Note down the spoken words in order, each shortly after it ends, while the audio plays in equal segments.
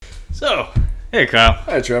So, hey Kyle,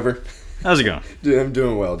 Hi, Trevor. how's it going? Dude, I'm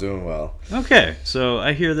doing well. Okay, so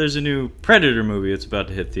I hear there's a new Predator movie that's about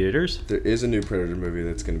to hit theaters. There is a new Predator movie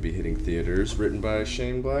that's going to be hitting theaters, written by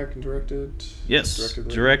Shane Black and directed. Yes,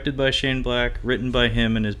 directed by Shane Black, written by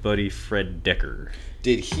him and his buddy Fred Decker.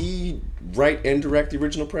 Did he write and direct the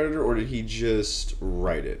original Predator, or did he just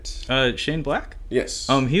write it? Shane Black? Yes.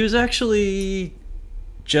 He was actually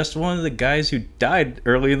just one of the guys who died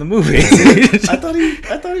early in the movie. I thought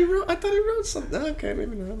he wrote something. Okay,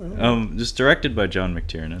 maybe not. Just directed by John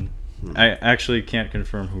McTiernan. I actually can't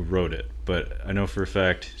confirm who wrote it, but I know for a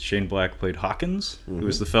fact Shane Black played Hawkins, who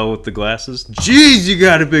was the fellow with the glasses. Jeez, you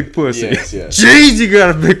got a big pussy. Yes. Jeez, you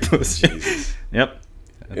got a big pussy. Jesus. Yep.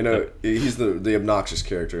 You know, he's the obnoxious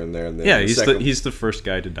character in there. And then Yeah, he's the first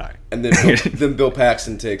guy to die. And then then Bill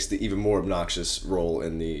Paxton takes the even more obnoxious role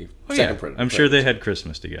in the second Predator. I'm sure they had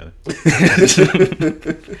Christmas together.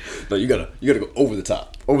 No, you gotta go over the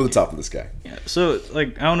top of this guy. Yeah. So,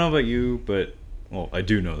 like, I don't know about you, but well, I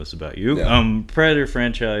do know this about you. Yeah. Predator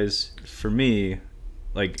franchise for me,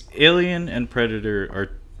 like Alien and Predator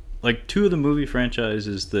are like two of the movie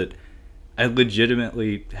franchises that I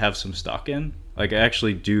legitimately have some stock in. Like, I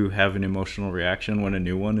actually do have an emotional reaction when a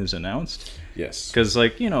new one is announced. Yes. Because,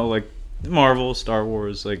 like, you know, like Marvel, Star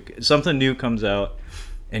Wars, like something new comes out,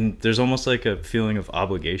 and there's almost like a feeling of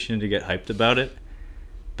obligation to get hyped about it.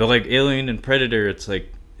 But like Alien and Predator, it's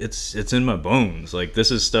like it's in my bones. Like,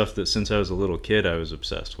 this is stuff that since I was a little kid I was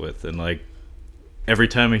obsessed with, and like every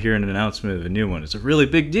time I hear an announcement of a new one, it's a really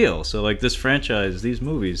big deal. So like this franchise, these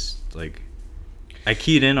movies, like I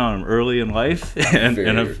keyed in on them early in life, and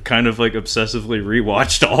I've kind of like obsessively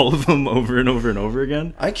rewatched all of them over and over and over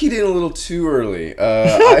again. I keyed in a little too early.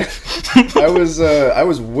 I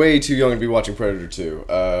was way too young to be watching Predator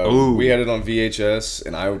 2. We had it on VHS,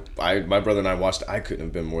 and my brother and I watched it. I couldn't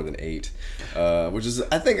have been more than 8, which is,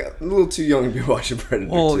 I think, a little too young to be watching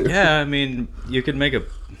Predator 2. Well, yeah, I mean, you could make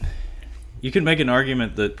an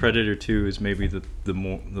argument that Predator 2 is maybe the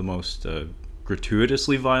most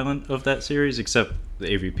gratuitously violent of that series, except the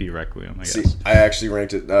AVP Requiem, I guess. See, I actually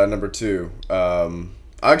ranked it number 2.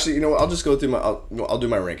 Actually, you know what? I'll just go through I'll do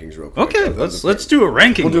my rankings real quick. Okay, let's do a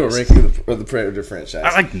ranking. We'll do a ranking of the Predator franchise.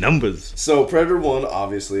 I like numbers. So Predator 1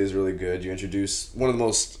 obviously is really good. You introduce one of the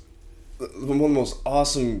most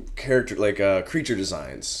awesome creature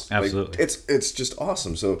designs. Absolutely. Like, it's just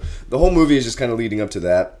awesome. So the whole movie is just kind of leading up to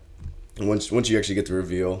that. And once you actually get the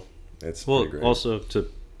reveal, it's pretty great. Also, to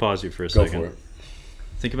pause you for a Go second. for it.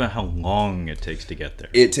 Think about how long it takes to get there.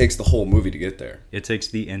 It takes the whole movie to get there. It takes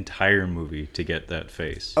the entire movie to get that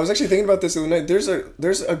face. I was actually thinking about this the other night. There's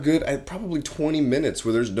a good probably 20 minutes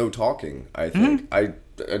where there's no talking, I think.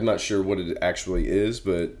 I'm not sure what it actually is,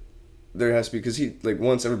 but there has to be, because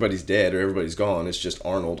once everybody's dead or everybody's gone, it's just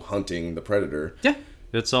Arnold hunting the Predator. Yeah.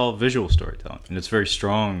 It's all visual storytelling, and it's very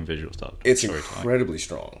strong visual storytelling. It's incredibly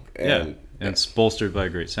strong. And it's bolstered by a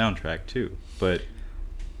great soundtrack too. But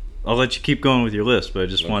I'll let you keep going with your list, but I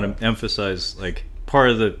just want to emphasize, like,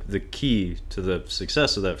 part of the key to the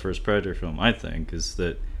success of that first Predator film, I think, is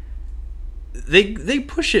that they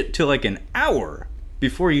push it to like an hour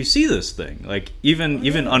before you see this thing. Like, even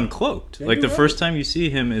uncloaked. Yeah, like, the right. first time you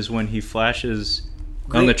see him is when he flashes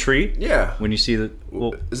on the tree. Yeah. When you see that.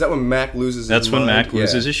 Well, is that when Mac loses his that's when mind? Mac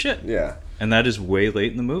loses his shit. Yeah. And that is way late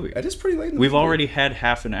in the movie. That is pretty late in the We've movie. already had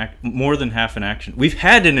more than half an action. We've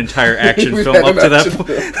had an entire action film up to that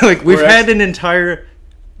point. Like, we've had an entire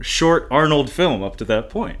short Arnold film up to that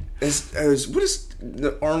point. What is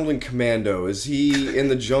the Arnold in Commando? Is he in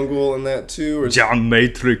the jungle in that too, or John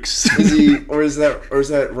Matrix? is he, or is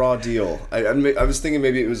that Raw Deal? I was thinking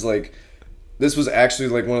maybe it was like, this was actually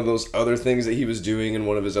like one of those other things that he was doing in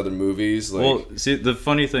one of his other movies. Like, well, see, the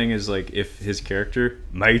funny thing is, like, if his character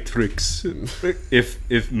Matrix,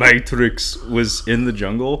 if Matrix was in the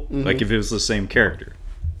jungle, like if it was the same character,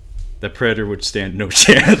 the Predator would stand no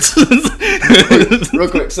chance. real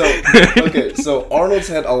quick, so Arnold's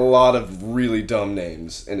had a lot of really dumb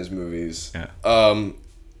names in his movies. Yeah.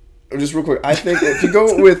 Just real quick, I think if you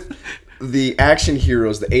go with the action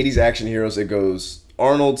heroes, the 80s action heroes, it goes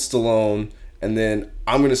Arnold, Stallone, and then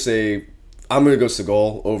I'm going to go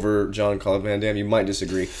Seagal over Jean-Claude Van Damme. You might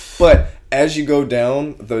disagree. But as you go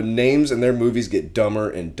down, the names in their movies get dumber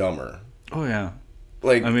and dumber. Oh, yeah.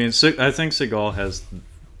 Like, I mean, I think Seagal has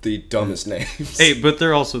the dumbest names. Hey, but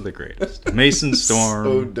they're also the greatest. Mason Storm.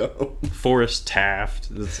 So dumb. Forrest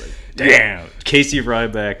Taft. It's like, damn. Casey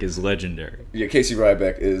Ryback is legendary. Yeah, Casey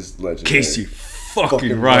Ryback is legendary. Casey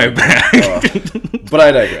fucking Ryback. But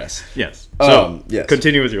I digress. Yes. So, yes.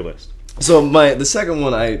 Continue with your list. So the second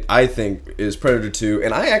one I think is Predator 2,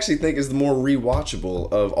 and I actually think is the more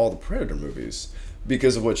rewatchable of all the Predator movies.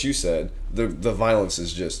 because of what you said. The violence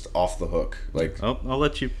is just off the hook. Like, I'll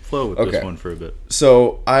let you flow with Okay. this one for a bit.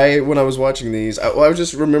 so when I was watching these, I was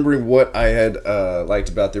just remembering what I had liked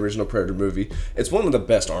about the original Predator movie. It's one of the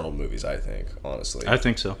best Arnold movies, I think, honestly. I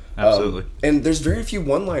think so. Absolutely. And there's very few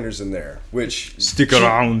one-liners in there, which Stick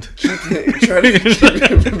around. Have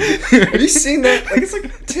you seen that? Like, it's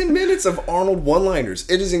like 10 minutes of Arnold one-liners.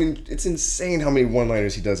 It's insane how many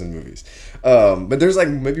one-liners he does in movies. But there's like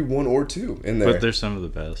maybe one or two in there. But they're some of the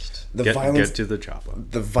best. The violence- Get to the chopper.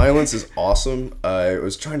 The violence is awesome. I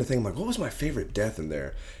was trying to think, I'm like, what was my favorite death in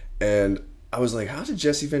there? And I was like, how did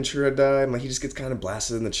Jesse Ventura die? I'm like, he just gets kind of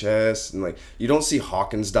blasted in the chest. And like, you don't see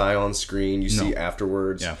Hawkins die on screen. You see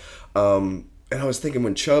afterwards. Yeah. And I was thinking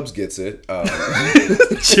when Chubbs gets it,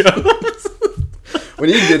 Chubbs. when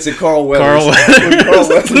he gets it, Carl Weathers. Carl Weathers. When Carl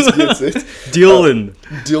Weathers gets it. Dylan.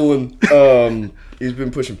 He's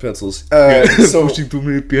been pushing pencils. So Pushing too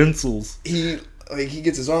many pencils. he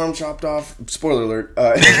gets his arm chopped off. Spoiler alert. He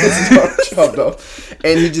gets his arm chopped off,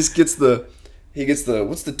 and he just gets the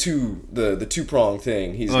what's the two prong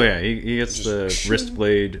thing? He gets the wrist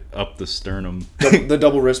blade up the sternum. the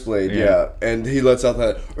double wrist blade, yeah, and he lets out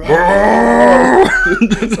that.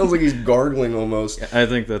 Sounds like he's gargling almost. I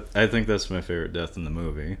think that's my favorite death in the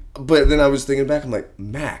movie. But then I was thinking back, I'm like,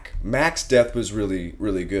 Mac's death was really,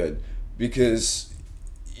 really good because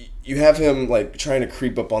you have him like trying to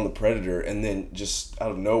creep up on the Predator, and then just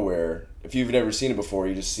out of nowhere, if you've never seen it before,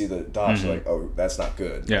 you just see the dots. You're like, oh, that's not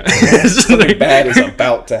good. Yeah, Something bad is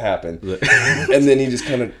about to happen. And then he just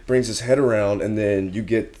kind of brings his head around, and then you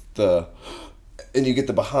get the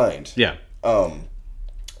behind. Yeah.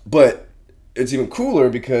 But it's even cooler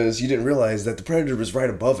because you didn't realize that the Predator was right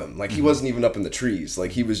above him. Like, he wasn't even up in the trees.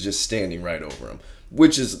 Like, he was just standing right over him.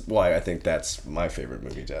 Which is why I think that's my favorite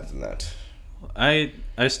movie death in that. I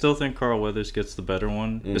still think Carl Weathers gets the better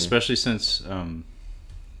one, especially since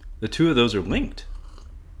the two of those are linked.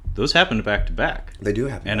 Those happened back to back. They do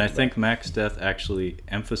happen. And I think Mac's death actually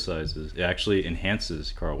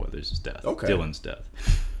enhances Carl Weathers' death, Dylan's death.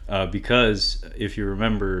 Because if you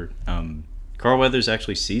remember, Carl Weathers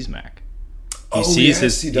actually sees Mac. He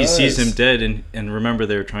sees him dead, and remember,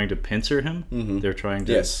 they were trying to pincer him. They're trying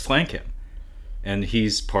to flank him, and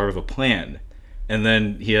he's part of a plan. And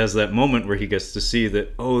then he has that moment where he gets to see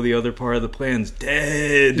that, the other part of the plan's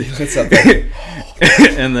dead.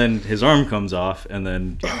 And then his arm comes off, and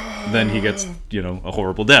then he gets, a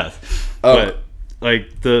horrible death. But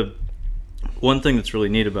like, the one thing that's really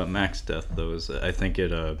neat about Mac's death, though, is that I think it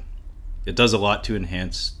does a lot to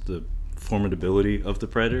enhance the formidability of the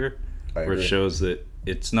Predator, where it shows that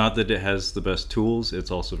it's not that it has the best tools;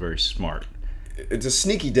 it's also very smart. It's a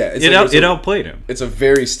sneaky death. It outplayed him. It's a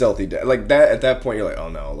very stealthy death. Like that. At that point, you're like, oh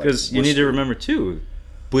no. Because you need to remember too,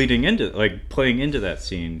 playing into that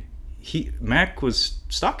scene, Mac was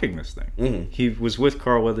stalking this thing. He was with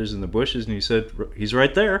Carl Weathers in the bushes, and he said, "He's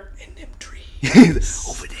right there in them trees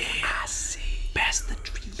over there. I see past the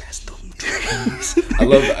trees, past them trees." I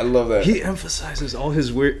love that. He emphasizes all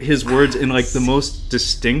his words in like the most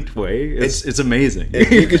distinct way. It's amazing.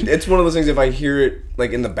 It's one of those things. If I hear it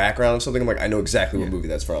like in the background of something, I'm like, I know exactly what movie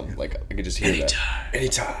that's from. Like, I could just hear that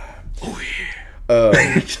anytime. Oh yeah.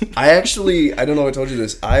 I don't know if I told you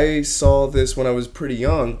this. I saw this when I was pretty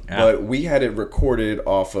young, but we had it recorded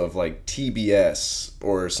off of like TBS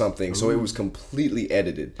or something, so it was completely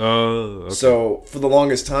edited. Oh, okay. So for the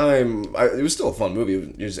longest time, it was still a fun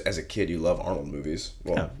movie. As a kid, you love Arnold movies.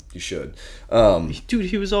 Well, you should. Dude,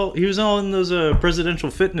 he was all in those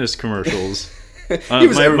presidential fitness commercials.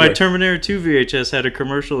 My Terminator 2 VHS had a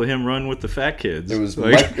commercial of him run with the fat kids. It was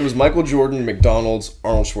it was Michael Jordan, McDonald's,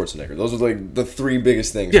 Arnold Schwarzenegger. Those were like the three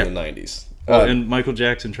biggest things in the 90s. And Michael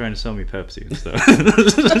Jackson trying to sell me Pepsi and stuff.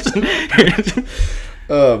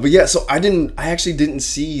 But yeah, so I actually didn't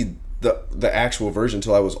see the actual version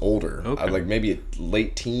until I was older. Okay. Like maybe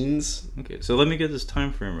late teens. Okay, so let me get this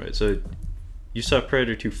time frame right. So you saw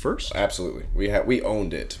Predator 2 first? Absolutely. We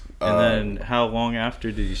owned it. And then how long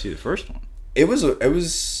after did you see the first one? It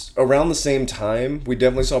was around the same time. We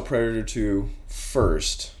definitely saw Predator 2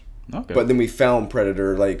 first. Okay. But then we found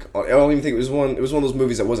Predator. Like, I don't even think it was one of those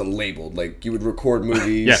movies that wasn't labeled. Like, you would record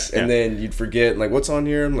movies and then you'd forget, like, what's on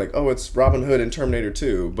here? I'm like, oh, it's Robin Hood and Terminator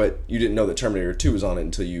 2. But you didn't know that Terminator 2 was on it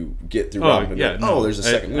until you get through Robin Hood. Yeah, no. There's a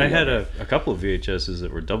second movie. I had a couple of VHSs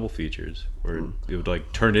that were double features where it would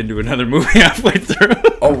like turn into another movie halfway through.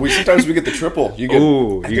 Sometimes we get the triple. You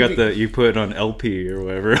put it on LP or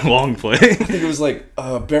whatever, long play. I think it was like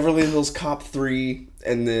Beverly Hills Cop 3,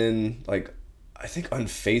 and then like I think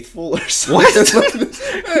Unfaithful or something. What?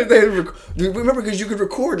 Remember, because you could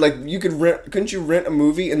record, like, you could rent. Couldn't you rent a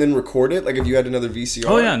movie and then record it? Like, if you had another VCR.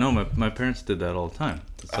 Oh yeah, no, my parents did that all the time.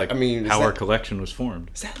 It's like, I mean, how our collection was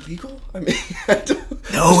formed. Is that legal? I mean, I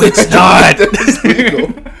don't, no, it's not. It's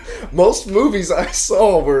legal. Most movies I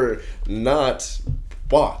saw were not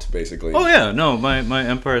bought, basically. Oh yeah, no, my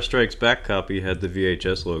Empire Strikes Back copy had the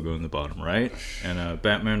VHS logo in the bottom right, and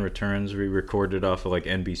Batman Returns we recorded off of like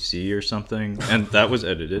NBC or something, and that was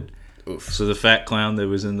edited. Oof. So the fat clown that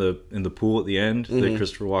was in the pool at the end that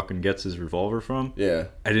Christopher Walken gets his revolver from, yeah,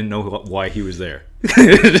 I didn't know why he was there.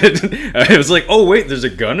 I was like, oh wait, there's a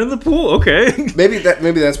gun in the pool. Okay, maybe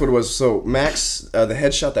that's what it was. So Max, the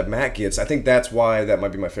headshot that Mac gets, I think that's why that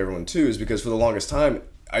might be my favorite one too. Is because for the longest time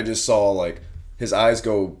I just saw like his eyes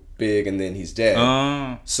go big and then he's dead.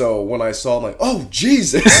 So when I saw him, like, oh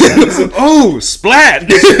Jesus! Oh, splat!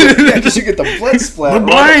 Yeah, because you get the blood splat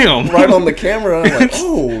right on the camera. And I'm like,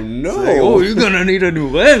 oh no! Like, oh, you're gonna need a new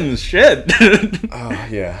lens. Shit.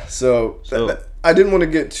 Yeah. So I didn't want to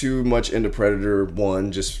get too much into Predator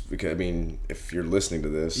 1, just because, I mean, if you're listening to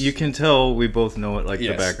this, you can tell we both know it like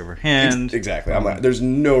the back of our hand. Exactly. I'm like, there's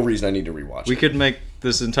no reason I need to rewatch it. We could make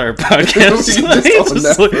this entire podcast.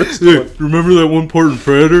 Remember that one part in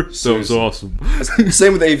Predator? That was awesome.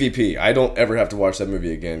 Same with AVP. I don't ever have to watch that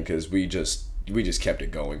movie again because we just kept it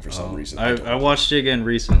going for some reason. I watched it again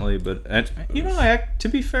recently, but to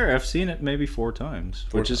be fair, I've seen it maybe 4 times,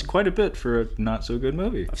 which is quite a bit for a not so good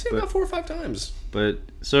movie. I've seen it about 4 or 5 times. But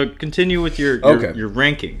so continue with your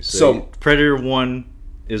rankings. So Predator 1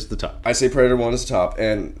 is the top. I say Predator 1 is the top,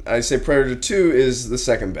 and I say Predator 2 is the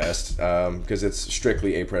second best because it's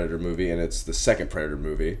strictly a Predator movie, and it's the second Predator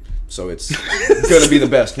movie, so it's going to be the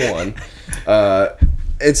best one.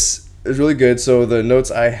 It's really good. So the notes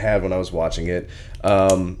I had when I was watching it,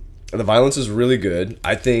 the violence is really good.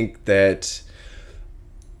 I think that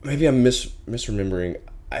maybe I'm misremembering.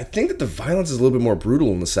 I think that the violence is a little bit more brutal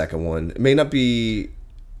in the second one. It may not be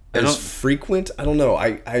as frequent. I don't know.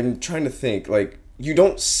 I'm trying to think. Like, you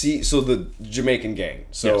don't see... So the Jamaican gang.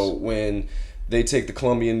 So when they take the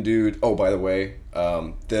Colombian dude... Oh, by the way,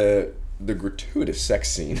 the gratuitous sex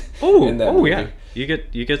scene in that movie. Yeah.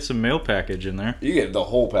 You get some mail package in there. You get the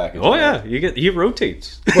whole package. Oh yeah, he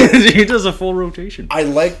rotates. He does a full rotation. I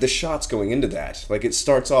like the shots going into that. Like, it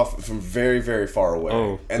starts off from very, very far away.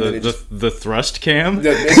 Oh, and then the thrust cam.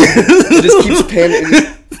 It just keeps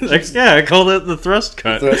panning. Yeah, I call it the thrust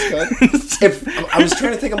cut. Thrust cut. I was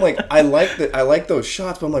trying to think. I'm like, I like those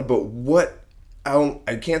shots, but I'm like, but what?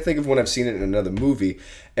 I can't think of when I've seen it in another movie.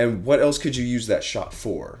 And what else could you use that shot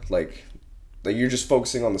for? Like you're just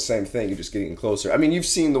focusing on the same thing. You're just getting closer. I mean, you've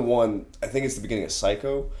seen the one. I think it's the beginning of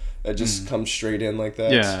Psycho. That just comes straight in like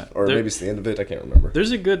that. Yeah. Or maybe it's the end of it. I can't remember.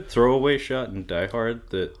 There's a good throwaway shot in Die Hard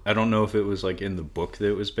that I don't know if it was like in the book that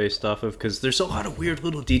it was based off of, because there's a lot of weird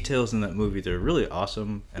little details in that movie. They're really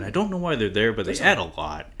awesome, and I don't know why they're there, but they add a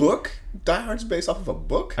lot. Book? Die Hard's based off of a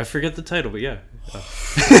book? I forget the title, but yeah.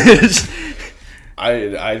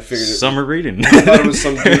 I figured it. Summer reading. I thought it was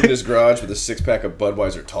some dude in his garage with a 6-pack of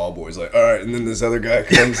Budweiser Tall Boys. Like, all right, and then this other guy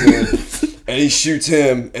comes in and he shoots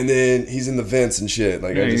him, and then he's in the vents and shit.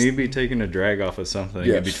 Like, you'd be taking a drag off of something.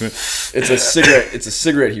 Yeah. In between. It's a cigarette. It's a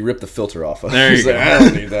cigarette. He ripped the filter off of. There you go. Like, I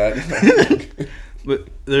don't need that. But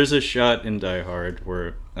there's a shot in Die Hard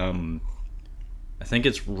where I think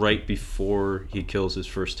it's right before he kills his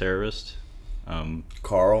first terrorist.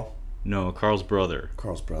 Carl? No, Carl's brother.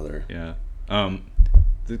 Carl's brother. Yeah.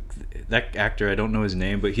 That actor, I don't know his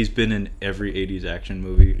name, but he's been in every 80s action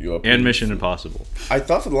movie and Mission Impossible. I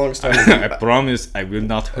thought for the longest time... I promise I will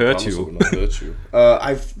not hurt you. I will not hurt you.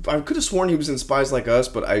 I could have sworn he was in Spies Like Us,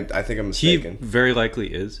 but I think I'm mistaken. He very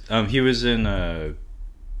likely is. He was in...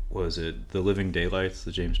 what was it? The Living Daylights,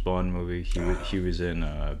 the James Bond movie. He was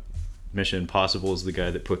in Mission Impossible as the guy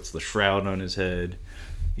that puts the shroud on his head.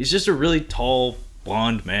 He's just a really tall,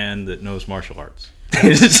 blonde man that knows martial arts.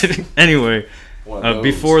 Anyway,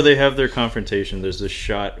 before they have their confrontation, there's this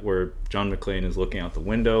shot where John McClane is looking out the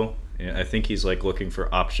window, and I think he's like looking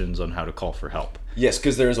for options on how to call for help. Yes,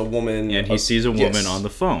 because there's a woman, and he sees a woman on the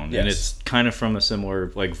phone, and it's kind of from a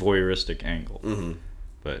similar like voyeuristic angle. Mm-hmm.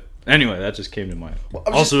 But anyway, that just came to mind. Well,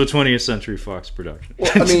 also, a 20th Century Fox production.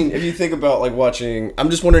 Well, I mean, if you think about like watching, I'm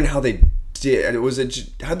just wondering how they did.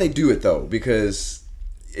 How'd they do it though? Because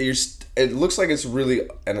it looks like it's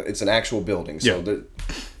an actual building. So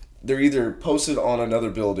they're either posted on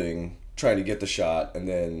another building trying to get the shot, and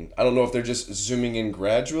then I don't know if they're just zooming in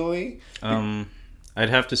gradually. I'd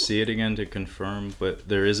have to see it again to confirm, but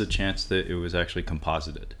there is a chance that it was actually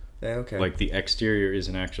composited. Yeah, okay. Like the exterior is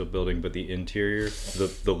an actual building, but the interior,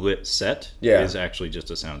 the lit set, is actually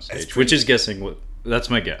just a soundstage. Which is guessing that's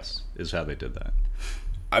my guess is how they did that.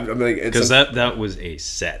 I'm like, because that was a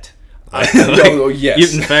set.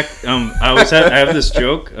 Yes. In fact, I have this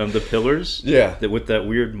joke on the pillars. Yeah. That with that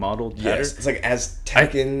weird modeled pattern. Yes. It's like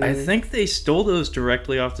Aztec. I think they stole those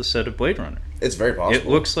directly off the set of Blade Runner. It's very possible. It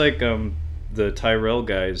looks like the Tyrell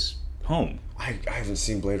guy's home. I haven't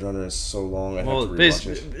seen Blade Runner in so long. I have to rewatch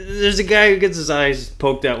it. There's a guy who gets his eyes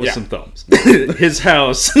poked out with some thumbs. his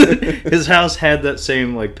house had that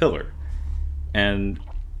same like pillar, and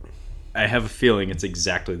I have a feeling it's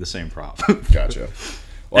exactly the same prop. Gotcha.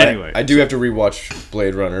 Well, anyway, I do have to rewatch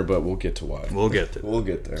Blade Runner, but we'll get to why. We'll get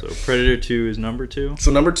there. So Predator 2 is number 2.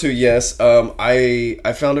 So number 2, yes.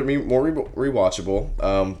 I found it more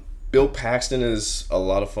rewatchable. Bill Paxton is a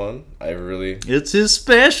lot of fun. It's his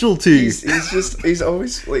specialty. He's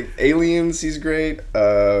always like Aliens. He's great.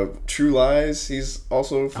 True Lies. He's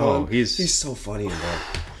also fun. Oh, he's so funny in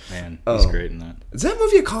that. Man, he's great in that. Is that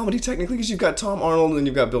movie a comedy technically? Because you've got Tom Arnold and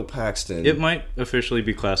you've got Bill Paxton. It might officially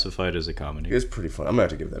be classified as a comedy. It's pretty fun. I'm gonna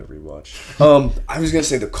have to give that a rewatch. I was gonna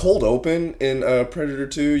say the cold open in Predator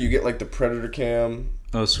 2. You get like the Predator cam.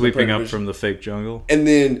 Oh, sweeping up from the fake jungle. And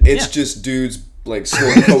then it's just dudes like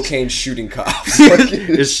snorting cocaine, shooting cops. Like,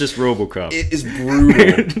 it's just RoboCop. It is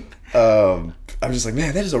brutal. I'm just like,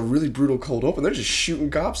 man, that is a really brutal cold open. They're just shooting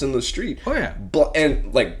cops in the street. Oh yeah,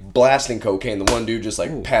 and like blasting cocaine. The one dude just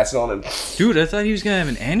like passes on and. Dude, I thought he was gonna have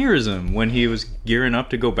an aneurysm when he was gearing up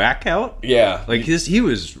to go back out. Yeah, like he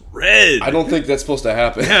was red. I don't think that's supposed to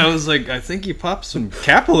happen. Yeah, I was like, I think he popped some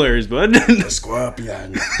capillaries, bud. The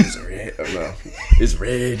scorpion is red. Oh, no, is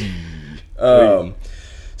ready.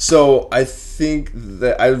 So I think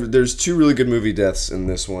that there's 2 really good movie deaths in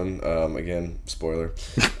this one. Again, spoiler.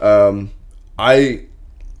 I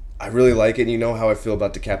really like it. And you know how I feel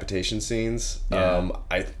about decapitation scenes. Yeah.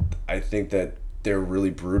 I think that they're really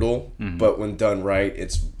brutal, but when done right,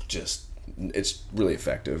 it's really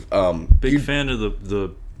effective. Big fan of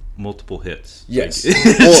the multiple hits. Yes, like,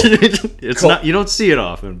 it's not, you don't see it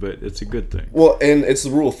often, but it's a good thing. Well, and it's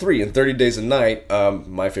the rule of 3 in 30 Days a Night.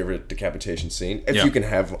 My favorite decapitation scene. If you can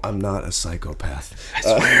have, I'm not a psychopath.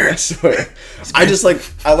 I swear.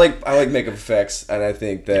 I like makeup effects, and I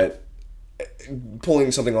think that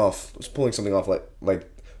pulling something like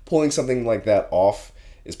that off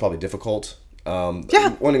is probably difficult.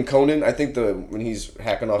 One in Conan, I think when he's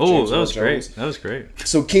hacking off. Oh, that was great. That was great.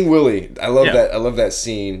 So King Willie, I love that. I love that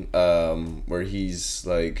scene where he's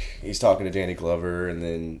talking to Danny Glover, and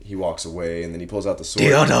then he walks away, and then he pulls out the sword.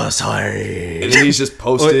 The other side. And then he's just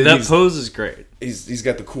posted. That pose is great. He's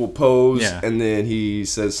got the cool pose, and then he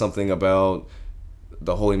says something about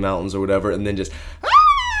the Holy Mountains or whatever, and then just.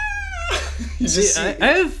 I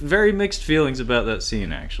have very mixed feelings about that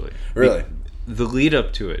scene, actually. Really? The lead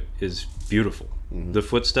up to it is beautiful. Mm-hmm. The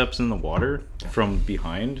footsteps in the water from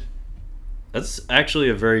behind, that's actually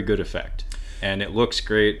a very good effect. And it looks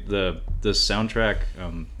great. The soundtrack,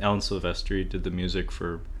 Alan Silvestri did the music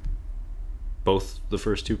for both the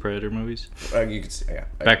first 2 Predator movies. You could see, yeah.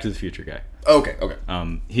 Back to the Future guy. Okay.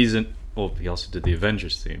 He also did the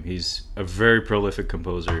Avengers theme. He's a very prolific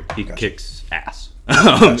composer. He kicks ass.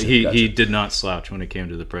 He did not slouch when it came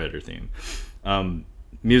to the Predator theme.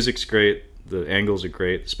 Music's great. The angles are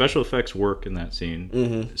great. Special effects work in that scene.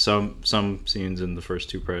 Mm-hmm. Some scenes in the first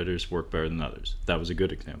 2 Predators work better than others. That was a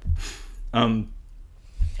good example. I don't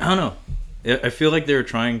know. I feel like they were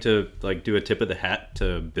trying to like do a tip of the hat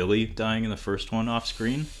to Billy dying in the first one off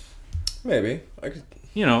screen. Maybe I could.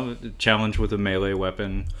 Challenge with a melee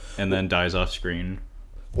weapon and then dies off screen.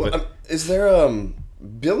 Well, is there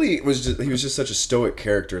Billy was just such a stoic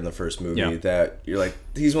character in the first movie that you're like,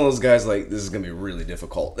 he's one of those guys like, this is gonna be really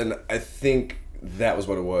difficult, and I think that was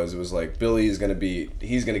what it was. It was like he's gonna give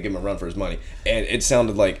him a run for his money, and it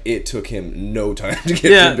sounded like it took him no time to get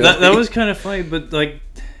through Billy. that was kind of funny, but like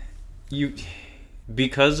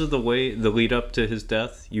because of the lead up to his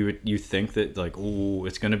death, you think that like, ooh,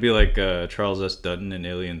 it's gonna be like Charles S. Dutton in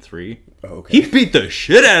Alien 3. Oh, okay. He beat the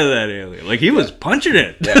shit out of that alien. Like he was punching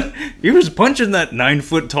it. Yeah. He was punching that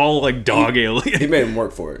 9-foot tall like dog alien. He made him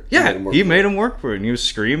work for it. Yeah, he made him work for it. And he was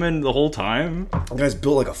screaming the whole time. The guy's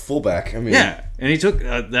built like a fullback. I mean, yeah. And he took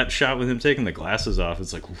that shot with him taking the glasses off.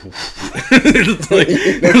 It's like, it's like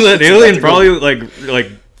that alien probably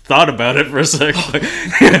like thought about it for a second.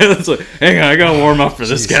 It's like, hang on, I gotta warm up for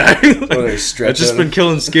this guy. I've just been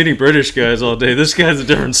killing skinny British guys all day. This guy's a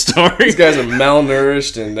different story. These guys are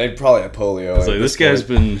malnourished and they probably have polio. It's like this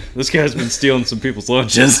guy's been stealing some people's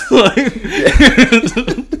lunches. But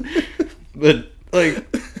like,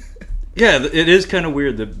 yeah, it is kind of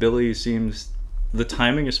weird that Billy seems the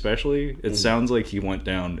timing especially, it sounds like he went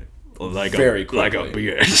down like Very a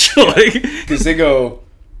bitch. Like, because they go,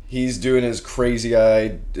 he's doing his crazy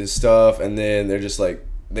eye stuff, and then they're just like,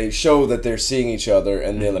 they show that they're seeing each other,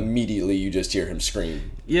 and then immediately you just hear him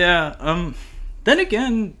scream. Yeah. Then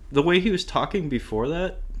again, the way he was talking before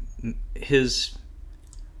that,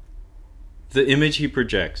 the image he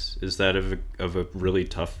projects is that of a really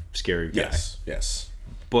tough, scary guy. Yes.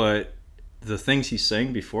 But the things he's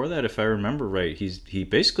saying before that, if I remember right, he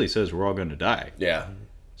basically says we're all going to die. Yeah.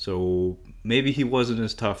 So maybe he wasn't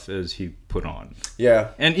as tough as he put on. Yeah.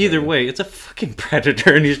 And either way, it's a fucking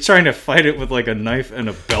predator, and he's trying to fight it with like a knife and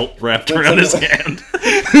a belt wrapped around his hand.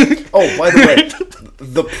 Oh, by the way,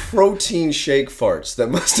 the protein shake farts that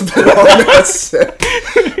must have been on that set,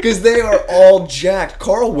 because they are all jacked.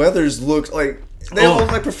 Carl Weathers looks like they all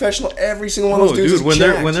look like professional. Every single one of those dudes is when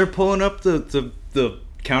jacked. they're pulling up the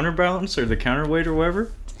counterbalance or the counterweight or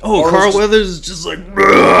whatever. Oh, Carl Weathers is just like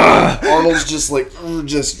Arnold's just like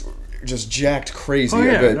just jacked crazy. Oh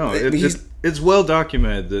yeah, no, it's well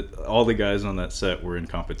documented that all the guys on that set were in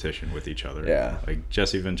competition with each other. Yeah, like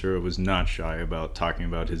Jesse Ventura was not shy about talking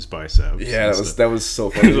about his biceps. Yeah, that was so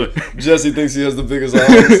funny. Jesse thinks he has the biggest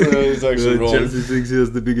arms. He's actually wrong. Jesse thinks he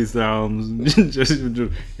has the biggest arms. Jesse Ventura,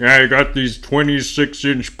 yeah, I got these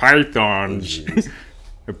 26-inch pythons.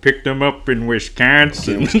 I picked them up in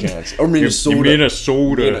Wisconsin. Or Minnesota.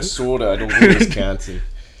 Minnesota. I don't think Wisconsin.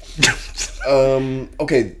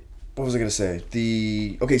 Okay, what was I gonna say?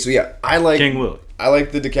 So yeah, I like King Willie. I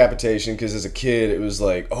like the decapitation because as a kid, it was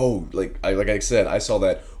like, oh, like I said, I saw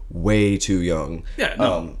that way too young. Yeah.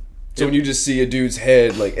 No. So when you just see a dude's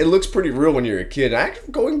head, like it looks pretty real when you're a kid. And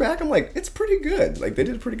going back, I'm like, it's pretty good. Like they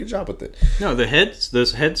did a pretty good job with it. No, this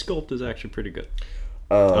head sculpt is actually pretty good.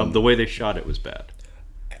 The way they shot it was bad.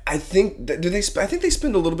 I think I think they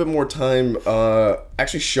spend a little bit more time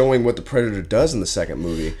actually showing what the Predator does in the second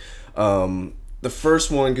movie. The first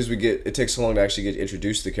one, because it takes so long to actually get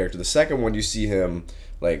introduced to the character. The second one, you see him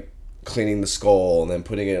like cleaning the skull and then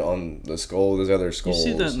putting it on the skull of those other skulls.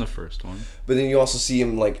 You see that in the first one. But then you also see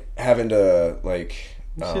him like having to like.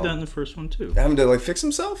 You see that in the first one too. Having to like fix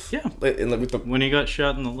himself. Yeah. When he got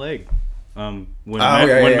shot in the leg. When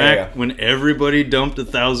everybody dumped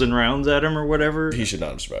 1,000 rounds at him or whatever, he should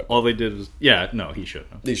not have survived. All they did was he should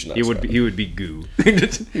have. He should not. He would be goo.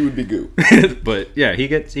 He would be goo. But yeah, he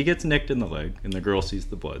gets nicked in the leg, and the girl sees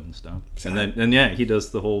the blood and stuff. And then he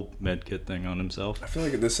does the whole med kit thing on himself. I feel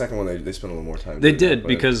like the second one they spent a little more time. They did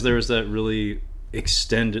because there was that really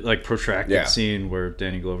extended, like protracted scene where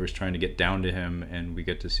Danny Glover's trying to get down to him, and we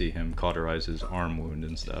get to see him cauterize his arm wound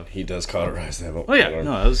and stuff. He does cauterize that. Oh yeah,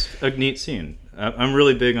 no, that was a neat scene. I'm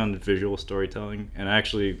really big on visual storytelling, and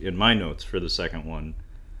actually in my notes for the second one,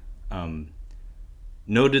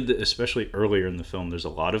 noted that especially earlier in the film there's a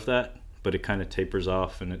lot of that, but it kind of tapers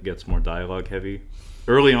off and it gets more dialogue heavy.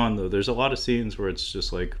 Early on though, there's a lot of scenes where it's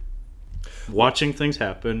just like watching things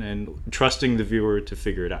happen and trusting the viewer to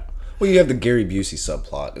figure it out. Well, you have the Gary Busey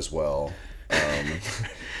subplot as well.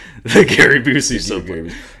 The Gary Busey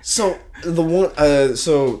subplot. So the one,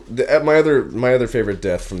 my other favorite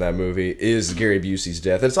death from that movie is Gary Busey's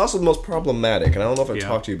death. It's also the most problematic, and I don't know if I've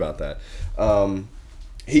talked to you about that.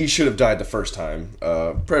 He should have died the first time.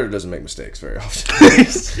 Predator doesn't make mistakes very often.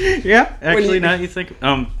 Yeah, actually, now you think.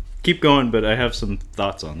 Keep going, but I have some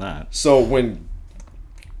thoughts on that. So when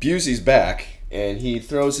Busey's back. And he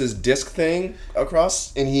throws his disc thing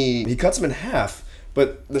across, and he cuts him in half.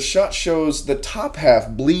 But the shot shows the top half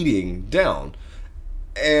bleeding down.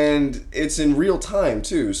 And it's in real time,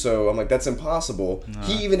 too. So I'm like, that's impossible.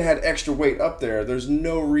 He even had extra weight up there. There's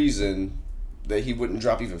no reason that he wouldn't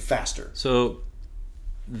drop even faster. So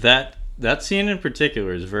that scene in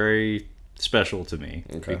particular is very special to me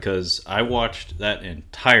because I watched that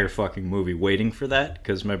entire fucking movie waiting for that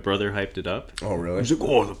because my brother hyped it up. Oh, really? He's like,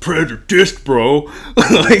 "Oh, the Predator disc, bro!"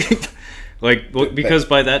 because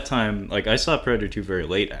by that time, like I saw Predator 2 very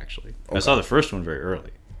late. Actually, I saw the first one very early,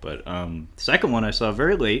 but the second one I saw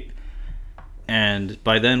very late, and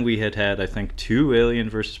by then we had I think 2 Alien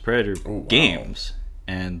vs Predator games,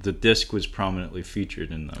 and the disc was prominently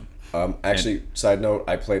featured in them. Actually, side note,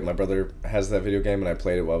 my brother has that video game, and I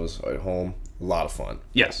played it while I was at home. A lot of fun.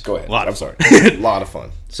 Yes. Go ahead. I'm sorry. A lot of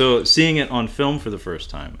fun. So seeing it on film for the first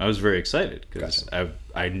time, I was very excited because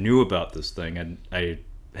I knew about this thing, and I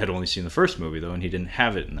had only seen the first movie, though, and he didn't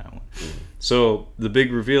have it in that one. Mm-hmm. So the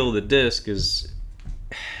big reveal of the disc is,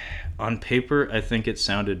 on paper, I think it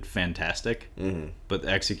sounded fantastic, but the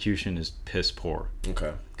execution is piss poor.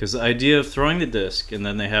 Okay. Because the idea of throwing the disc, and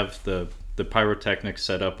then they have the the pyrotechnics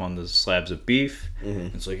set up on the slabs of beef.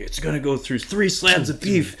 It's like, it's gonna go through 3 slabs of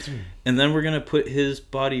beef, and then we're gonna put his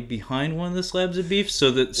body behind one of the slabs of beef, so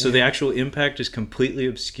the actual impact is completely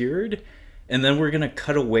obscured, and then we're gonna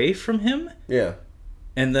cut away from him. Yeah.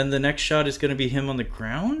 And then the next shot is gonna be him on the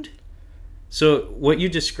ground. So what you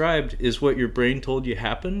described is what your brain told you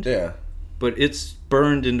happened. Yeah. But it's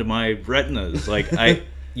burned into my retinas. Like,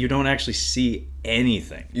 you don't actually see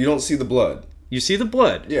anything. You don't see the blood. You see the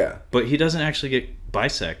blood. Yeah. But he doesn't actually get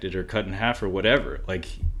bisected or cut in half or whatever. Like,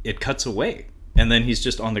 it cuts away. And then he's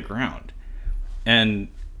just on the ground. And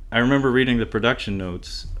I remember reading the production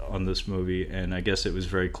notes on this movie, and I guess it was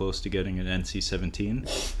very close to getting an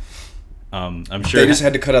NC-17. I'm sure they just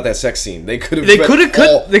had to cut out that sex scene. They could have. They could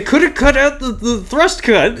have cut out the thrust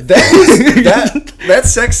cut. That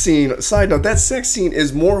sex scene. Side note: that sex scene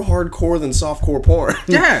is more hardcore than softcore porn.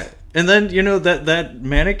 Yeah. And then, you know, that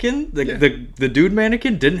mannequin, the dude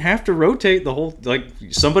mannequin didn't have to rotate the whole, like,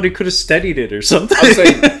 somebody could have steadied it or something. I'm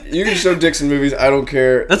saying, you can show dicks in movies, I don't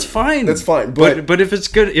care. That's fine. That's fine. But if it's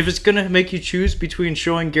gonna make you choose between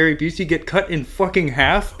showing Gary Busey get cut in fucking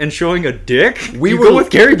half and showing a dick, go with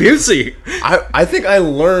Gary Busey. I think I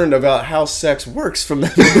learned about how sex works from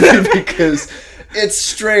that movie because it's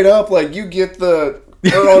straight up, like, you get the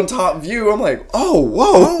her on top view. I'm like, oh,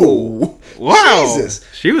 whoa. Wow, Jesus.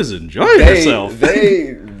 She was enjoying herself.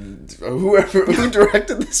 Who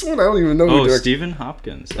directed this one? I don't even know who directed. Stephen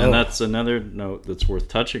Hopkins. And that's another note that's worth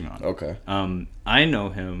touching on. Okay. I know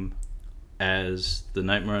him as the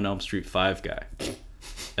Nightmare on Elm Street 5 guy.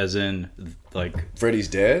 As in, like... Freddy's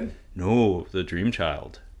dead? No, the Dream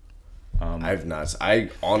Child. I've not.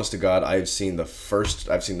 Honest to God, I've seen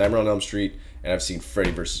Nightmare on Elm Street, and I've seen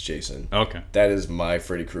Freddy vs. Jason. Okay. That is my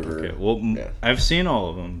Freddy Krueger. Okay, well, I've seen all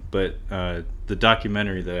of them, but the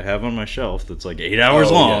documentary that I have on my shelf that's like 8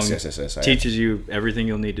 hours long teaches you everything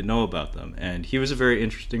you'll need to know about them. And he was a very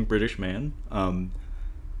interesting British man. I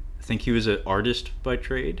think he was an artist by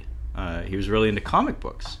trade. He was really into comic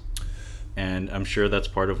books. And I'm sure that's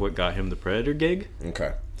part of what got him the Predator gig.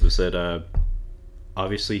 Okay. Was that...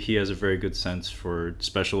 obviously, he has a very good sense for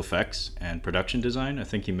special effects and production design. I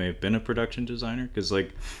think he may have been a production designer because,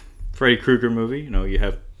 like, Freddy Krueger movie, you know, you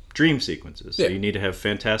have dream sequences. So you need to have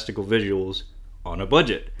fantastical visuals on a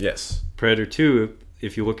budget. Yes. Predator 2,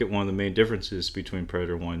 if you look at one of the main differences between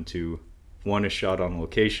Predator 1 and 2, one is shot on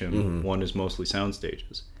location, one is mostly sound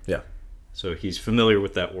stages. Yeah. So he's familiar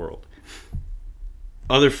with that world.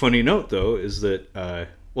 Other funny note, though, is that,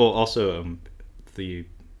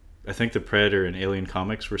 I think the Predator and Alien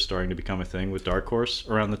comics were starting to become a thing with Dark Horse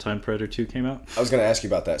around the time Predator 2 came out. I was going to ask you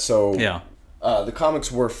about that. So, yeah. The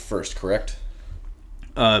comics were first, correct?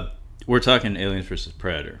 We're talking Aliens versus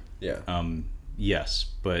Predator. Yeah. Yes,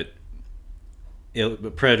 but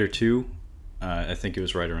Predator 2, I think it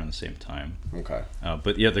was right around the same time. Okay.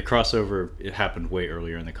 But yeah, the crossover, it happened way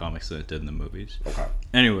earlier in the comics than it did in the movies. Okay.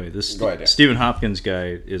 Anyway, this Stephen Hopkins guy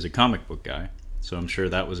is a comic book guy. So I'm sure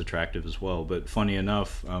that was attractive as well. But funny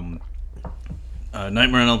enough,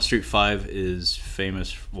 Nightmare on Elm Street 5 is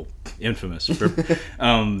infamous for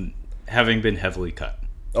having been heavily cut.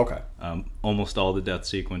 Okay. Almost all the death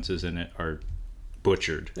sequences in it are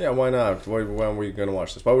butchered. Yeah, why not? Why are we going to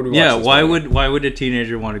watch this? Why would we watch this? Yeah, why would a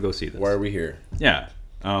teenager want to go see this? Why are we here? Yeah.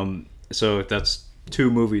 So that's 2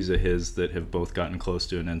 movies of his that have both gotten close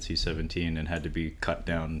to an NC-17 and had to be cut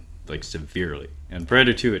down, like, severely. And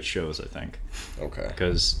Predator 2, it shows, I think. Okay.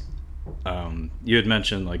 Because you had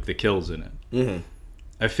mentioned, like, the kills in it. Mm-hmm.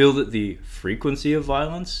 I feel that the frequency of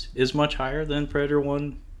violence is much higher than Predator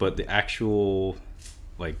 1, but the actual,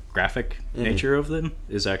 like, graphic nature of them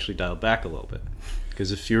is actually dialed back a little bit.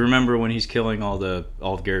 Because if you remember when he's killing all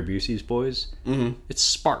of Gary Busey's boys, it's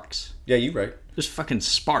sparks. Yeah, you're right. There's fucking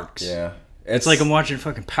sparks. Yeah. It's like I'm watching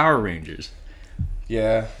fucking Power Rangers.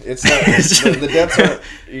 Yeah, it's not the depths aren't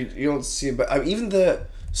you don't see it, but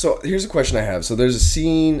so here's a question I have. So there's a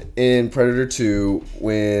scene in Predator 2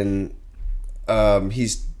 when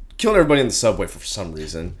he's killing everybody in the subway for some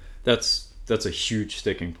reason. That's a huge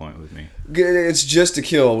sticking point with me. It's just to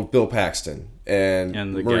kill Bill Paxton and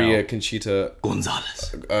the Maria gal. Conchita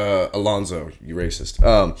Gonzalez. Alonzo, you racist.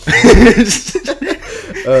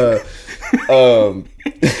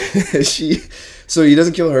 So he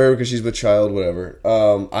doesn't kill her because she's with child, whatever.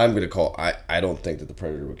 I'm gonna call. I don't think that the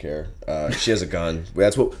Predator would care. She has a gun.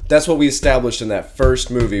 That's what we established in that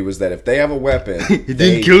first movie, was that if they have a weapon, he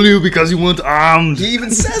didn't kill you because he wasn't armed. He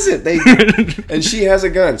even says it. And she has a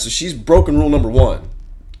gun, so she's broken rule number 1.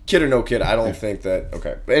 Kid or no kid, I don't think that.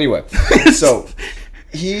 Okay, but anyway, so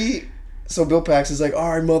Bill Paxton's like, all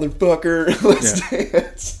right, motherfucker, let's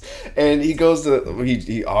dance. And he goes to,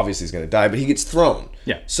 he obviously is going to die, but he gets thrown.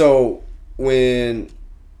 Yeah. So when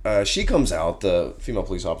she comes out, the female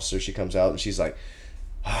police officer, she comes out and she's like,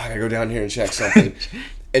 I gotta go down here and check something.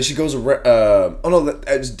 And she goes around.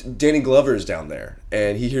 Danny Glover's down there,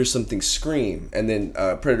 and he hears something scream, and then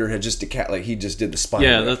Predator had just he just did the spine.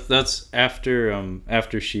 Yeah, that's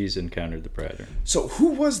after she's encountered the Predator. So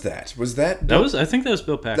who was that? Was that? I think that was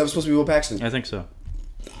Bill Paxton. That was supposed to be Bill Paxton. I think so.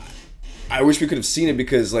 I wish we could have seen it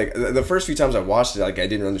because like the first few times I watched it, like I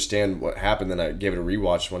didn't understand what happened. Then I gave it a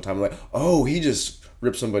rewatch one time. I'm like, oh, he just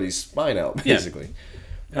ripped somebody's spine out, basically.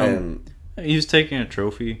 Yeah. He was taking a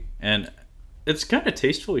trophy, and it's kind of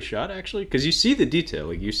tastefully shot, actually, because you see the detail.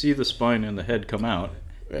 Like, you see the spine and the head come out,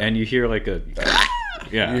 and you hear, like, a...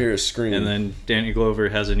 Yeah. You hear a scream. And then Danny Glover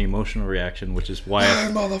has an emotional reaction, which is why... Hey,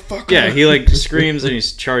 motherfucker! Yeah, he, like, screams and he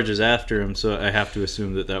charges after him, so I have to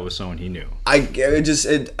assume that was someone he knew. I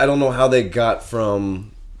don't know how they got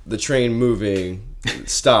from the train moving,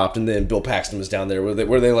 stopped, and then Bill Paxton was down there.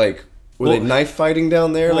 Were they knife fighting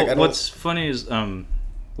down there? Well, what's funny is...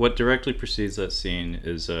 what directly precedes that scene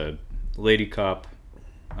is a lady cop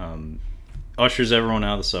ushers everyone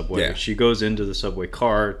out of the subway. Yeah. She goes into the subway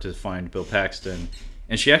car to find Bill Paxton,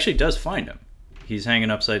 and she actually does find him. He's hanging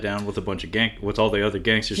upside down with a bunch of with all the other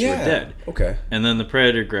gangsters who are dead. Okay. And then the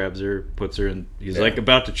Predator grabs her, puts her in. He's like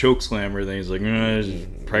about to choke slam her. Then he's like,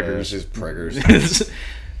 preggers. Just preggers.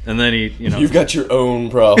 And then he, You've got your own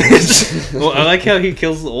problems. Well, I like how he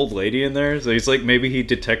kills the old lady in there. So he's like, maybe he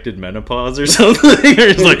detected menopause or something. Or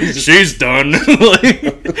he's like, she's done.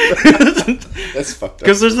 That's fucked up.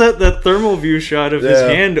 Because there's that thermal view shot of his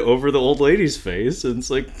hand over the old lady's face. And it's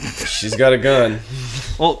like... she's got a gun.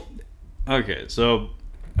 Well, okay, so...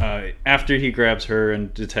 after he grabs her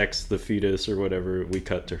and detects the fetus or whatever, we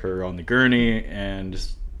cut to her on the gurney, and...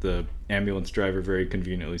 the ambulance driver very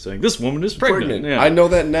conveniently saying, this woman is pregnant. Yeah. I know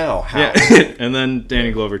that now. How? Yeah. And then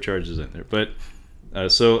Danny Glover charges in there. But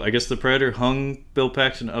so I guess the Predator hung Bill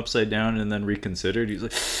Paxton upside down and then reconsidered. He's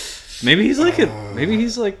like, maybe he's like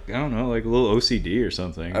I don't know, like a little OCD or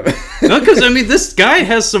something. No, because this guy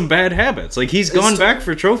has some bad habits. Like, he's gone back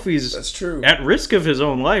for trophies. That's true. At risk of his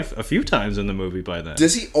own life a few times in the movie by then.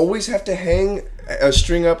 Does he always have to hang a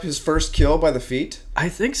string up his first kill by the feet? I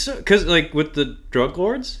think so, because like with the drug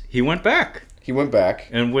lords, he went back.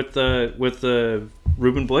 And with the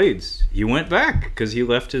Ruben Blades, he went back because he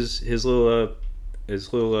left his little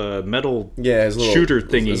metal shooter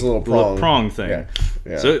thingy, his little prong thing.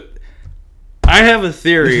 Yeah. So I have a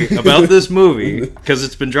theory about this movie because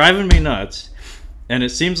it's been driving me nuts, and it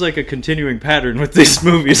seems like a continuing pattern with these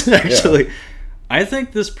movies. Actually, I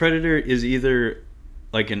think this Predator is either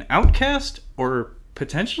like an outcast or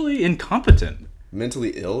potentially incompetent,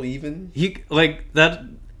 mentally ill, even. He like that.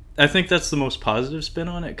 I think that's the most positive spin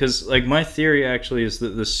on it, because like my theory actually is that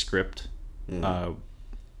the script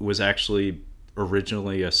was actually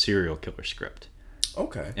originally a serial killer script.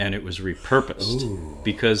 Okay. And it was repurposed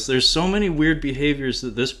because there's so many weird behaviors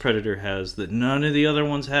that this Predator has that none of the other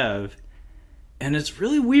ones have, and it's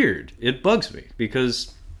really weird. It bugs me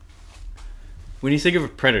because when you think of a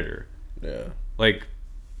Predator, like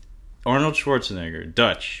Arnold Schwarzenegger,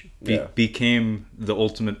 Dutch, became the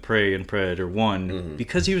ultimate prey in Predator 1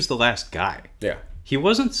 because he was the last guy. Yeah. He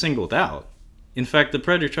wasn't singled out. In fact, the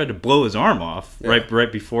Predator tried to blow his arm off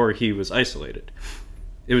right before he was isolated.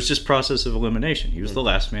 It was just process of elimination. He was the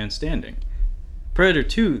last man standing. Predator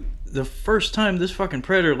 2, the first time this fucking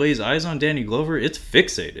Predator lays eyes on Danny Glover, it's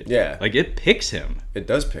fixated. Yeah. Like, it picks him. It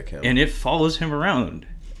does pick him. And it follows him around.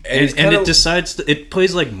 And it decides it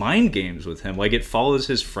plays like mind games with him. Like, it follows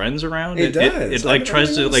his friends around. It does. It like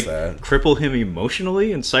tries to like cripple him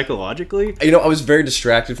emotionally and psychologically. You know, I was very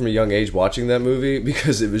distracted from a young age watching that movie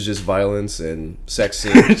because it was just violence and sex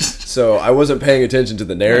scenes. So I wasn't paying attention to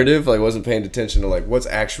the narrative. Like, I wasn't paying attention to like what's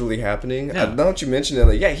actually happening. Yeah. Now that you mention it,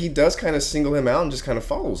 like, he does kind of single him out and just kind of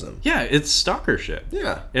follows him. Yeah, it's stalker shit.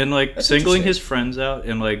 Yeah. And like That's singling his friends out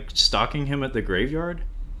and like stalking him at the graveyard.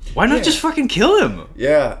 Why not just fucking kill him?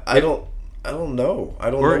 Yeah, I don't know. I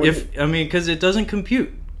don't know. Or because it doesn't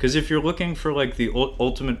compute. Because if you're looking for like the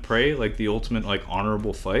ultimate prey, like the ultimate like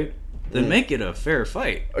honorable fight, then make it a fair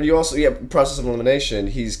fight. You also process of elimination.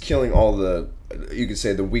 He's killing all the, you could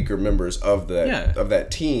say, the weaker members of that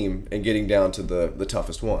team and getting down to the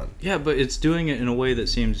toughest one. Yeah, but it's doing it in a way that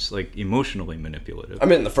seems like emotionally manipulative. I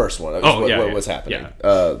meant the first one. What was happening.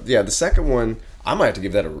 Yeah. The second one, I might have to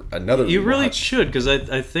give that another. You really should, because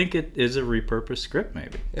I think it is a repurposed script,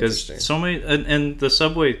 maybe. Because so many, and the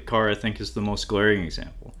subway car, I think, is the most glaring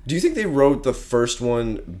example. Do you think they wrote the first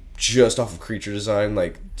one just off of creature design?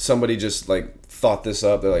 Like, somebody just like thought this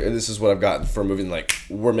up. They're like, this is what I've got for a movie. And like,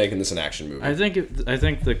 we're making this an action movie. I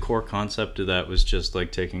think the core concept of that was just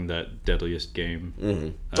like taking that Deadliest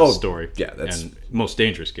Game story, that's and Most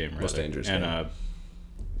Dangerous Game, rather, Most Dangerous and Game.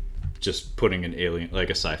 just putting an alien, like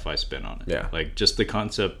a sci-fi spin on it. Yeah. Like just the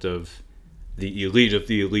concept of the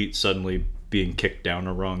elite suddenly being kicked down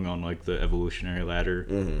a rung on like the evolutionary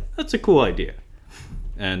ladder. That's a cool idea,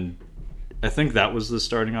 and I think that was the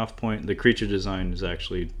starting off point. The creature design is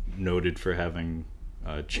actually noted for having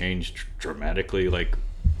changed dramatically, like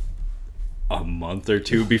a month or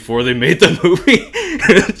two before they made the movie.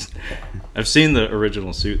 I've seen the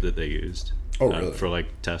original suit that they used. Oh, really? For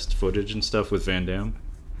like test footage and stuff with Van Damme.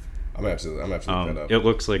 I'm absolutely look that up. It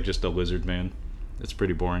looks like just a lizard man. It's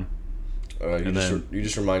pretty boring. You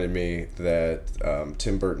just reminded me that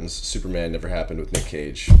Tim Burton's Superman never happened with Nick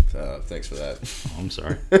Cage. Thanks for that. Oh, I'm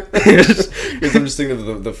sorry. Because I'm just thinking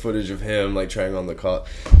of the footage of him like trying on the car.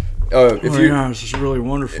 This is really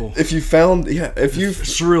wonderful. If you found,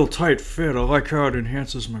 It's a real tight fit. I like how it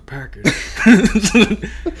enhances my package.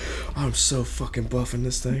 I'm so fucking buffing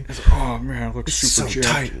this thing. Oh man, it looks super so jacked.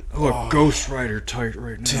 tight. I look Ghost Rider tight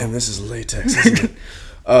right now. Damn, this is latex, isn't it?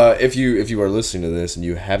 If you are listening to this and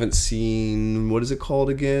you haven't seen, what is it called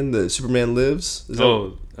again? The Superman Lives?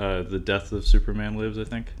 The Death of Superman Lives, I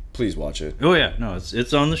think. Please watch it. Oh yeah, no,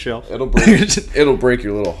 it's on the shelf. It'll break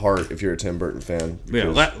your little heart if you're a Tim Burton fan. Yeah,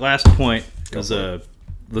 last point is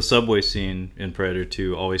the subway scene in Predator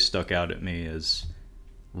 2 always stuck out at me as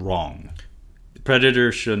wrong.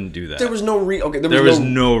 Predator shouldn't do that. There was no there was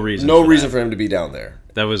no reason. No reason for him to be down there.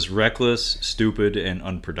 That was reckless, stupid, and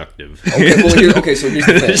unproductive. Okay, so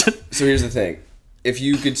here's the thing. If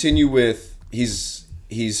you continue with he's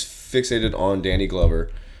fixated on Danny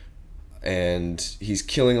Glover, and he's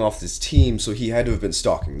killing off this team, so he had to have been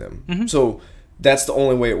stalking them. Mm-hmm. So that's the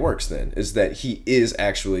only way it works then, is that he is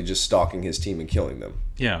actually just stalking his team and killing them.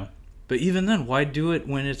 Yeah. But even then, why do it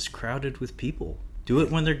when it's crowded with people? Do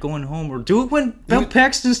it when they're going home, or do it when Bill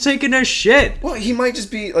Paxton's taking a shit. Well, he might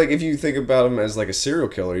just be, like, if you think about him as like a serial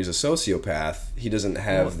killer, he's a sociopath. He doesn't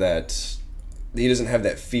have that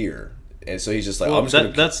fear. And so he's just like,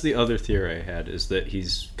 that's the other theory I had, is that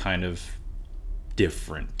he's kind of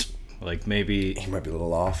different. Like maybe he might be a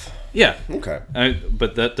little off. Yeah. Okay.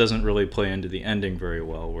 But that doesn't really play into the ending very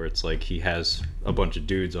well, where it's like he has a bunch of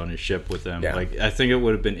dudes on his ship with him. Yeah. Like I think it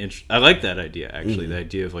would have been interesting. I like that idea actually. Mm-hmm. The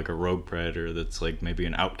idea of like a rogue predator that's like maybe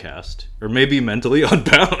an outcast or maybe mentally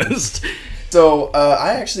unbalanced. So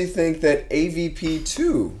I actually think that AVP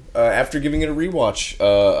 2, after giving it a rewatch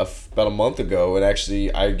about a month ago, and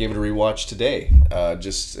actually I gave it a rewatch today,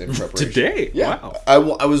 just in preparation. Today? Yeah. Wow.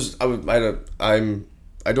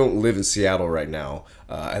 I don't live in Seattle right now.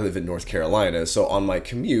 I live in North Carolina. So on my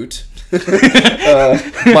commute,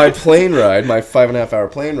 my plane ride, my 5.5-hour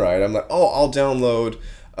plane ride, I'm like, I'll download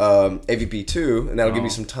AVP 2, and that'll give me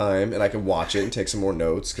some time, and I can watch it and take some more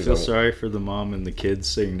notes. Feel sorry for the mom and the kids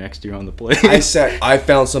sitting next to you on the plane. I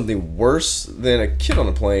found something worse than a kid on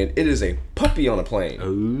a plane. It is a puppy on a plane.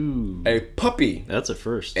 Ooh. A puppy. That's a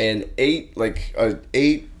first. An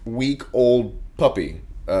 8-week-old puppy.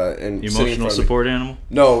 And emotional support animal?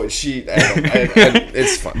 No, it's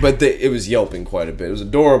fine. But it was yelping quite a bit. It was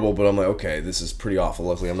adorable, but I'm like, okay, this is pretty awful.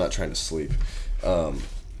 Luckily, I'm not trying to sleep.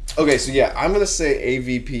 Okay, so yeah, I'm going to say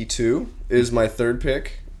AVP 2 is my third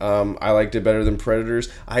pick. I liked it better than Predators.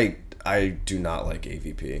 I do not like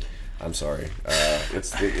AVP. I'm sorry.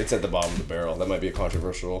 It's at the bottom of the barrel. That might be a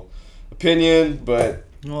controversial opinion, but...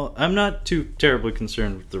 Well, I'm not too terribly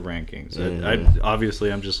concerned with the rankings. Mm-hmm.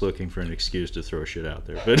 Obviously, I'm just looking for an excuse to throw shit out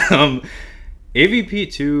there. But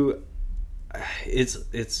AVP 2,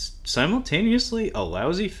 it's simultaneously a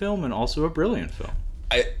lousy film and also a brilliant film.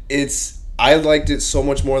 I liked it so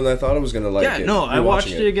much more than I thought I was going to like it. Yeah, no, I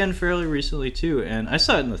watched it again fairly recently, too, and I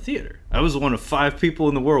saw it in the theater. I was one of 5 people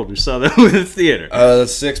in the world who saw that in the theater.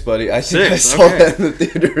 That's 6, buddy. I think I saw that in the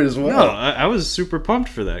theater as well. No, I was super pumped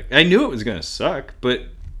for that. I knew it was going to suck, but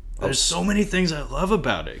there's so many things I love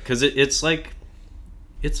about it, because it's like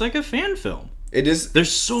a fan film. It is.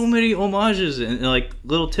 There's so many homages and like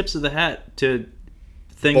little tips of the hat to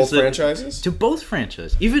things. Both franchises? To both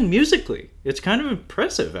franchises. Even musically. It's kind of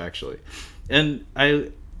impressive, actually. And I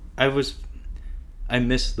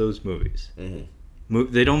miss those movies.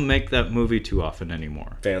 Mm-hmm. They don't make that movie too often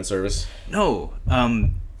anymore. Fan service? No.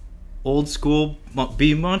 Old school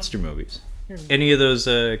B monster movies. Any of those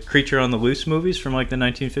Creature on the Loose movies from like the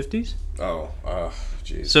 1950s? Oh,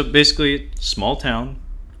 jeez. So basically, small town,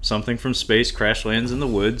 something from space crash lands in the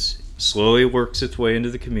woods. slowly works its way into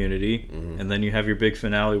the community, and then you have your big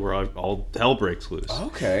finale where all hell breaks loose.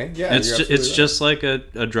 Okay, yeah. It's just like a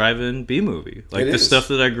drive-in B movie, like the stuff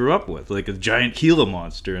that I grew up with, like a giant Gila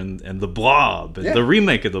monster and the Blob and the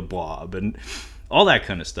remake of the Blob and all that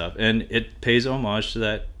kind of stuff, and it pays homage to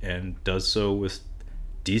that and does so with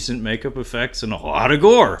decent makeup effects and a lot of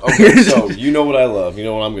gore. Okay, so you know what I love. You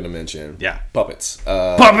know what I'm going to mention. Yeah, puppets.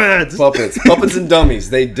 Puppets and dummies.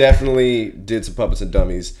 They definitely did some puppets and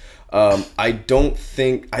dummies. I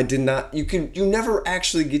did not. You never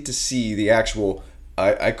actually get to see the actual.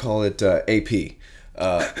 I call it AP,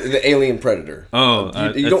 the Alien Predator. Oh,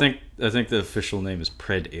 I think the official name is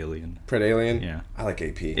Pred Alien. Pred Alien. Yeah, I like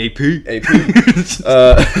AP. AP.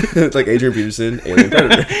 It's like Adrian Peterson, Alien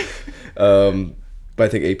Predator. But I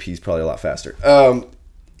think AP is probably a lot faster. We'll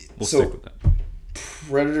stick with that.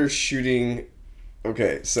 Predator shooting.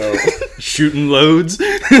 Okay, so shooting loads.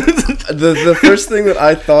 the first thing that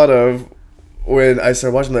I thought of when I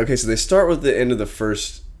started watching that. Okay, so they start with the end of the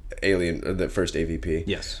first Alien, or the first AVP.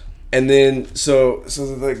 Yes. And then so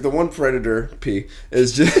like the one Predator P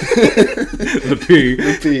is just the P.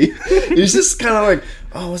 He's just kind of like,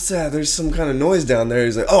 oh, what's that? There's some kind of noise down there.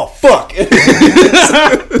 He's like, oh fuck! He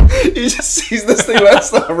just sees this thing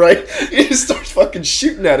that's not right. He just starts fucking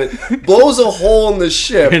shooting at it, blows a hole in the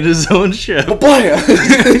ship, in his own ship. Bam!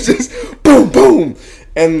 It's just boom, boom,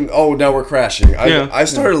 and now we're crashing. I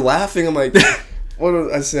started laughing. I'm like.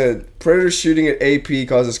 I said, Predator shooting at AP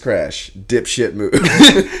causes crash. Dipshit move.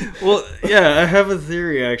 Well, yeah, I have a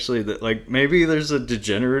theory, actually, that like maybe there's a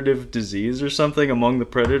degenerative disease or something among the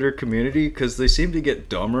Predator community, because they seem to get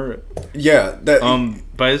dumber. Yeah.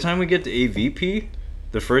 By the time we get to AVP,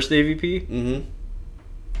 the first AVP,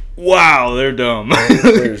 wow, they're dumb.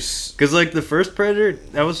 Because, like, the first Predator,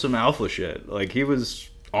 that was some alpha shit. Like, he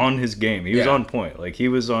was on his game. He was on point. Like, he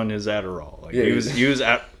was on his Adderall. Like,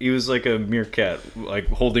 he was like a meerkat, like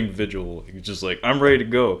holding vigil. He was just like, I'm ready to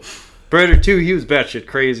go. Predator 2, he was batshit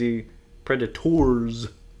crazy. Predators.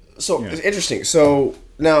 So it's interesting. So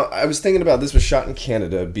now I was thinking about this was shot in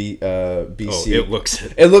Canada, BC. Oh, it looks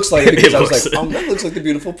it. It looks like it because I was like, that looks like the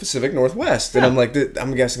beautiful Pacific Northwest. And I'm like,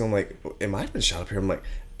 I'm guessing, it might have been shot up here. I'm like,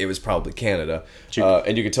 it was probably Canada.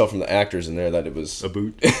 And you could tell from the actors in there that it was a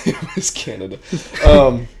boot. It was Canada.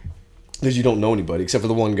 Because you don't know anybody except for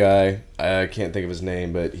the one guy. I can't think of his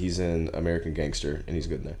name, but he's in American Gangster, and he's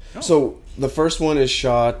good in there. Oh. So the first one is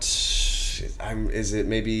shot. Is it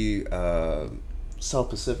maybe South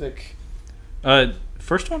Pacific?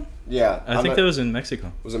 First one? Yeah, I think that was in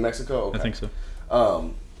Mexico. Was it Mexico? Okay. I think so.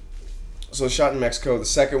 So shot in Mexico. The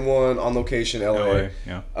second one on location, LA.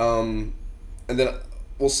 Yeah. And then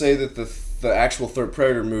we'll say that the actual third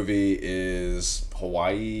Predator movie is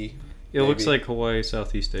Hawaii. It looks like Hawaii,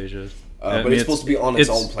 Southeast Asia. But it's supposed to be on its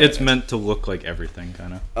own planet. It's meant to look like everything,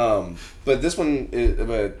 kind of. But this one,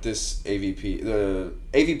 this AVP, the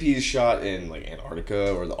AVP is shot in like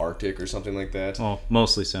Antarctica or the Arctic or something like that. Well,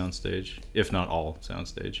 mostly soundstage, if not all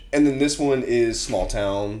soundstage. And then this one is small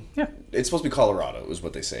town. Yeah, it's supposed to be Colorado, is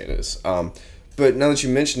what they say it is. But now that you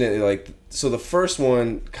mention it, like, so the first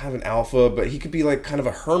one, kind of an alpha, but he could be like kind of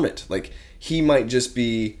a hermit. Like, he might just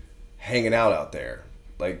be hanging out there,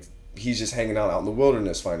 like. He's just hanging out in the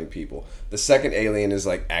wilderness finding people. The second alien is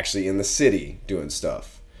like actually in the city doing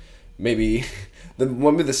stuff. Maybe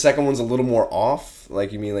the second one's a little more off.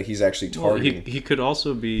 Like, you mean like he's actually targeting. Well, he could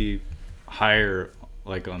also be higher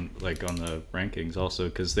like on the rankings also,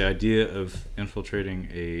 because the idea of infiltrating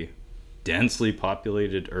a densely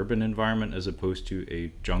populated urban environment as opposed to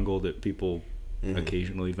a jungle that people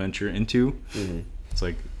occasionally venture into. It's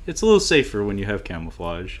like, it's a little safer when you have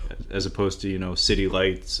camouflage as opposed to, city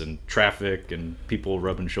lights and traffic and people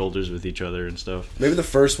rubbing shoulders with each other and stuff. Maybe the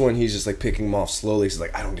first one he's just like picking them off slowly. He's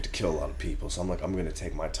like, I don't get to kill a lot of people, so I'm going to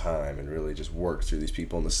take my time and really just work through these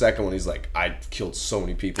people. And the second one he's like, I killed so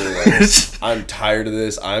many people. Like, I'm tired of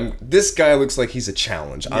this. This guy looks like he's a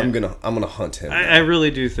challenge. Yeah. I'm gonna hunt him. I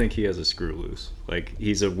really do think he has a screw loose. Like,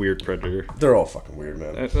 he's a weird predator. They're all fucking weird,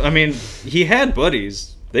 man. I mean, he had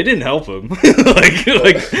buddies. They didn't help him.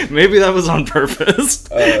 like maybe that was on purpose.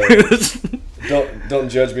 Don't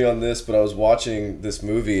judge me on this, but I was watching this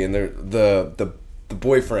movie and the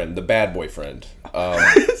boyfriend, the bad boyfriend.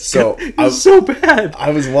 So so bad.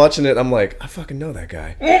 I was watching it. I'm like, I fucking know that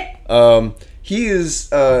guy. He is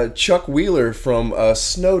Chuck Wheeler from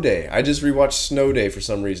Snow Day. I just rewatched Snow Day for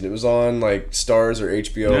some reason. It was on like Stars or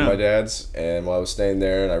HBO at my dad's, and while I was staying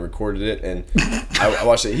there, and I recorded it, and I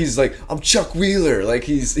watched it. He's like, I'm Chuck Wheeler. Like,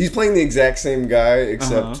 he's playing the exact same guy,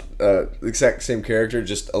 except exact same character,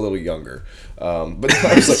 just a little younger. But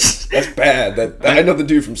I was like, that's bad. I know the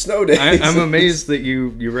dude from Snow Day. I'm amazed that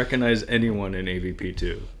you recognize anyone in AVP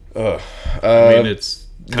 2. I mean, it's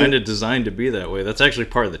kind of designed to be that way. That's actually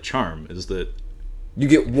part of the charm, is that you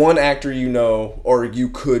get one actor you know, or you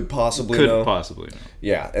could possibly know.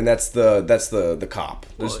 Yeah, and that's the cop.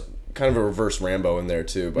 There's kind of a reverse Rambo in there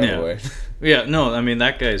too, by the way. Yeah, no, I mean,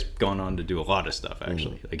 that guy's gone on to do a lot of stuff,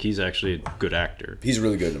 actually. Like, he's actually a good actor. He's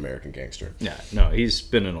really good in American Gangster. Yeah, no, he's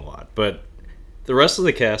been in a lot. But the rest of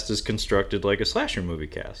the cast is constructed like a slasher movie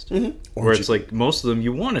cast, where it's like most of them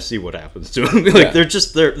you want to see what happens to them. Like they're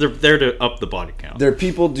there to up the body count. They're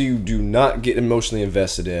people you do not get emotionally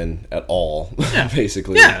invested in at all.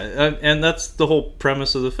 Basically. Yeah, and that's the whole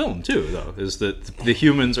premise of the film too, though, is that the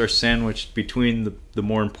humans are sandwiched between the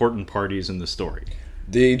more important parties in the story.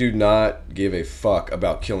 They do not give a fuck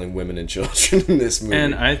about killing women and children in this movie,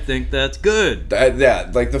 and I think that's good.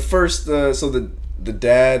 Like the first, The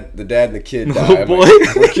dad and the kid die. Oh, boy.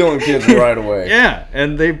 Like, we're killing kids right away. Yeah,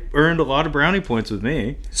 and they earned a lot of brownie points with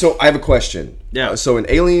me. So I have a question. Yeah. So in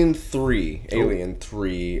Alien 3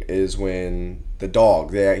 is when the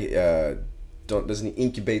dog, doesn't he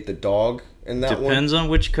incubate the dog in that one? Depends on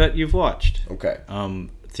which cut you've watched. Okay.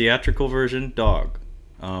 Theatrical version, dog.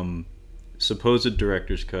 Supposed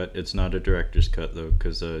director's cut, it's not a director's cut though,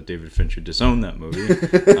 because David Fincher disowned that movie,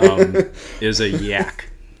 is a yak.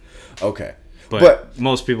 Okay. But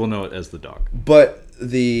most people know it as the dog. But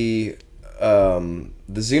the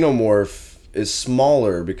xenomorph is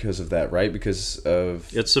smaller because of that, right? Because of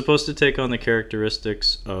it's supposed to take on the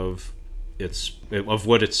characteristics of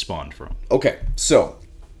what it's spawned from. Okay, so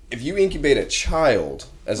if you incubate a child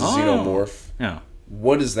as a xenomorph,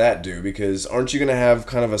 what does that do? Because aren't you going to have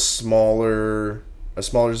kind of a smaller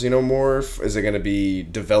xenomorph? Is it going to be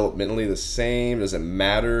developmentally the same? Does it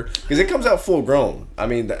matter? Because it comes out full grown. I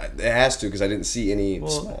mean, it has to, because I didn't see any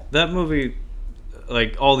small. That movie,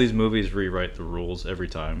 like all these movies, rewrite the rules every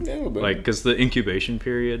time. Yeah, like because the incubation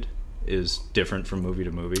period is different from movie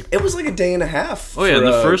to movie. It was like a day and a half. Oh yeah,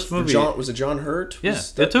 the first movie was it John Hurt? Yeah,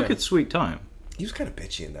 it took its sweet time. He was kind of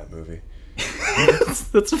bitchy in that movie.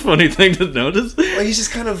 That's a funny thing to notice. Well, he's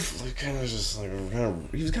just he was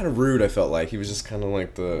kind of rude. I felt like he was just kind of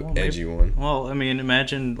like the edgy one. Well, I mean,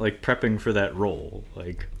 imagine like prepping for that role.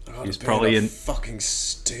 Like he's probably in fucking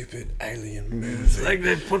stupid alien movie. Like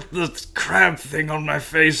they put the crab thing on my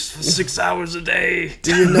face for 6 hours a day.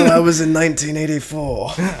 Do you know I was in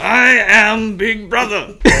 1984? I am Big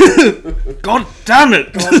Brother. God damn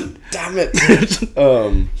it! God damn it!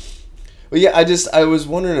 Well, yeah, I was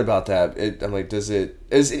wondering about that. I'm like, is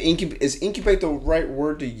incubate the right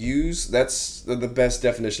word to use? That's the best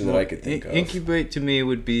definition that I could think of. Incubate to me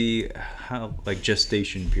would be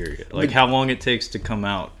gestation period, like how long it takes to come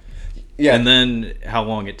out, and then how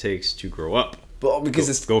long it takes to grow up. Well,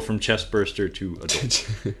 because go from chestburster to adult.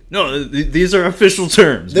 No, these are official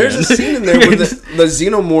terms. There's a scene in there where the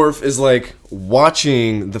xenomorph is like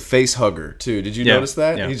watching the face hugger too. Did you notice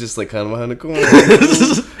that? Yeah. He's just like kind of behind the corner.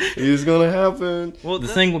 It's gonna happen. Well, the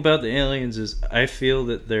thing about the aliens is I feel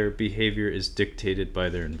that their behavior is dictated by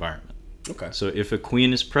their environment. Okay. So if a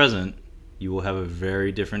queen is present, you will have a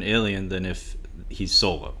very different alien than if he's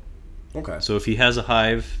solo. Okay. So if he has a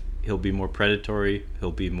hive, he'll be more predatory.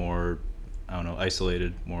 He'll be more,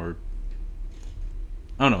 isolated.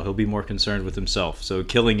 He'll be more concerned with himself. So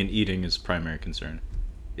killing and eating is primary concern.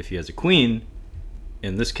 If he has a queen,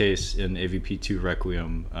 in this case, in AVP2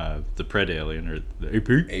 Requiem, the Pred alien, or the AP,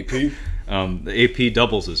 the AP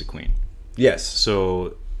doubles as a queen. Yes.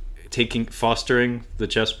 So fostering the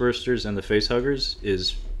chestbursters and the facehuggers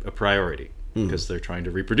is a priority because they're trying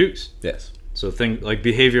to reproduce. Yes. So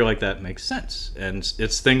behavior like that makes sense. And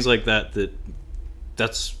it's things like that's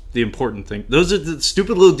the important thing. Those are the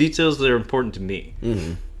stupid little details that are important to me.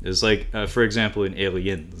 Mm-hmm. It's like, for example, in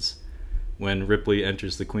Aliens, when Ripley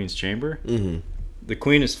enters the Queen's chamber, the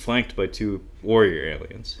Queen is flanked by 2 warrior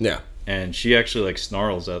aliens. Yeah. And she actually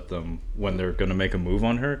snarls at them when they're going to make a move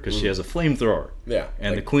on her because she has a flamethrower. Yeah.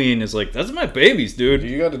 And the Queen is like, that's my babies, dude.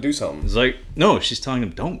 You got to do something. It's like, no, she's telling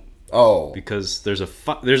them don't. Oh. Because there's a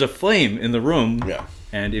flame in the room. Yeah.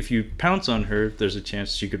 And if you pounce on her, there's a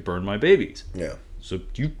chance she could burn my babies. Yeah. So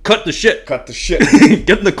you cut the shit. Cut the shit.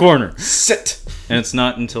 Get in the corner. Sit. And it's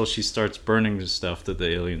not until she starts burning the stuff that the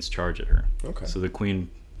aliens charge at her. Okay. So the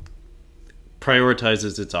Queen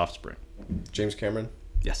prioritizes its offspring. James Cameron?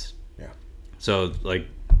 Yes. Yeah. So the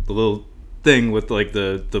little thing with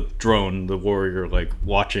the drone, the warrior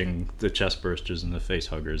watching the chestbursters and the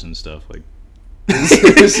facehuggers and stuff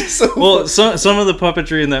well, some of the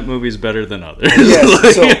puppetry in that movie is better than others.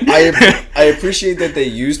 Yes, so I appreciate that they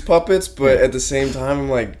used puppets, but at the same time, I'm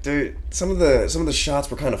like, dude, some of the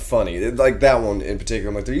shots were kind of funny. Like that one in particular,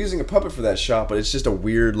 I'm like, they're using a puppet for that shot, but it's just a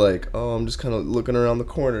weird I'm just kind of looking around the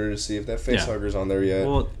corner to see if that facehugger's on there yet.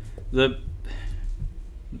 Well, the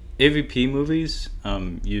AVP movies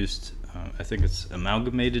used, I think it's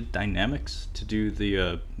Amalgamated Dynamics to do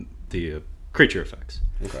the creature effects.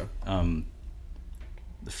 Okay.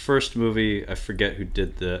 The first movie, I forget who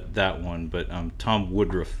did that one, but Tom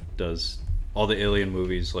Woodruff does all the Alien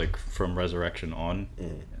movies, like from Resurrection on,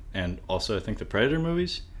 and also I think the Predator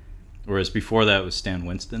movies. Whereas before that was Stan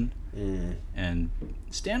Winston, and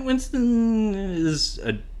Stan Winston is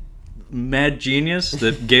a mad genius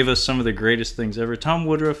that gave us some of the greatest things ever. Tom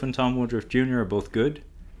Woodruff and Tom Woodruff Jr. are both good.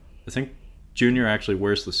 I think Jr. actually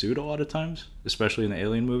wears the suit a lot of times, especially in the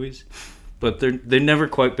Alien movies, but they've never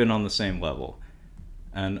quite been on the same level.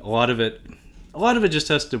 And a lot of it just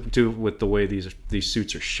has to do with the way these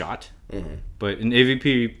suits are shot. But in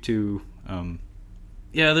AVP 2,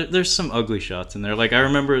 there's some ugly shots in there. Like I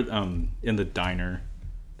remember in the diner,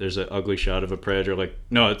 there's an ugly shot of a predator. Like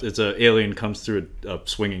no, it's a alien comes through a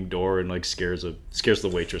swinging door and like scares the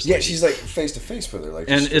waitress. Yeah, she's like face to face with her, like.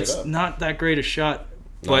 And it's not that great a shot,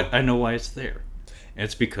 but I know why it's there. And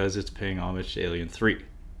it's because it's paying homage to Alien 3.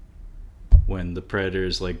 When the predator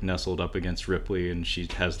is like nestled up against Ripley and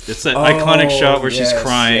it's that iconic shot where she's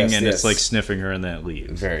crying and it's like sniffing her and then it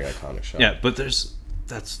leaves. Very iconic shot. Yeah, but that's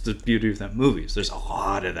the beauty of that movie. There's a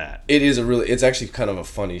lot of that. It's actually kind of a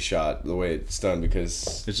funny shot the way it's done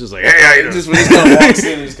because it's just like hey, just when he kind of walks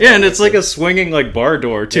in. And it's like a swinging like bar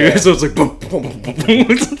door too. Yeah. So it's like boom, boom, boom, boom,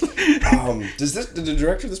 boom. Did the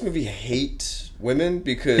director of this movie hate women?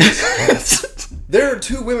 Because there are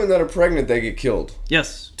 2 women that are pregnant that get killed.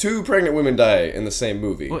 Yes. 2 pregnant women die in the same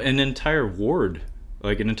movie. Well, an entire ward,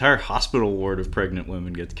 like an entire hospital ward of pregnant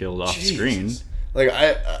women gets killed off screen. Like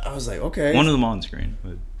I was like, okay. One of them on screen.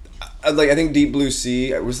 But I think Deep Blue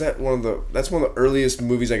Sea was that's one of the earliest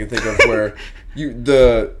movies I can think of where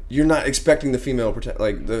you're not expecting the female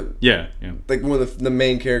like one of the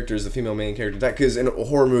main characters, the female main character, because in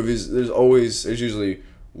horror movies there's usually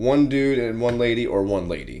one dude and one lady or one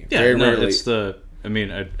lady. Yeah, very rarely. It's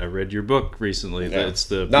I read your book recently. Yeah. It's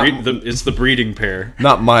the breeding pair.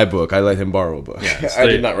 Not my book. I let him borrow a book. Yeah, I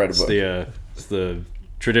did not write a book. It's the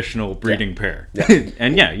traditional breeding pair. Yeah.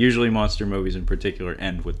 And usually monster movies in particular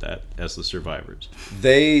end with that as the survivors.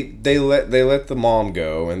 They let the mom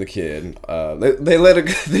go and the kid.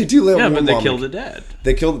 They do let. Yeah, but they kill the dad.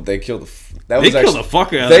 They killed the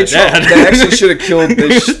fuck out of the dad. They actually should have killed.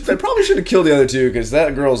 They probably should have killed the other 2 because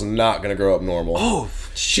that girl's not gonna grow up normal. Oh.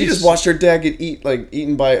 She just watched her dad get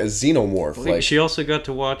eaten by a xenomorph. She also got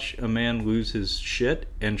to watch a man lose his shit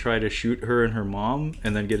and try to shoot her and her mom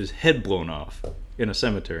and then get his head blown off in a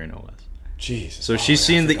cemetery, no less. Jesus. So she's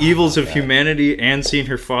seen the evils of humanity and seen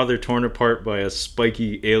her father torn apart by a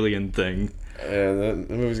spiky alien thing. Yeah, the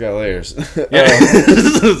movie's got layers.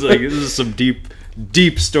 This is some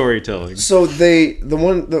deep storytelling. So the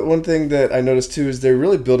one thing that I noticed too is they're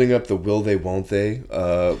really building up the will they won't they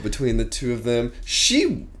between the 2 of them.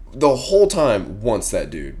 She the whole time wants that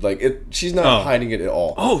dude. Like she's not hiding it at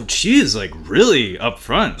all. Oh, she is like really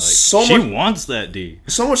upfront. Like she wants that D.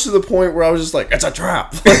 So much to the point where I was just like, it's a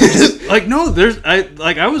trap. Like no,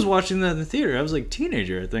 I was watching that in the theater. I was like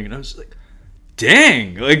teenager, I think, and I was like,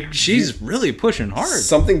 dang, like she's really pushing hard.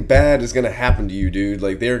 Something bad is gonna happen to you, dude.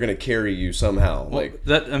 Like they're gonna carry you somehow. Well,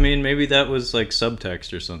 maybe that was like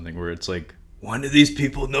subtext or something where it's like one of these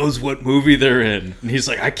people knows what movie they're in, and he's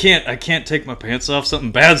like, I can't take my pants off.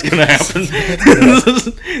 Something bad's gonna happen.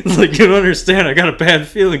 It's like you don't understand. I got a bad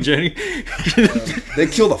feeling, Jenny. They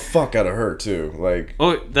kill the fuck out of her too. Like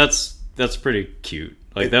that's pretty cute.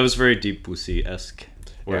 Like that was very Deep Blue Sea-esque.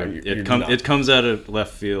 Where it comes out of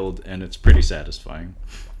left field and it's pretty satisfying.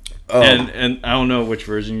 And I don't know which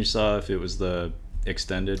version you saw, if it was the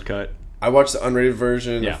extended cut. I watched the unrated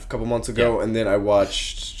version a couple months ago, and then I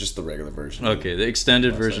watched just the regular version. Okay, the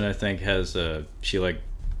extended version I think has she like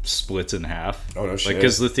splits in half. Oh no shit! Like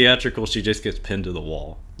because the theatrical she just gets pinned to the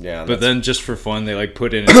wall. Yeah, but then just for fun they like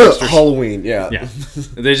put in an extra Halloween. Yeah,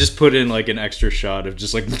 they just put in like an extra shot of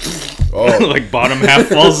just like like bottom half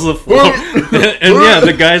falls to the floor, and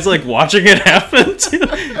the guy's like watching it happen.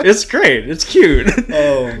 It's great. It's cute.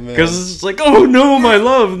 Oh man, because it's like oh no my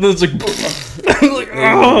love, and then it's like like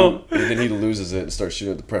oh, and then he loses it and starts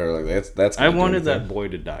shooting at the predator. Like that's. I wanted that boy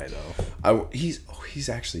to die though. He's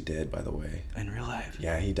actually dead, by the way. In real life.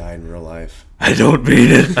 Yeah, he died in real life. I don't mean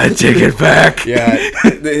it. I take it back. Yeah,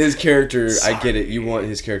 his character. Sorry. I get it. You want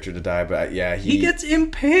his character to die, but he gets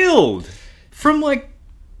impaled from like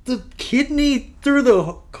the kidney through the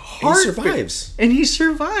heart. He survives. And he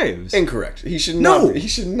survives. Incorrect. He should No. not. He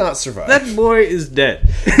should not survive. That boy is dead.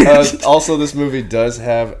 Also, this movie does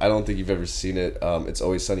have. I don't think you've ever seen it. It's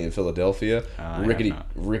Always Sunny in Philadelphia.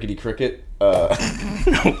 Rickety Cricket.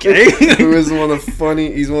 Okay. Who is one of the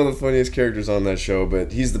funny? He's one of the funniest characters on that show.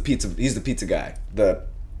 But he's the pizza guy. The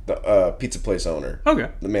pizza place owner. Okay.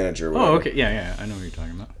 The manager. Or Oh, whatever. okay. Yeah. I know what you're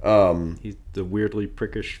talking about. He's the weirdly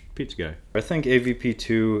prickish pizza guy. I think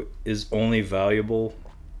AVP2 is only valuable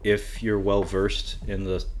if you're well versed in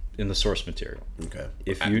the source material. Okay.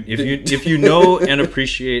 If you know and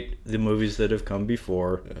appreciate the movies that have come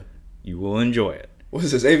before, you will enjoy it. What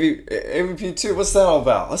is this? AVP2? What's that all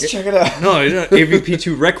about? Let's check it out. No,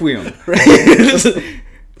 AVP2 Requiem.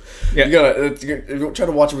 Yeah. You gotta try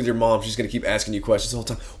to watch it with your mom. She's gonna keep asking you questions the whole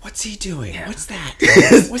time. What's he doing? Yeah. What's that?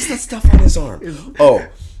 What's that stuff on his arm?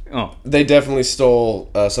 Oh, they definitely stole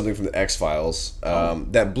something from the X-Files.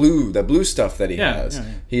 That blue stuff that he has. Yeah.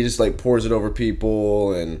 He just like pours it over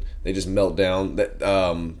people, and they just melt down. That do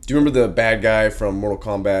you remember the bad guy from Mortal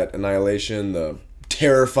Kombat Annihilation? The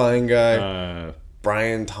terrifying guy.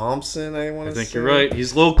 Brian Thompson, I think you're right.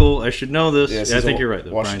 He's local. I should know this. Yes, I think you're right.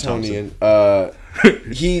 Though. Washingtonian.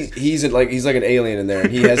 He's like an alien in there,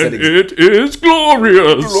 and he has that. It is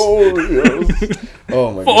glorious.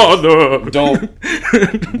 Oh my Father.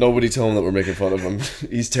 Don't. Nobody tell him that we're making fun of him.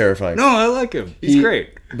 He's terrifying. No, I like him. He's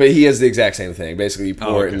great. But he has the exact same thing. Basically, you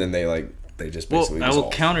pour it, and then they just basically. Well, I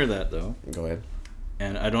will counter that though. Go ahead.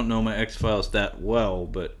 And I don't know my X-Files that well,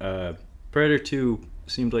 but Predator 2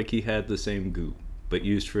 seemed like he had the same goo, but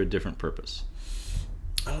used for a different purpose.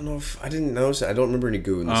 I don't know if I didn't notice it. I don't remember any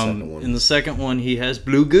goo in the second one. In the second one, he has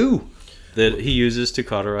blue goo that he uses to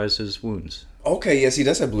cauterize his wounds. Okay, yes, he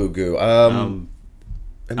does have blue goo.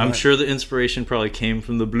 I'm sure the inspiration probably came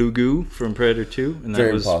from the blue goo from Predator 2, and that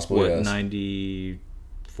very was possible, what, yes.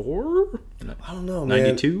 94? I don't know,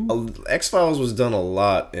 92? X-Files was done a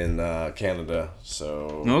lot in Canada,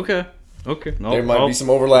 so okay. There might be some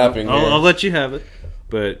overlapping. I'll let you have it,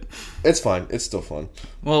 but it's fine. It's still fun.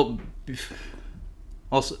 Well,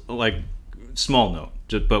 also, like, small note,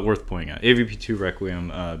 but worth pointing out. AVP2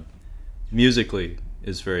 Requiem, musically,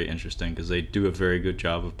 is very interesting because they do a very good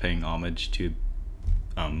job of paying homage to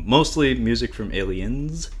mostly music from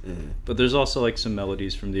Aliens, but there's also like some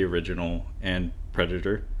melodies from the original and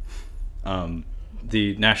Predator.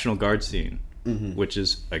 The National Guard scene, which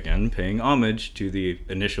is again paying homage to the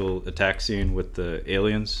initial attack scene with the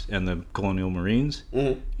aliens and the Colonial Marines.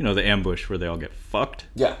 You know, the ambush where they all get fucked.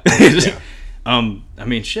 Yeah. I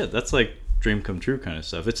mean, shit, that's like dream come true kind of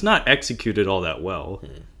stuff. It's not executed all that well,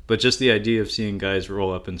 but just the idea of seeing guys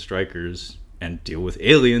roll up in Strikers and deal with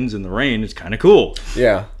aliens in the rain is kind of cool.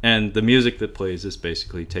 Yeah. And the music that plays is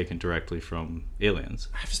basically taken directly from Aliens.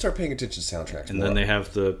 I have to start paying attention to soundtracks. And then they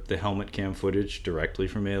have the helmet cam footage directly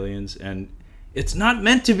from Aliens, and it's not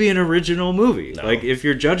meant to be an original movie. No. Like, if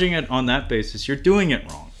you're judging it on that basis, you're doing it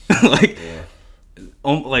wrong.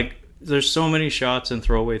 Like, there's so many shots and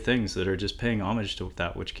throwaway things that are just paying homage to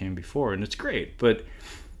that which came before, and it's great. But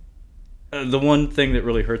the one thing that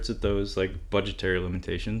really hurts it, though, is like budgetary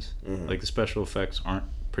limitations. Like, the special effects aren't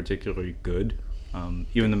particularly good.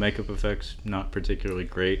 Even the makeup effects, not particularly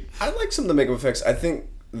great. I like some of the makeup effects. I think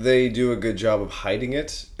they do a good job of hiding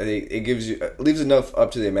it. It leaves enough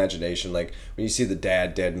up to the imagination. Like, when you see the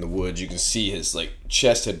dad dead in the woods, you can see his like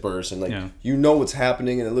chest had burst, and like you know what's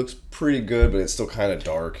happening, and it looks pretty good, but it's still kind of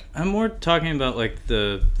dark. I'm more talking about like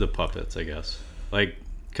the puppets, I guess. Like,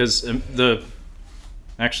 because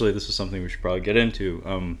actually, this is something we should probably get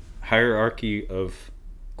into. Hierarchy of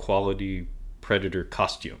quality Predator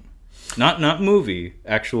costume. Not movie,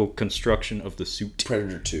 actual construction of the suit.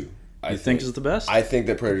 Predator 2. I think is the best? I think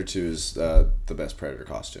that Predator 2 is the best Predator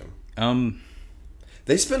costume.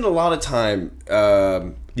 They spend a lot of time...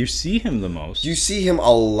 you see him the most. You see him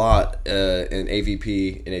a lot in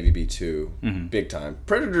AVP and AVP2. Big time.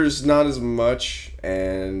 Predator's not as much,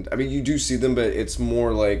 and... I mean, you do see them, but it's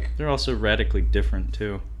more like... They're also radically different,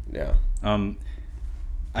 too. Yeah.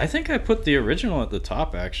 I think I put the original at the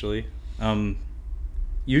top, actually.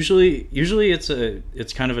 Usually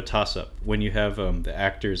it's kind of a toss-up when you have the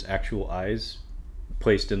actor's actual eyes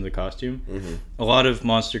placed in the costume. A lot of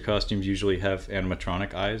monster costumes usually have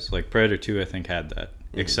animatronic eyes. Like Predator 2, I think, had that,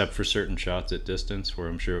 except for certain shots at distance where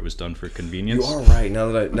I'm sure it was done for convenience. You are right.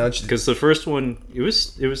 Because the first one, it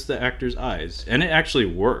was the actor's eyes, and it actually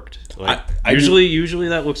worked. Like, usually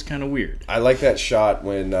that looks kind of weird. I like that shot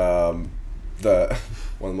when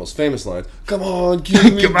one of the most famous lines, "Come on, give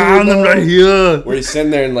me, come on, I'm right here." Where he's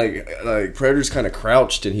sitting there and like Predator's kind of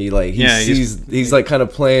crouched, and he's like kind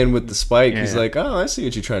of playing with the spike. He's like, "Oh, I see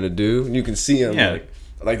what you're trying to do," and you can see him. Yeah,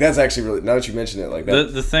 Like, that's actually really, now that you mention it, like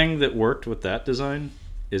that. The thing that worked with that design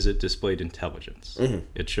is it displayed intelligence. Mm-hmm.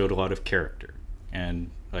 It showed a lot of character.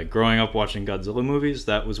 And like growing up watching Godzilla movies,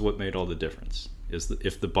 that was what made all the difference. Is that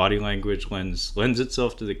if the body language lends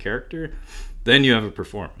itself to the character, then you have a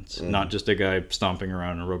performance, not just a guy stomping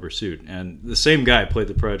around in a rubber suit. And the same guy played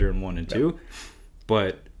the Predator in 1 and 2,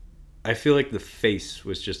 but I feel like the face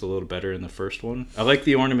was just a little better in the first one. I like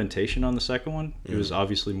the ornamentation on the second one. It was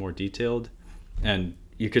obviously more detailed, and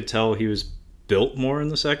you could tell he was built more in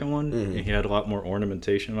the second one. And he had a lot more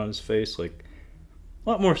ornamentation on his face, like a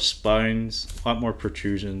lot more spines, a lot more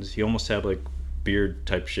protrusions. He almost had like beard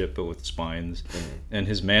type shit, but with spines. And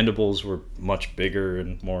his mandibles were much bigger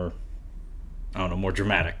and more, I don't know, more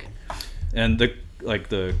dramatic. And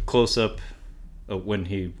the close up when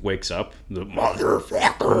he wakes up, the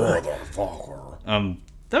motherfucker,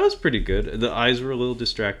 that was pretty good. The eyes were a little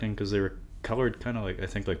distracting because they were colored kind of like, I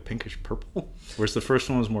think, like pinkish purple, whereas the first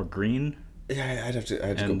one was more green. Yeah, I have to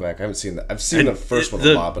go back. I haven't seen that. I've seen the first one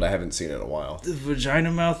a lot, but I haven't seen it in a while. The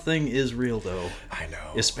vagina mouth thing is real, though. I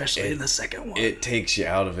know, especially in the second one. It takes you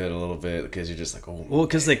out of it a little bit because you're just like, oh. Well,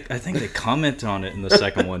 because I think they comment on it in the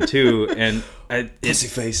second one too, and pussy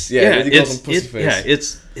face. Yeah, he calls him pussy face. Yeah,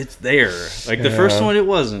 it's there. Like the first one, it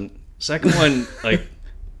wasn't. Second one, like.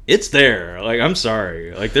 It's there. Like, I'm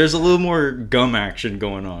sorry. Like, there's a little more gum action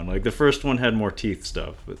going on. Like, the first one had more teeth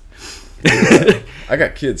stuff. But I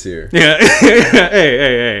got kids here. Yeah.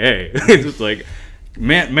 hey. It's like,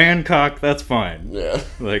 man cock, that's fine. Yeah.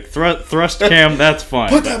 Like, thrust cam, that's fine.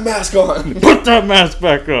 Put that mask on. Put that mask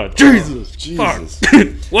back on. Jesus. Jesus. Fuck.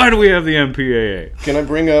 Why do we have the MPAA? Can I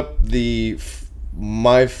bring up it's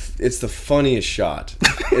the funniest shot.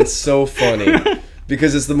 It's so funny.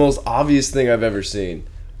 Because it's the most obvious thing I've ever seen.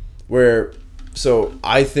 So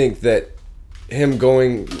I think that him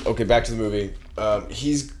going, okay, back to the movie,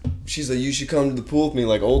 she's like, you should come to the pool with me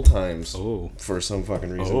like old times. Oh. For some fucking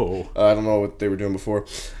reason. Oh. I don't know what they were doing before.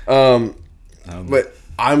 But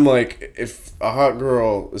I'm like, if a hot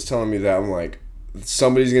girl is telling me that, I'm like,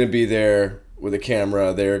 somebody's going to be there with a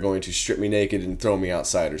camera, they're going to strip me naked and throw me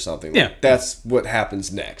outside or something. Yeah. Like, that's what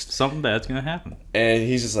happens next. Something bad's gonna happen. And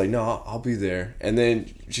he's just like, no, I'll be there. And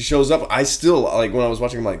then she shows up. I still, like, when I was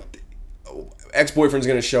watching, I'm like, ex-boyfriend's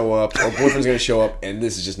going to show up, or boyfriend's going to show up, and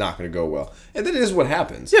this is just not going to go well. And then it is what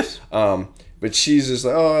happens. Yes. But she's just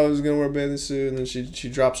like, oh, I was going to wear a bathing suit, and then she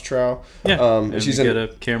drops trowel. Yeah. And she's get a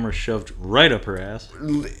camera shoved right up her ass.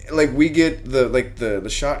 Like, we get the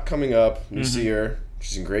shot coming up, we see her,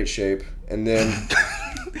 she's in great shape, and then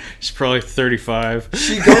she's probably 35.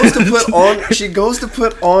 She goes to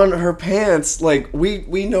put on her pants. Like,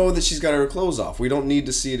 we know that she's got her clothes off. We don't need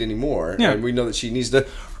to see it anymore. Yeah. And we know that she needs to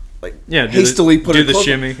hastily put her clothes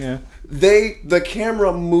shimmy. on. Yeah. The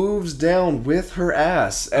camera moves down with her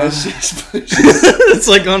ass as she's it's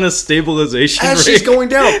like on a stabilization as rig. She's going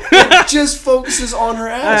down. It just focuses on her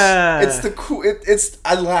ass. It's the cool.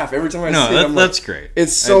 I laugh every time I see it. That's great.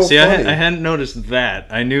 It's so funny. I hadn't noticed that.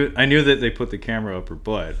 I knew that they put the camera up her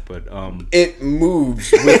butt, but it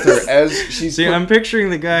moves with her as she's. See, I'm picturing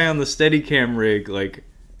the guy on the Steadicam rig, like,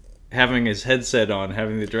 having his headset on,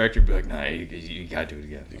 having the director be like, "Nah, you gotta do it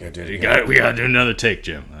again. We gotta do another take,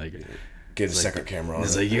 Jim." Like, get a second camera on.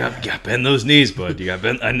 It's like, you gotta bend those knees, bud. You gotta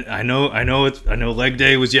bend. I know leg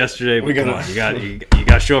day was yesterday, but come on, you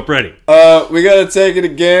gotta show up ready. We gotta take it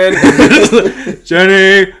again,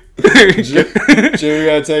 Jenny. Jimmy, we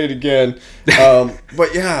gotta take it again.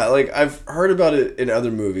 But yeah, like, I've heard about it in other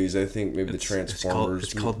movies. I think maybe the Transformers.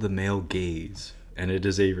 It's called the male gaze. And it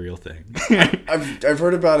is a real thing. I've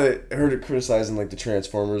heard about it. Heard it criticized in, like, the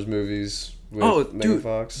Transformers movies with Megan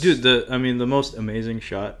Fox. Dude, the most amazing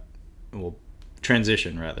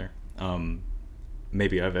transition rather,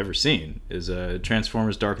 maybe I've ever seen is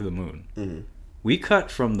Transformers: Dark of the Moon. Mm-hmm. We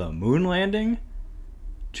cut from the moon landing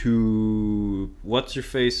to what's her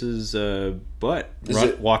face's butt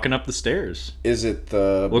walking up the stairs. Is it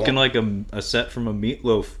looking like a set from a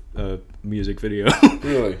Meatloaf music video?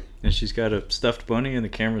 Really? And she's got a stuffed bunny, and the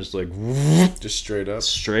camera's like just straight up.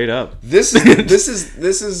 This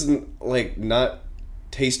is like not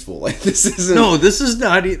tasteful. Like, this isn't. No, this is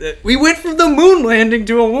not. We went from the moon landing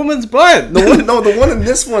to a woman's butt. The one in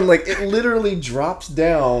this one, like, it literally drops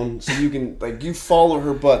down, so you can, like, you follow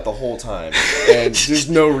her butt the whole time, and there's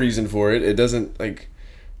no reason for it. It doesn't, like,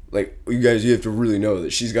 you guys, you have to really know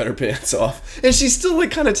that she's got her pants off, and she's still,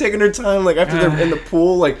 like, kind of taking her time, like, after they're in the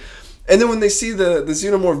pool, like. And then when they see the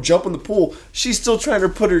xenomorph jump in the pool, she's still trying to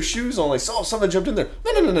put her shoes on. Like, something jumped in there.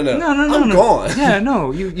 No. I'm gone. Yeah,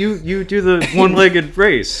 no. You do the one-legged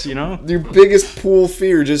race. You know. Your biggest pool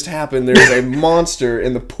fear just happened. There's a monster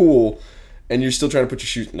in the pool, and you're still trying to put your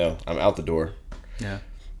shoes. No, I'm out the door. Yeah.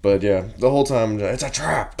 But yeah, the whole time it's a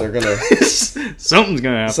trap. They're gonna Something's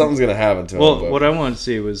gonna happen. something's gonna happen to him. Well, But what I want to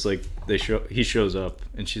see was like he shows up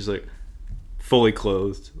and she's like fully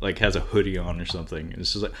clothed, like has a hoodie on or something, and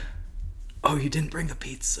it's just like, oh, you didn't bring the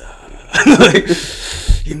pizza. Like,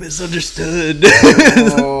 you misunderstood.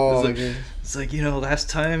 oh, It's like, last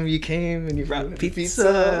time you came and you brought pizza.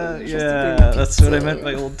 Pizza. Yeah, that's what I meant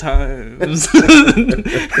by old times.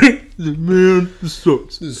 Man, this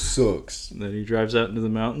sucks. This sucks. And then he drives out into the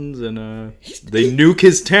mountains and they nuke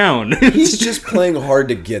his town. He's just playing hard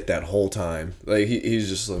to get that whole time. Like he's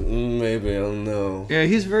just like, maybe I don't know. Yeah,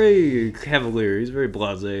 he's very cavalier. He's very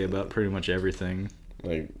blasé about pretty much everything.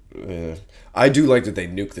 Like, I do like that they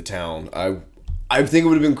nuke the town. I think it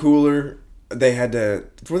would have been cooler. They had to.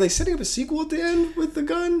 Were they setting up a sequel at the end with the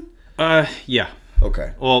gun? Yeah.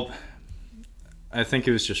 Okay. Well, I think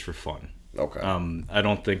it was just for fun. Okay. I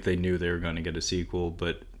don't think they knew they were going to get a sequel,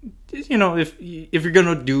 but if you're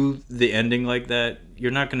going to do the ending like that,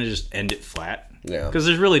 you're not going to just end it flat. Yeah. Because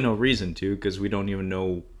there's really no reason to, because we don't even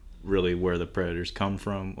know really where the predators come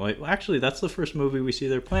from. Like, actually, that's the first movie we see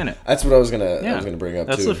their planet. That's what I was gonna bring up.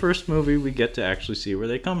 That's too. the first movie we get to actually see where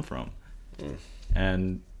they come from.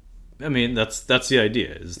 And I mean, that's the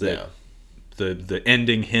idea, is that the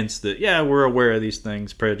ending hints that we're aware of these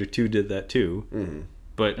things. Predator 2 did that too. Mm-hmm.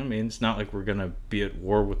 But I mean, it's not like we're gonna be at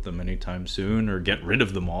war with them anytime soon or get rid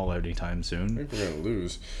of them all anytime soon. I think we're gonna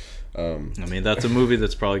lose. I mean, that's a movie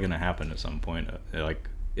that's probably gonna happen at some point. Like,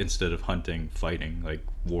 instead of hunting, fighting, like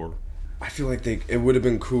war. I feel like it would have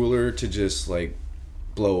been cooler to just like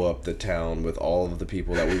blow up the town with all of the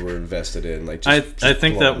people that we were invested in. Like, I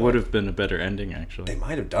think that would have been a better ending, actually. They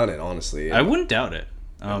might have done it, honestly. I wouldn't doubt it.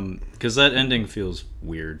 Because that ending feels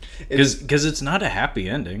weird. Because it's not a happy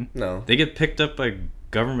ending. No. They get picked up by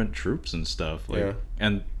government troops and stuff.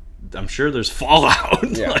 And I'm sure there's fallout.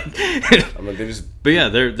 Yeah. I mean, but yeah,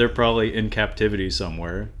 they're probably in captivity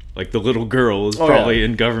somewhere. Like, the little girl is probably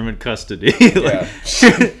in government custody.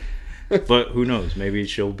 But who knows? Maybe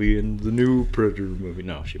she'll be in the new Predator movie.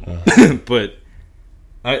 No, she won't. But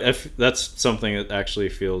that's something that actually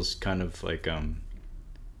feels kind of like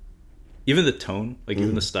even the tone, like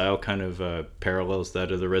even the style, kind of parallels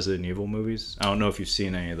that of the Resident Evil movies. I don't know if you've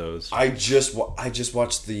seen any of those. I just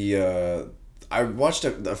watched the. I watched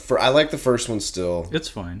it. I like the first one still. It's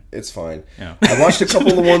fine. It's fine. Yeah. I watched a couple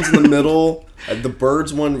of the ones in the middle. The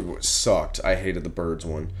Birds one sucked. I hated the Birds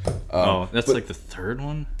one. That's like the third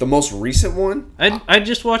one. The most recent one. I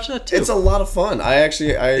just watched that too. It's a lot of fun.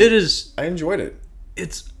 It is. I enjoyed it.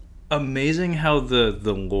 It's amazing how the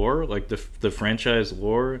lore, like the franchise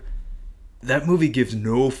lore, that movie gives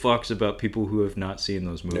no fucks about people who have not seen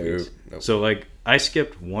those movies. Nope. So like, I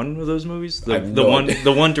skipped one of those movies.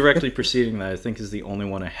 The one directly preceding that, I think, is the only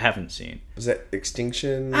one I haven't seen. Was that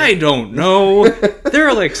Extinction? I don't know. There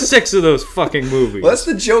are like 6 of those fucking movies. Well, that's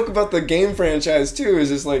the joke about the game franchise too. Is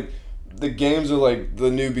just like the games are like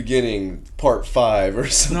The New Beginning Part 5 or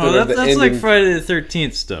something. No, that's like Friday the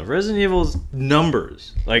 13th stuff. Resident Evil's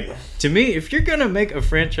numbers. Like, to me, if you're gonna make a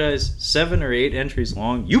franchise 7 or 8 entries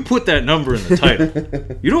long, you put that number in the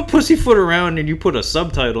title. You don't pussyfoot around and you put a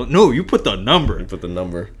subtitle. No, you put the number. You put the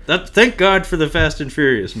number. Thank God for the Fast and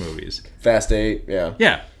Furious movies. Fast 8, yeah.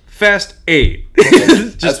 Yeah. Fast 8.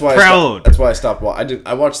 That's why I stopped watching.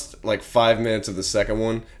 I watched like 5 minutes of the second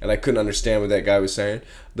one, and I couldn't understand what that guy was saying.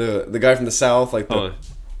 The guy from the South, like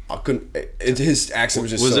I couldn't. His accent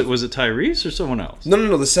was just. Was it Tyrese or someone else?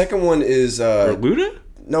 No. The second one is. Or Luda?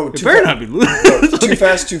 No, it better not be Luda. No, Too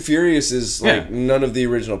Fast, Too Furious is like none of the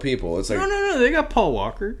original people. It's like no. They got Paul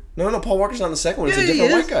Walker. No. Paul Walker's not in the second one. It's a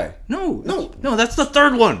different white guy. No. That's the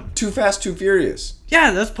third one. Too Fast, Too Furious.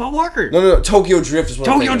 Yeah, that's Paul Walker. No. Tokyo Drift is one.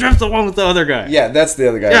 Tokyo Drift's the one with the other guy. Yeah, that's the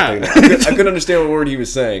other guy. Yeah. I couldn't understand what word he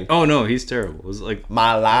was saying. Oh no, he's terrible. It was like,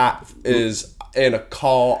 my life is in a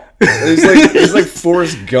car. He's like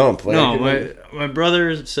Forrest Gump. Like, no, my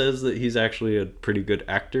brother says that he's actually a pretty good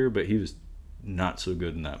actor, but he was not so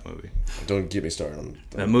good in that movie. Don't get me started on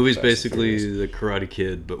that movie's basically the Karate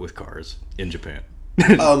Kid, but with cars in Japan.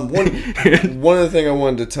 One other thing I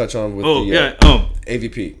wanted to touch on with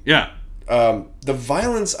AVP. Yeah. The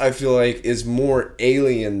violence, I feel like, is more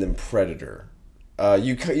Alien than Predator.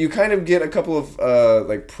 You kind of get a couple of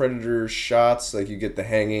like Predator shots, like you get the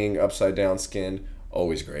hanging upside down skin,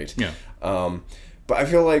 always great. Yeah. But I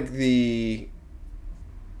feel like you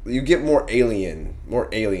get more alien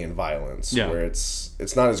violence, where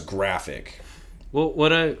it's not as graphic. Well,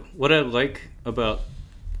 what I like about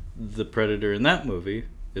the Predator in that movie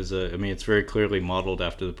is, I mean, it's very clearly modeled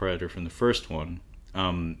after the Predator from the first one.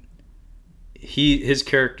 His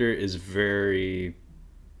character is very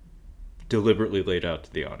deliberately laid out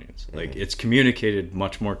to the audience. Like it's communicated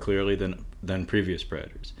much more clearly than previous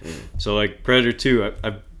Predators. So like Predator 2,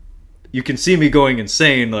 you can see me going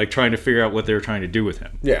insane, like trying to figure out what they were trying to do with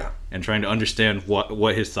him. Yeah. And trying to understand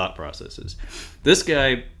what his thought process is. This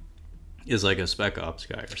guy is like a spec ops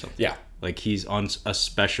guy or something. Yeah. Like he's on a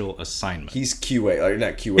special assignment. He's QA, like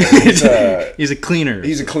not QA. He's a cleaner.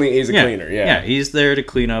 He's a cleaner. Yeah. Yeah, he's there to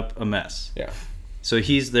clean up a mess. Yeah. So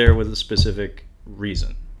he's there with a specific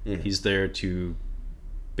reason. He's there to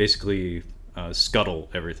basically scuttle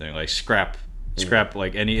everything, like scrap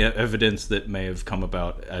like any evidence that may have come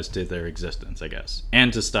about as to their existence, I guess,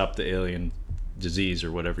 and to stop the alien disease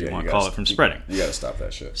or whatever you want to call it from spreading. You gotta stop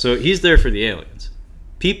that shit. So he's there for the aliens.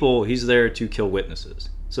 People, he's there to kill witnesses.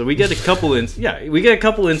 So we get a couple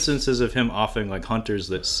instances of him offing like hunters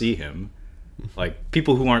that see him, like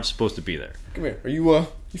people who aren't supposed to be there. Come here. Are you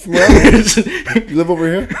from around? You live over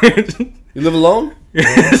here? You live alone?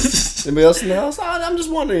 Anybody else in the house? I'm just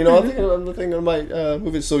wondering. I'm thinking I might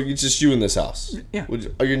move it. So it's just you in this house? Yeah.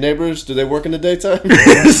 Are your neighbors? Do they work in the daytime?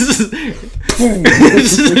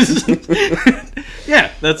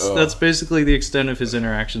 Yeah, that's basically the extent of his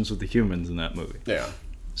interactions with the humans in that movie. Yeah.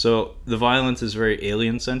 So the violence is very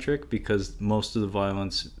alien-centric because most of the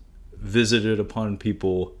violence visited upon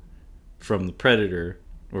people from the Predator,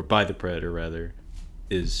 or by the Predator rather,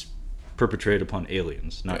 is perpetrated upon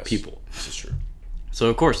aliens, not people. This is true. So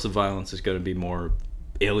of course the violence is going to be more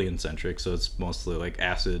alien-centric, so it's mostly like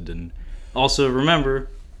acid. And also remember,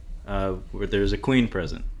 where there's a queen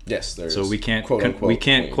present. Yes, there is. So we can't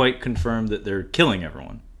quite confirm that they're killing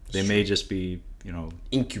everyone. They may just be,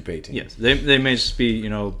 incubating. Yes, they may just be,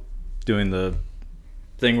 doing the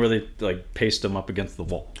thing where they like paste them up against the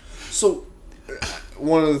wall. So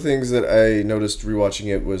one of the things that I noticed rewatching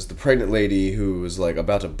it was the pregnant lady who was like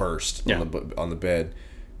about to burst on the bed.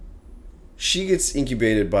 She gets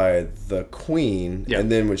incubated by the queen,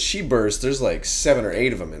 and then when she bursts, there's like 7 or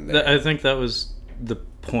 8 of them in there. I think that was the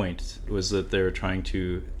point, was that they were trying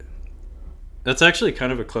to... That's actually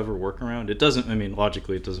kind of a clever workaround. It doesn't... I mean,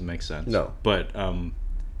 logically, it doesn't make sense. No. But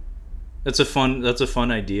that's a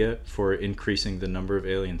fun idea for increasing the number of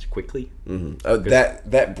aliens quickly. Mm-hmm.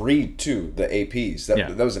 That breed, too, the APs.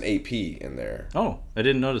 That was an AP in there. Oh, I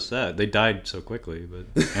didn't notice that. They died so quickly, but...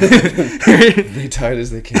 They died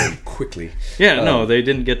as they came quickly. Yeah, no, they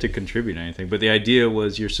didn't get to contribute anything. But the idea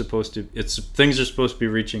was things are supposed to be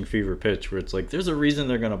reaching fever pitch where it's like, there's a reason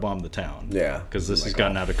they're going to bomb the town. Yeah. Because this has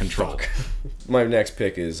gotten out of control. Fuck. My next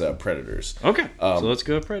pick is Predators. Okay, so let's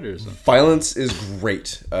go with Predators then. Violence is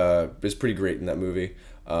great. It's pretty great in that movie.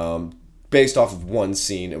 Based off of one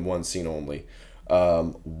scene and one scene only.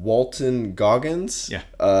 Walton Goggins,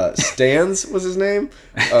 Stans was his name,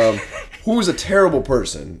 who was a terrible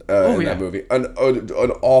person in that movie. An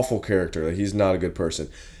awful character. He's not a good person.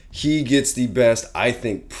 He gets the best, I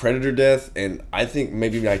think, Predator death, and I think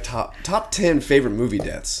maybe my top 10 favorite movie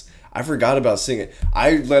deaths. I forgot about seeing it.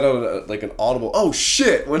 I let out an audible, oh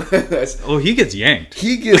shit! When he gets yanked.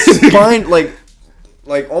 He gets spined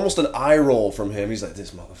like almost an eye roll from him. He's like,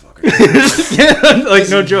 this motherfucker. Yeah, like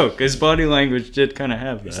no joke. His body language did kind of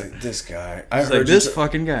have that. He's like, this guy.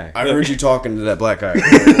 Fucking guy. I heard you talking to that black guy.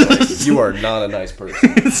 Like, you are not a nice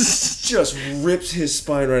person. Just rips his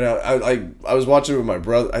spine right out. I was watching it with my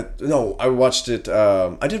brother. I watched it.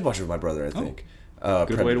 I did watch it with my brother, I think.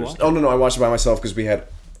 Good way to watch it. Oh, no, I watched it by myself because we had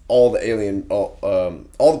all the Alien, all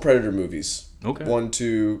the Predator movies. Okay. 1,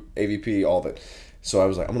 2, AVP, all of it. So I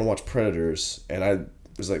was like, I'm going to watch Predators. And I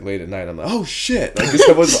was like late at night. I'm like, oh shit.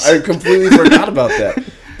 I completely forgot about that.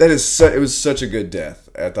 It was such a good death.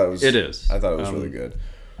 I thought it was really good.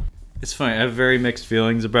 It's funny. I have very mixed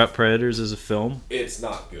feelings about Predators as a film. It's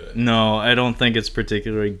not good. No, I don't think it's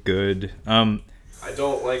particularly good. I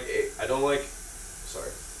don't like.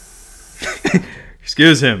 Sorry.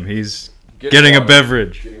 Excuse him. He's getting a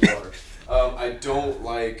beverage. Getting water. I don't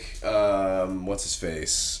like what's his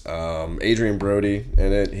face, Adrian Brody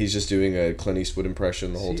in it. He's just doing a Clint Eastwood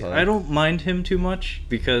impression the whole time. I don't mind him too much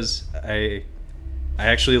because I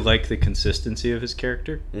actually like the consistency of his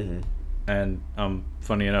character. Mm-hmm. And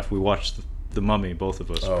funny enough, we watched the Mummy, both of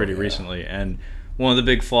us, pretty recently. And one of the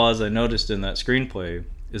big flaws I noticed in that screenplay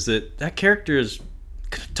is that character is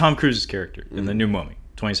Tom Cruise's character in the new Mummy,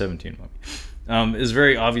 2017 Mummy. Is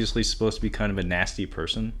very obviously supposed to be kind of a nasty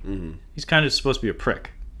person. Mm-hmm. He's kind of supposed to be a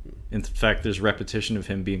prick. In fact, there's repetition of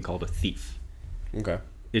him being called a thief. Okay.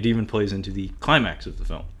 It even plays into the climax of the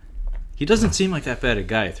film. He doesn't seem like that bad a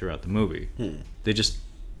guy throughout the movie. They just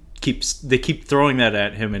keep throwing that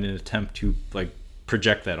at him in an attempt to like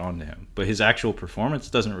project that onto him. But his actual performance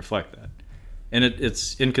doesn't reflect that. And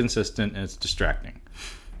it's inconsistent and it's distracting.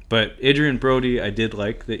 But Adrian Brody, I did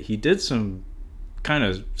like that he did some kind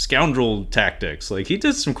of scoundrel tactics. Like, he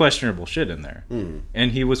did some questionable shit in there.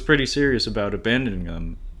 And he was pretty serious about abandoning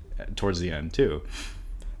them towards the end, too.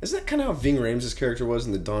 Isn't that kind of how Ving Rhames' character was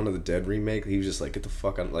in the Dawn of the Dead remake? He was just like, get the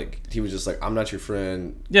fuck out. Like, he was just like, I'm not your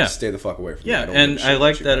friend. Yeah. Stay the fuck away from me. Yeah, and I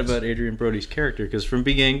like that about Adrian Brody's character, because from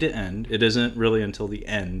beginning to end, it isn't really until the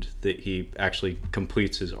end that he actually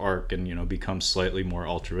completes his arc and, you know, becomes slightly more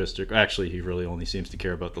altruistic. Actually, he really only seems to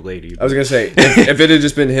care about the lady. I was going to say, if it had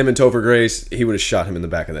just been him and Topher Grace, he would have shot him in the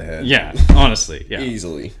back of the head. Yeah, honestly, yeah.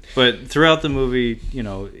 Easily. But throughout the movie, you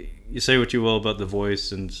know, you say what you will about the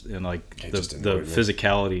voice and like the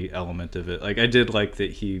physicality element of it. Like, I did like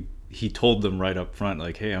that he told them right up front,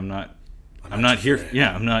 like, hey, I'm not here. Friend.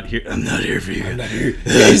 Yeah, I'm not here for you. I'm not here.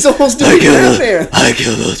 Yeah, he's almost doing that. I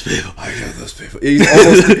kill those people. He's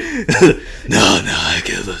almost no, I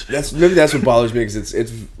kill those people. Maybe that's what bothers me, because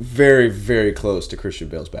it's very, very close to Christian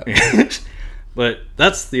Bale's Batman. But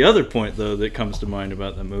that's the other point, though, that comes to mind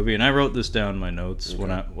about the movie, and I wrote this down in my notes when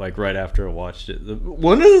I, like, right after I watched it.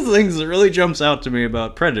 One of the things that really jumps out to me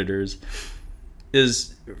about Predators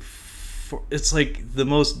is it's like the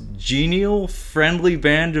most genial, friendly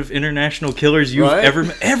band of international killers you've ever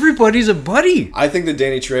met. Everybody's a buddy. I think that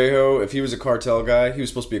Danny Trejo, if he was a cartel guy, he was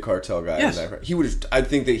supposed to be a cartel guy. Yes. He would have. I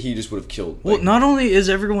think that he just would have killed. Well, not only is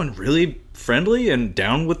everyone really friendly and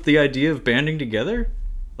down with the idea of banding together,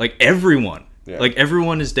 like everyone. Yeah. Like,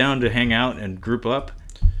 everyone is down to hang out and group up.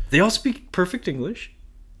 They all speak perfect English.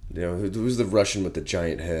 Yeah, who's the Russian with the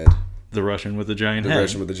giant head? The Russian with the giant head. The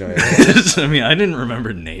Russian with the giant head. I mean, I didn't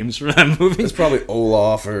remember names for that movie. It's probably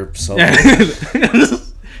Olaf or something.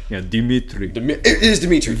 Yeah, Dimitri. It is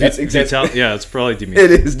Dimitri. That's exactly. Yeah, it's probably Dimitri.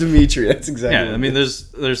 It is Dimitri. That's exactly. Yeah, I mean,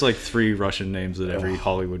 there's like 3 Russian names that every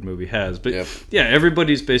Hollywood movie has, but yeah,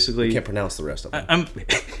 everybody's basically. You can't pronounce the rest of them.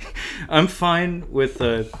 I'm fine with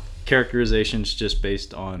characterizations just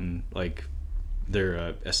based on like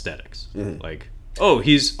their aesthetics. Like, oh,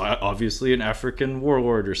 he's obviously an African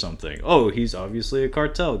warlord or something. Oh, he's obviously a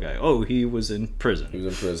cartel guy. Oh, he was in prison.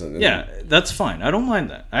 Yeah, that's fine. I don't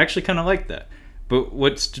mind that. I actually kind of like that. But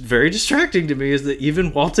what's very distracting to me is that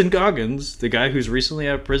even Walton Goggins, the guy who's recently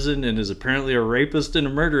out of prison and is apparently a rapist and a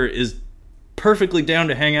murderer, is perfectly down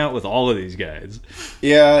to hang out with all of these guys.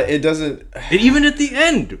 Yeah, it doesn't. And even at the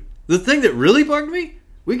end, the thing that really bugged me,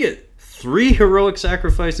 we get 3 heroic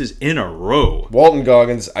sacrifices in a row. Walton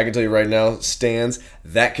Goggins, I can tell you right now, stands.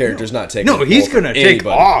 That character's not taking. No, he's gonna take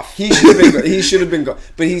off. He should have been gone.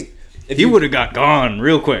 But he would have got gone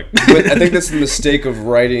real quick. But I think that's the mistake of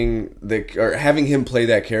writing or having him play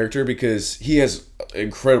that character, because he has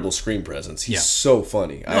incredible screen presence. He's so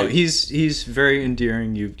funny. No, he's very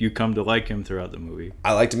endearing. You come to like him throughout the movie.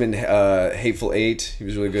 I liked him in Hateful Eight. He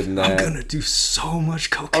was really good in that. I'm gonna do so much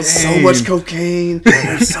cocaine. So much cocaine.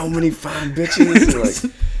 There's so many fine bitches. Like,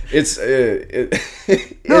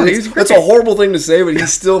 that's a horrible thing to say, but he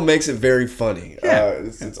still makes it very funny. Yeah.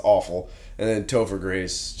 It's awful. And then Topher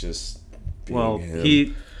Grace just being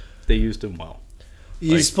him. They used him well.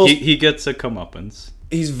 He gets a comeuppance.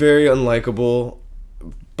 He's very unlikable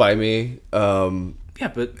by me. Yeah,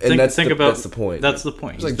 but think about that's the point. That's the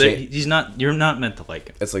point. Like he's not. You're not meant to like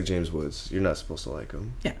him. It's like James Woods. You're not supposed to like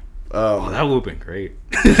him. Yeah. That would have been great.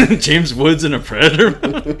 James Woods in a Predator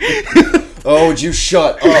movie. Oh, would you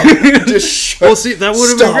shut up? Just shut. Well, see, that would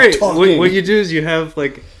have been great. What you do is you have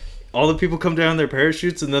like all the people come down in their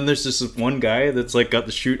parachutes, and then there's just this one guy that's like got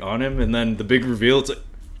the chute on him, and then the big reveal, it's like,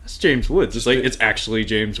 that's James Woods. It's like, it's actually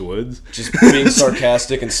James Woods. Just being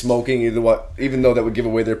sarcastic and smoking, even though that would give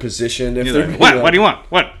away their position. If they're like, what do you want?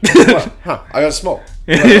 What? Huh, I gotta smoke.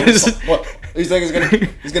 What? You think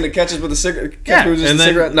he's gonna catch us with a cigarette?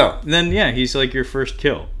 Cigarette? No. And then he's like your first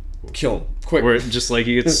kill. Kill him quick. Where it just like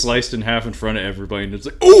he gets sliced in half in front of everybody, and it's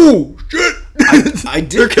like, oh shit! I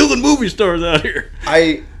did. They're killing movie stars out here.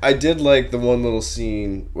 I did like the one little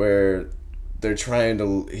scene where they're trying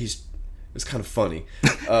to. It's kind of funny.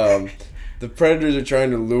 The Predators are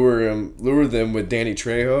trying to lure them with Danny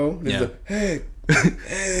Trejo. He's like,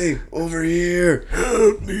 hey, over here,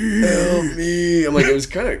 help me. I'm like, it was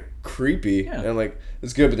kind of creepy, and I'm like,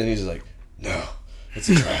 it's good, but then he's just like, no, it's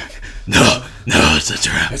a trap. no, it's a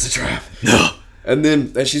trap. It's a trap. No. And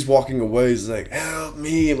then as she's walking away, he's like, help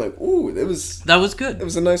me. I'm like, ooh, that was good. It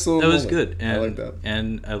was a nice little. That was good. And, I like that,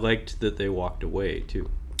 and I liked that they walked away too.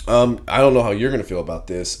 I don't know how you're going to feel about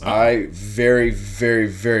this. I very, very,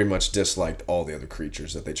 very much disliked all the other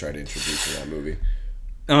creatures that they tried to introduce in that movie.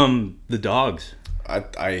 The dogs.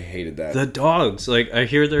 I hated that. The dogs. Like, I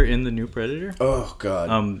hear they're in the new Predator. Oh,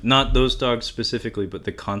 God. Not those dogs specifically, but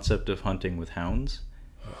the concept of hunting with hounds.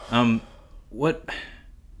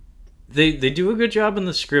 they do a good job in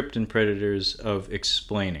the script in Predators of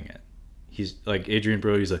explaining it. He's like Adrian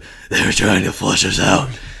Brody's like, they're trying to flush us out.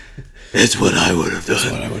 It's what I would have done.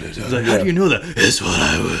 It's what I would have done. He's like, how do you know that? It's what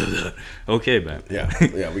I would have done. Okay, man.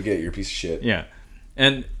 Yeah, we get it. You're a piece of shit. Yeah,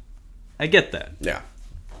 and I get that. Yeah,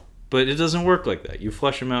 but it doesn't work like that. You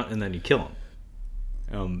flush them out and then you kill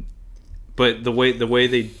them. But the way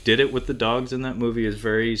they did it with the dogs in that movie is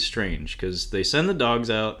very strange because they send the dogs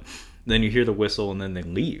out, then you hear the whistle, and then they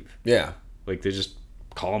leave. Yeah, like they just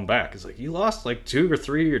call them back. It's like you lost like 2 or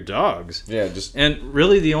 3 of your dogs. Yeah, and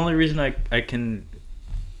really the only reason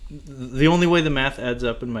the only way the math adds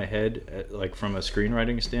up in my head, like from a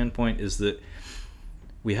screenwriting standpoint, is that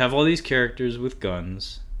we have all these characters with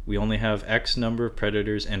guns. We only have X number of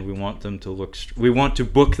predators, and we want them to look. We want to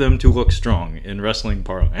book them to look strong in wrestling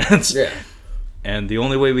parlance. Yeah. And the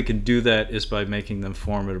only way we can do that is by making them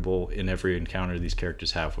formidable in every encounter these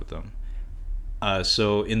characters have with them.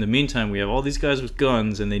 So in the meantime, we have all these guys with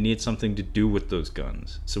guns, and they need something to do with those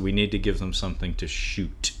guns. So we need to give them something to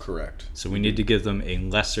shoot. Correct. So we need to give them a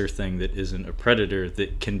lesser thing that isn't a predator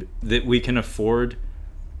that we can afford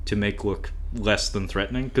to make look less than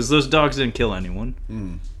threatening. Because those dogs didn't kill anyone.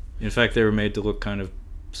 Mm. In fact, they were made to look kind of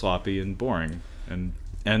sloppy and boring. And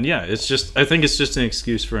yeah, I think it's just an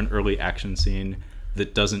excuse for an early action scene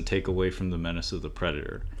that doesn't take away from the menace of the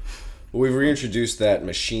predator. Well, we've reintroduced that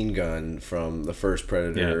machine gun from the first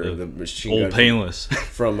Predator. Yeah, the machine old gun painless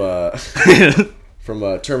from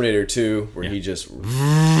Terminator 2, where he just oh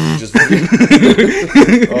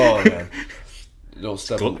man, don't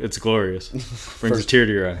step. It's glorious. Brings a tear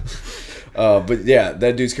to your eye. But yeah,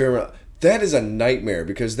 that dude's camera. That is a nightmare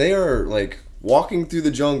because they are like walking through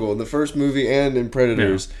the jungle in the first movie and in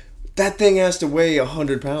Predators. Yeah. That thing has to weigh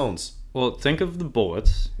 100 pounds. Well, think of the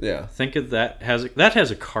bullets. Yeah. Think of that has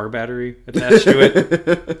a car battery attached to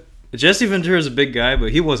it. Jesse Ventura is a big guy,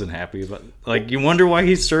 but he wasn't happy about. Like, you wonder why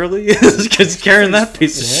he's surly? Because he's carrying that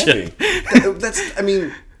piece of shit. I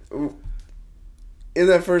mean, in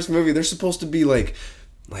that first movie, they're supposed to be like,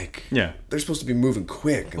 yeah, they're supposed to be moving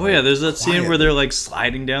quick. Oh yeah, there's that scene where they're like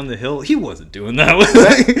sliding down the hill. He wasn't doing that.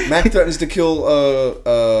 Mac threatens to kill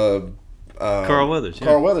Carl Weathers. Yeah.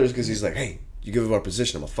 Carl Weathers because he's like, hey. You give up our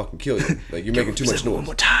position, I'm gonna fucking kill you. Like, you're making too much noise. One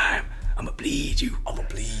more time, I'm gonna bleed you.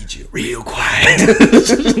 Real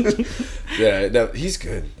quiet. Yeah, no, he's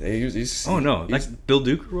good. He's oh no, that's Bill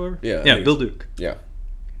Duke or whatever? Yeah, Bill Duke. Yeah.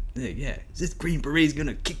 Yeah, this Green Beret's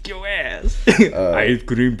gonna kick your ass. I ate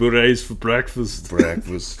Green Berets for breakfast.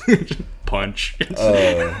 Punch.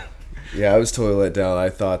 Yeah, I was totally let down.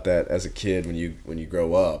 I thought that as a kid, when you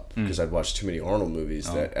grow up, because I'd watched too many Arnold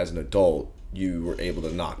movies, that as an adult, you were able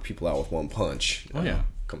to knock people out with one punch. Oh yeah.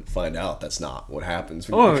 Come find out that's not what happens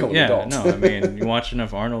when you become an adult. No, I mean, you watch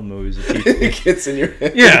enough Arnold movies, it gets in your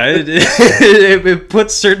head. Yeah, it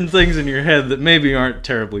puts certain things in your head that maybe aren't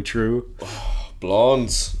terribly true.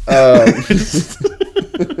 Blondes.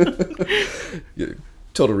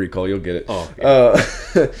 Total Recall, you'll get it.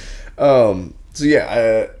 So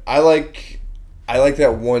yeah, I like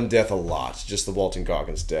that one death a lot, just the Walton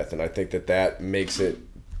Goggins death, and I think that makes it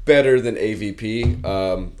better than AVP.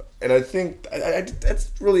 And I think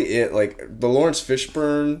that's really it. Like the Lawrence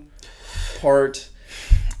Fishburne part,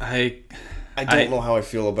 I don't know how I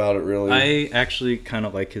feel about it really. I actually kind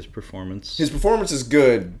of like his performance. His performance is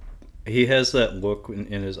good. He has that look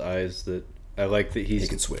in his eyes that I like. That he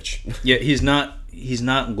can switch. Yeah, he's not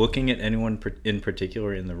looking at anyone in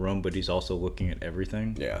particular in the room, but he's also looking at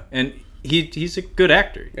everything. Yeah, and he's a good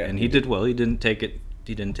actor, and he did well. He didn't take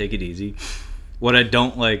it easy. What I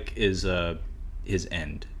don't like is his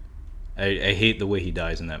end. I hate the way he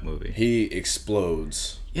dies in that movie. He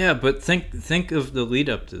explodes. Yeah, but think of the lead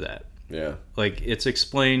up to that. Yeah. Like, it's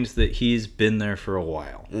explained that he's been there for a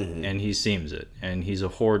while, and he seems it, and he's a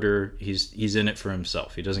hoarder. He's in it for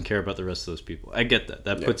himself. He doesn't care about the rest of those people. I get that.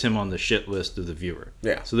 That puts him on the shit list of the viewer.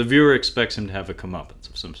 Yeah. So the viewer expects him to have a comeuppance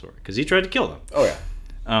of some sort, because he tried to kill them. Oh, yeah.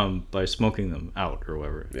 By smoking them out or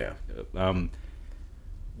whatever. Yeah.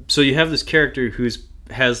 So you have this character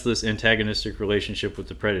has this antagonistic relationship with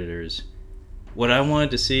the Predators. What I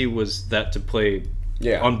wanted to see was that to play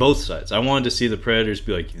on both sides. I wanted to see the Predators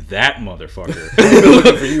be like, that motherfucker. We've been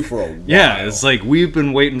looking for you for a while. Yeah, it's like, we've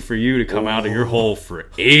been waiting for you to come out of your hole for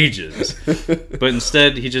ages. But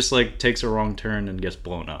instead, he just like takes a wrong turn and gets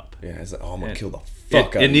blown up. Yeah, it's like, I'm going to kill the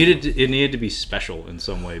fuck out of you. It needed to be special in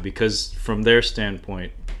some way, because from their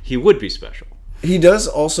standpoint, he would be special. He does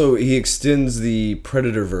also, he extends the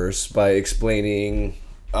Predator-verse by explaining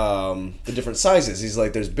the different sizes. He's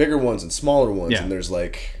like, there's bigger ones and smaller ones, and there's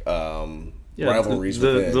like rivalries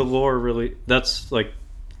within. The lore really, that's like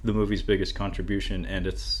the movie's biggest contribution, and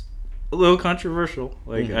it's a little controversial.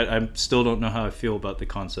 Like I still don't know how I feel about the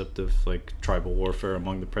concept of like tribal warfare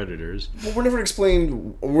among the predators. Well, we're never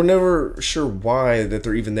explained. We're never sure why that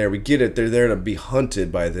they're even there. We get it; they're there to be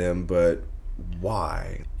hunted by them, but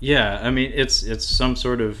why? Yeah, I mean it's some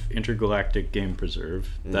sort of intergalactic game preserve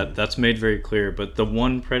that's made very clear. But the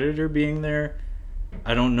one predator being there,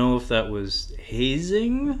 I don't know if that was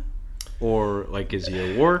hazing. Or, like, is he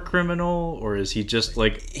a war criminal? Or is he just,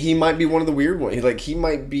 like... He might be one of the weird ones. He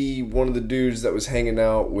might be one of the dudes that was hanging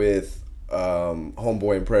out with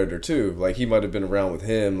Homeboy and Predator, too. Like, he might have been around with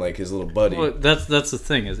him, like, his little buddy. Well, that's the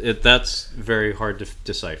thing. That's very hard to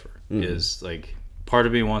decipher. Is, like, part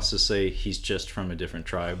of me wants to say he's just from a different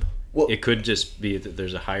tribe. Well, it could just be that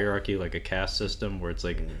there's a hierarchy, like a caste system, where it's,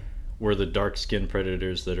 like... We're the dark-skinned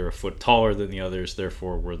predators that are a foot taller than the others,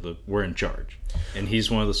 therefore we're in charge. And he's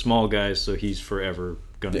one of the small guys, so he's forever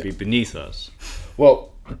going to be beneath us.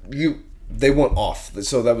 Well, they went off.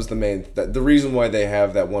 So that was the reason why they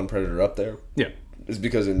have that one predator up there. Yeah. Is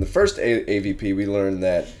because in the first AVP we learned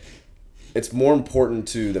that it's more important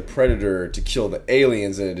to the predator to kill the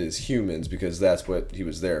aliens than it is humans because that's what he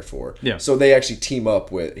was there for. Yeah. So they actually teams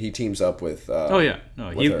up with. Oh yeah,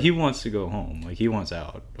 no, he wants to go home. Like he wants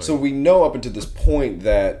out. But... So we know up until this point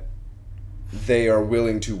that they are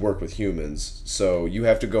willing to work with humans. So you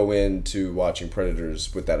have to go into watching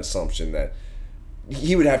Predators with that assumption that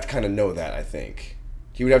he would have to kind of know that. I think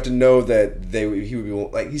he would have to know that he would be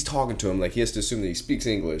like he's talking to him like he has to assume that he speaks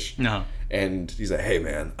English. No. And he's like, "Hey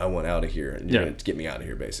man, I want out of here, and you're gonna get me out of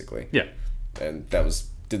here, basically." Yeah. And that was.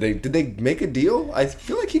 Did they make a deal? I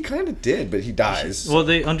feel like he kind of did, but he dies. Well,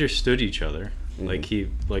 they understood each other.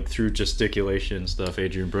 Like through gesticulation and stuff.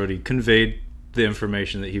 Adrian Brody conveyed the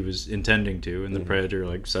information that he was intending to, and the Predator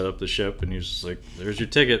like set up the ship, and he was just like, "There's your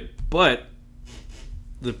ticket." But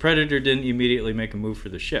the Predator didn't immediately make a move for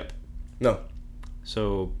the ship. No.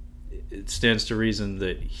 So it stands to reason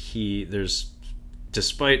that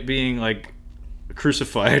despite being like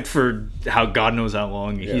crucified for how God knows how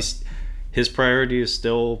long, his priority is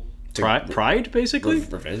still pride, basically.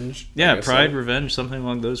 Revenge. Yeah, pride, revenge, something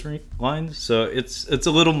along those lines. So it's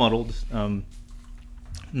a little muddled.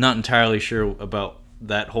 Not entirely sure about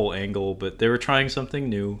that whole angle, but they were trying something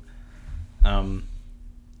new.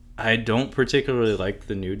 I don't particularly like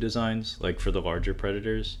the new designs, like for the larger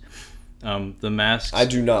predators. The masks. I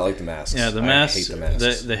do not like the masks. Yeah, the masks. I hate the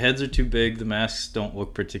masks. The heads are too big. The masks don't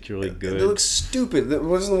look particularly good. They look stupid.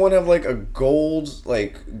 Doesn't the one have like a gold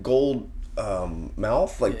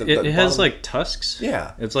mouth? Like it has like tusks.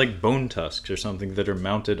 Yeah, it's like bone tusks or something that are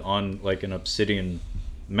mounted on like an obsidian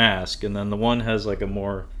mask, and then the one has like a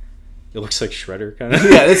more. It looks like Shredder kind of.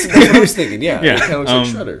 Yeah, that's what I was thinking. Yeah, it kind of looks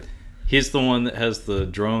like Shredder. He's the one that has the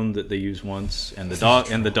drone that they use once, and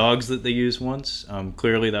the dogs that they use once.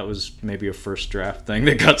 Clearly, that was maybe a first draft thing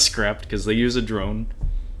that got scrapped because they use a drone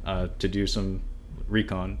to do some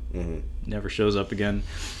recon. Never shows up again.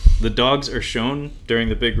 The dogs are shown during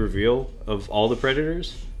the big reveal of all the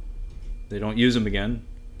predators. They don't use them again.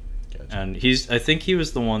 Gotcha. And I think he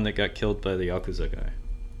was the one that got killed by the Yakuza guy,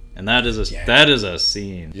 and that is a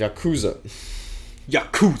scene. Yakuza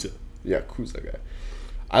guy.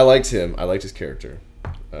 I liked him. I liked his character.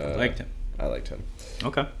 I liked him.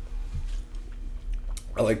 Okay.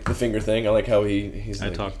 I like the finger thing. I like how he's.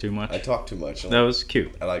 I talk too much. I talk too much. That was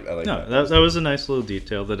cute. I like. No, that was a nice little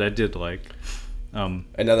detail that I did like. And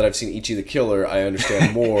now that I've seen Ichi the Killer, I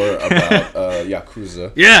understand more about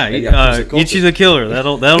Yakuza. Yeah, Ichi the Killer.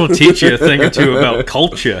 That'll teach you a thing or two about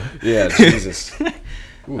culture. Yeah, Jesus.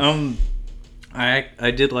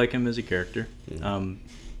 I did like him as a character.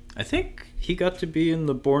 I think he got to be in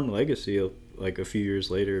the Bourne Legacy like a few years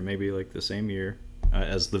later, maybe like the same year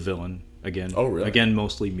as the villain again. Oh, really? Again,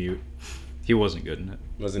 mostly mute. He wasn't good in it.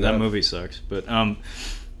 That movie sucks. But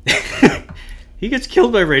he gets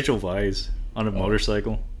killed by Rachel Weisz on a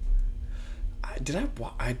motorcycle. I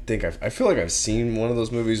think I feel like I've seen one of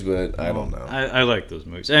those movies, but I don't know. I like those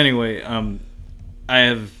movies. Anyway,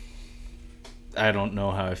 I don't know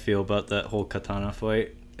how I feel about that whole katana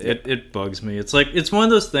fight. It bugs me. It's like it's one of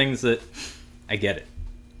those things that I get it.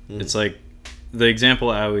 It's like the example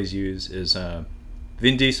I always use is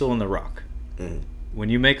Vin Diesel and The Rock. When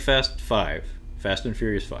you make Fast and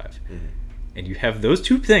Furious 5, and you have those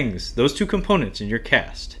two components in your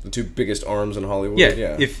cast, the two biggest arms in Hollywood.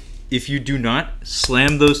 Yeah. If you do not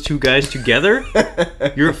slam those two guys together,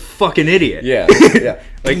 you're a fucking idiot. Yeah.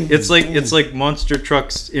 Like it's like monster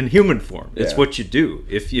trucks in human form. It's what you do.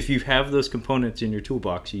 If you have those components in your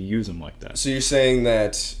toolbox, you use them like that. So you're saying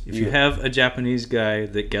that if you have a Japanese guy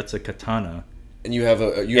that gets a katana, and you have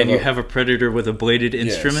a predator with a bladed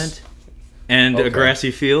instrument, and a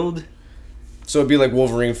grassy field, So it'd be like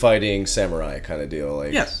Wolverine fighting Samurai kind of deal.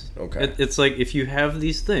 Like, yes. Okay. It's like if you have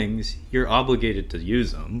these things, you're obligated to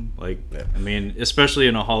use them. Like, Yeah. I mean, especially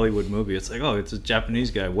in a Hollywood movie, it's like, oh, it's a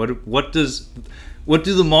Japanese guy. What do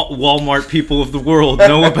the Walmart people of the world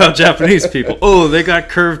know about Japanese people? Oh, they got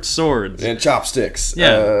curved swords. And chopsticks.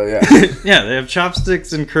 Yeah. Yeah. Yeah, they have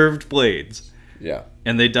chopsticks and curved blades. Yeah.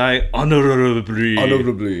 And they die honorably.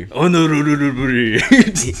 Honorably.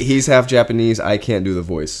 He's half Japanese. I can't do the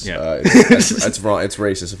voice. Yeah. It's wrong. It's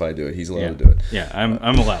racist if I do it. He's allowed to do it. Yeah,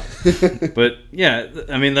 I'm allowed. But yeah,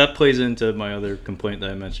 I mean that plays into my other complaint that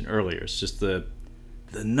I mentioned earlier. It's just the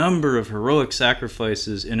number of heroic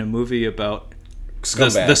sacrifices in a movie about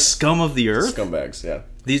the scum of the earth. Scumbags, yeah.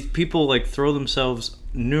 These people like throw themselves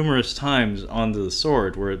numerous times onto the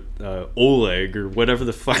sword where Oleg or whatever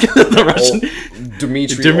the fuck the Russian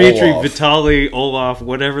Dmitry Olaf. Vitaly Olaf,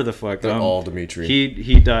 whatever the fuck. They're all Dmitry.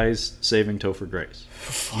 He dies saving Topher Grace.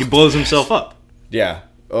 He blows himself up. Yeah.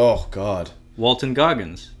 Oh God. Walton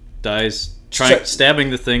Goggins dies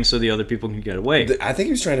stabbing the thing so the other people can get away. I think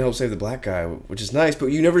he was trying to help save the black guy, which is nice, but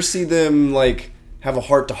you never see them like have a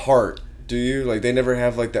heart to heart. Do you? Like, they never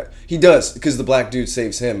have, like, that. He does, because the black dude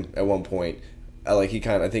saves him at one point. Well,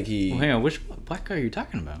 hang on, which black guy are you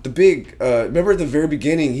talking about? The big, remember at the very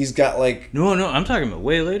beginning, he's got, like... No, I'm talking about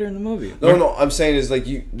way later in the movie. No, I'm saying is, like,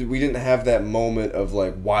 we didn't have that moment of,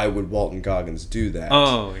 like, why would Walton Goggins do that?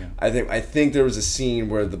 Oh, yeah. I think there was a scene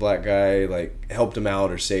where the black guy, like, helped him out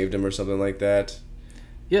or saved him or something like that.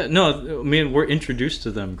 Yeah, no, I mean, we're introduced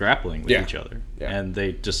to them grappling with each other, and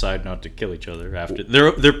they decide not to kill each other after.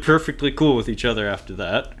 They're perfectly cool with each other after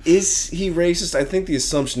that. Is he racist? I think the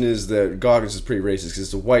assumption is that Goggins is pretty racist because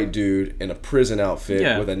it's a white dude in a prison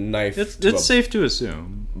outfit with a knife. It's safe to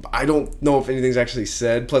assume. I don't know if anything's actually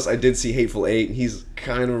said. Plus, I did see Hateful Eight, and he's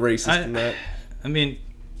kind of racist in that. I mean,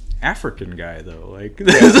 African guy though, like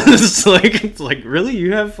it's like really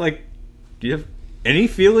you have any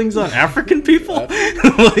feelings on African people?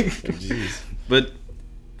 But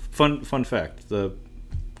fun fact: the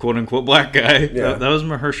quote unquote black guy that was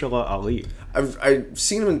Mahershala Ali. I've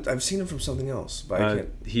seen him. I've seen him from something else, but I can't.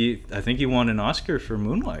 I think he won an Oscar for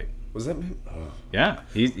Moonlight. Was that him? Oh. Yeah,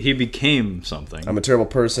 he became something. I'm a terrible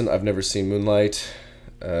person. I've never seen Moonlight.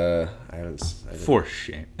 I haven't. For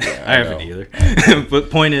shame. Yeah, I haven't either.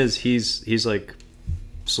 But point is, he's like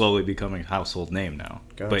slowly becoming a household name now.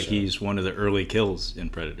 Gotcha. But he's one of the early kills in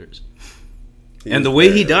Predators. And the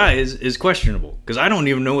way he dies is questionable because I don't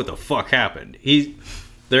even know what the fuck happened. He's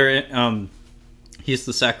the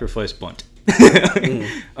sacrifice bunt.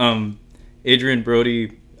 Adrian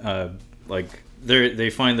Brody, they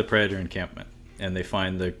find the Predator encampment and they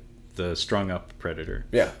find the strung up Predator.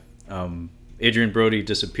 Yeah. Adrian Brody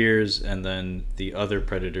disappears, and then the other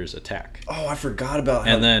Predators attack. Oh, I forgot about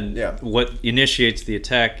how... And then what initiates the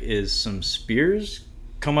attack is some spears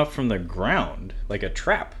come up from the ground, like a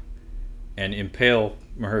trap, and impale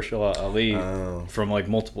Mahershala Ali from, like,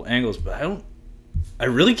 multiple angles. But I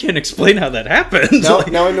really can't explain how that happened.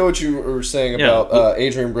 Now I know what you were saying about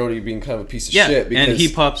Adrian Brody being kind of a piece of shit. Because... and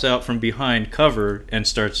he pops out from behind cover and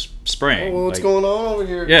starts spraying. Oh, what's going on over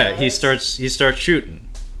here? Yeah, guys? he starts shooting.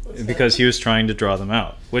 Because he was trying to draw them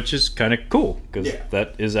out, which is kind of cool because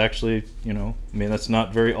that is actually, that's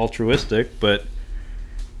not very altruistic, but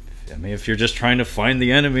I mean, if you're just trying to find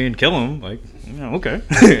the enemy and kill him, like, okay.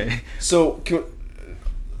 So,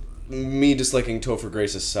 me disliking Topher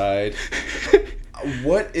Grace aside,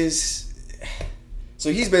 so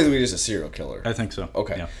he's basically just a serial killer. I think so.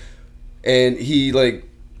 Okay. Yeah. And he, like,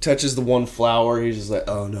 touches the one flower, he's just like,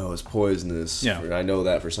 oh no, it's poisonous. Yeah. I know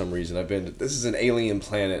that for some reason. This is an alien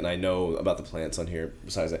planet, and I know about the plants on here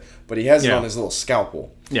besides that. But he has it on his little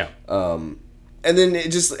scalpel. Yeah. And then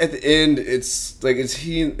it just, at the end, it's like, it's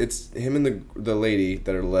him and the lady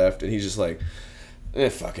that are left, and he's just like,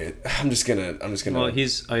 fuck it. I'm just gonna. Well,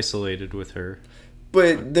 he's isolated with her.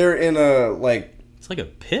 But they're in a, like... It's like a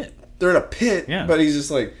pit. They're in a pit, yeah. But he's just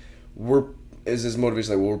like, is his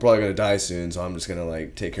motivation like, well, we're probably gonna die soon, so I'm just gonna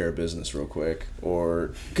like take care of business real quick,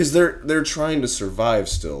 or because they're trying to survive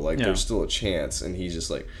still, like there's still a chance, and he's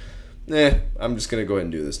just like, I'm just gonna go ahead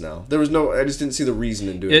and do this now. I just didn't see the reason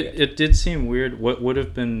in doing it. It did seem weird. What would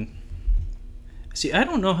have been? See, I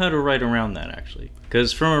don't know how to write around that actually,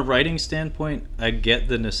 because from a writing standpoint, I get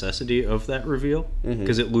the necessity of that reveal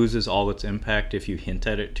because it loses all its impact if you hint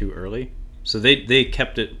at it too early. So they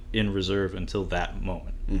kept it in reserve until that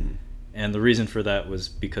moment. Mm-hmm. And the reason for that was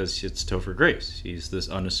because it's Topher Grace. He's this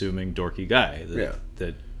unassuming, dorky guy.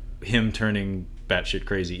 That him turning batshit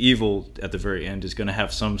crazy evil at the very end is going to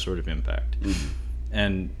have some sort of impact. Mm-hmm.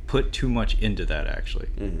 and put too much into that, actually.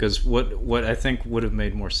 Because what I think would have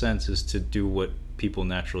made more sense is to do what people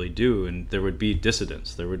naturally do, and there would be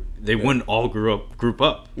dissidents. They wouldn't all group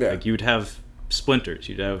up. Like, you'd have splinters,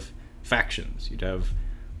 you'd have factions, you'd have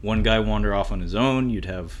one guy wander off on his own, you'd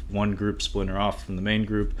have one group splinter off from the main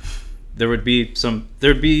group. There'd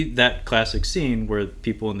be that classic scene where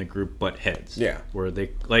people in the group butt heads. Where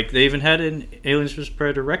they even had in Aliens vs.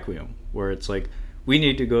 Predator Requiem, where it's like, we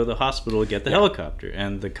need to go to the hospital to get the helicopter,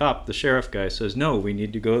 and the sheriff guy says, no, we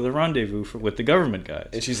need to go to the rendezvous with the government guys.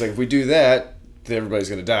 And she's like, if we do that, then everybody's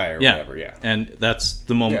gonna die or whatever. And that's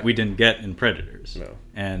the moment we didn't get in Predators. No.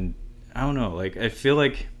 And I don't know, like, I feel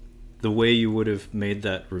like the way you would have made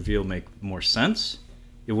that reveal make more sense,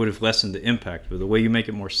 it would have lessened the impact. But the way you make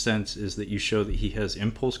it more sense is that you show that he has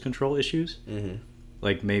impulse control issues.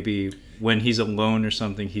 Like, maybe when he's alone or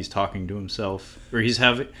something, he's talking to himself,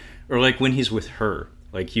 or like when he's with her,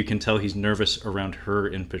 like, you can tell he's nervous around her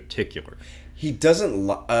in particular. He doesn't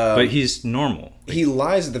but he's normal. Like, he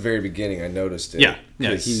lies at the very beginning. I noticed it. Yeah.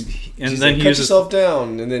 And then he cut yourself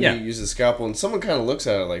down, and then he uses a scalpel, and someone kind of looks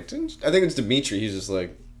at it like, I think it's Dimitri. He's just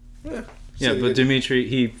like, but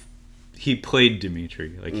Dimitri, he played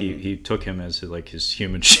Dimitri. Like, he took him as like his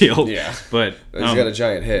human shield. But he's got a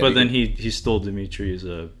giant head. But then he stole Dimitri as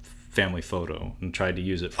a family photo and tried to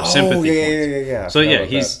use it for sympathy points. Yeah. So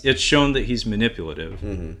it's shown that he's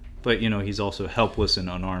manipulative. But, he's also helpless and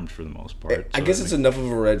unarmed for the most part. I guess it's enough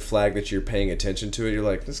of a red flag that you're paying attention to it. You're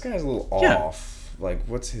like, this guy's a little off. Like,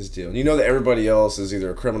 what's his deal? And you know that everybody else is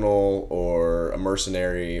either a criminal or a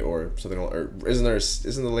mercenary or something. Or isn't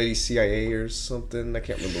the lady CIA or something? I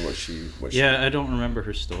can't remember what she. I don't remember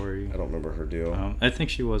her story. I don't remember her deal. I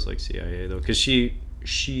think she was like CIA though, because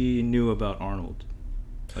she knew about Arnold.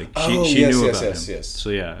 Like, she knew about him. Yes.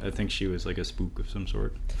 So I think she was like a spook of some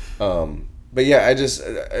sort. But I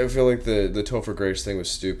feel like the Topher Grace thing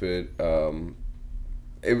was stupid.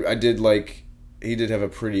 I did like, he did have a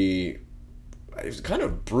pretty, it was kind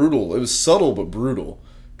of brutal. It was subtle but brutal,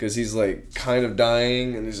 because he's like kind of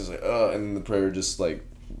dying, and he's just like, and the Predator just like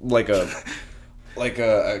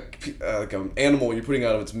an animal you're putting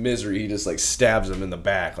out of its misery, he just like stabs him in the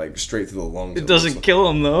back, like straight through the lungs. It doesn't kill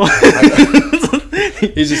him though.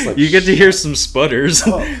 He's just like, you get to hear some sputters.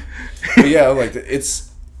 But yeah, like it's.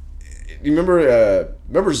 You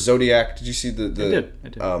remember Zodiac? Did you see the I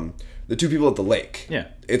did. The two people at the lake? Yeah.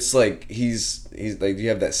 It's like he's like, you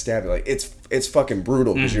have that stab, like it's fucking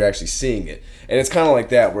brutal because you're actually seeing it, and it's kind of like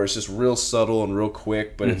that where it's just real subtle and real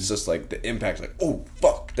quick, but it's just like the impact, like, oh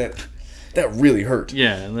fuck, that really hurt.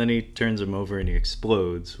 Yeah, and then he turns him over and he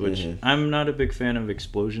explodes, which I'm not a big fan of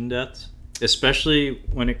explosion deaths, especially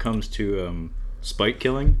when it comes to spike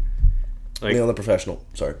killing. Like, Neil the Professional.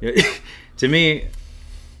 Sorry. To me,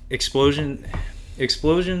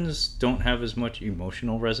 explosions don't have as much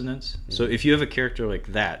emotional resonance. So if you have a character like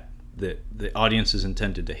that the audience is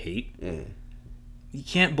intended to hate, you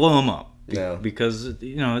can't blow him up. No. Because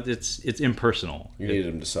it's impersonal. You need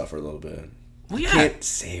him to suffer a little bit. Well, you can't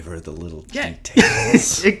savor the little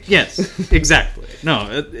details. Yes, exactly.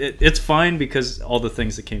 No, it's fine because all the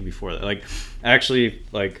things that came before that. Like, actually,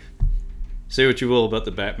 like, say what you will about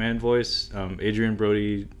the Batman voice, Adrian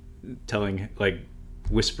Brody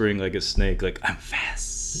whispering like a snake, like, I'm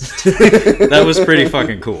fast. That was pretty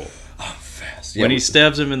fucking cool. I'm fast. When he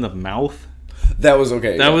stabs him in the mouth. That was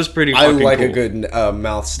okay. That was pretty fucking cool. I like a good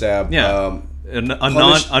mouth stab. Yeah.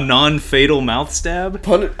 A non-fatal mouth stab.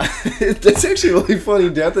 That's actually a really funny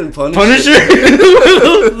death in Punisher.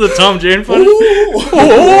 The Tom Jane Punisher.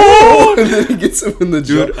 Oh! And then he gets him in the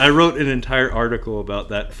jaw. Dude, I wrote an entire article about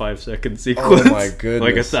that 5-second sequence. Oh my goodness!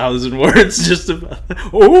 Like 1,000 words just about.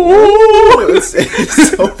 Oh!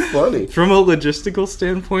 It's so funny. From a logistical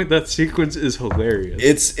standpoint, that sequence is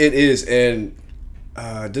hilarious. It is, and.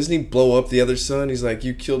 Doesn't he blow up the other son? He's like,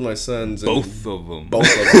 you killed my sons. Both of them.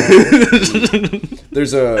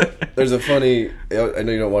 There's a funny. I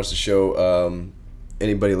know you don't watch the show.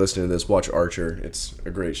 Anybody listening to this, watch Archer. It's a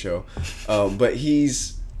great show. But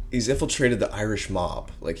he's infiltrated the Irish mob.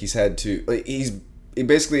 Like, he's had to. Like, he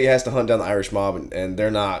basically has to hunt down the Irish mob, and they're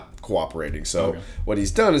not cooperating. So what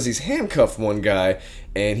he's done is he's handcuffed one guy,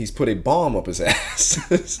 and he's put a bomb up his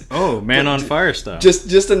ass. Oh, man on fire style.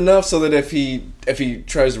 Just enough so that if he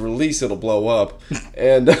tries to release, it'll blow up.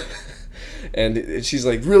 And she's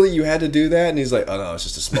like, really, you had to do that? And he's like, oh no, it's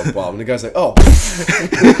just a smoke bomb. And the guy's like, oh.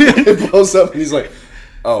 It blows up, and he's like,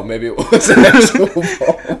 oh, maybe it was an actual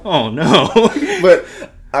bomb. Oh no. But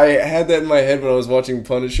I had that in my head when I was watching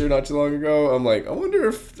Punisher not too long ago. I'm like, I wonder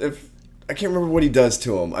if I can't remember what he does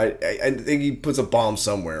to him. I think he puts a bomb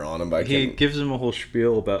somewhere on him. But he gives him a whole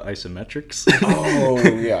spiel about isometrics. Oh,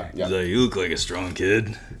 yeah. He's like, you look like a strong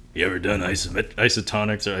kid. You ever done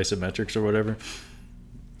isotonics or isometrics or whatever?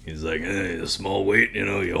 He's like, a small weight,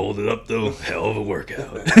 you hold it up though. Hell of a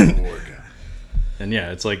workout. And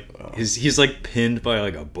yeah, it's like he's like pinned by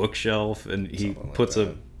like a bookshelf, and he puts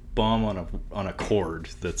a bomb on a cord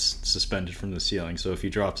that's suspended from the ceiling. So if he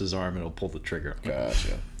drops his arm, it'll pull the trigger.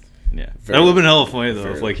 Gotcha. Yeah, that would have been hella funny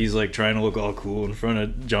though. If like he's like trying to look all cool in front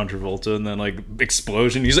of John Travolta, and then like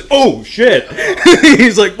explosion, he's like, "Oh shit!"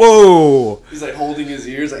 He's like, "Whoa!" He's like holding his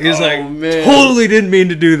ears. Like, he's oh, like, man. "Totally didn't mean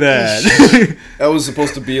to do that." That was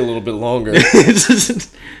supposed to be a little bit longer.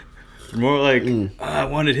 More like, I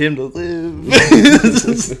wanted him to live. Like, he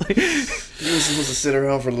was supposed to sit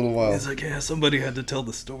around for a little while. He's like, yeah, somebody had to tell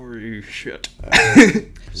the story. Shit.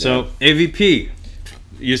 So AVP.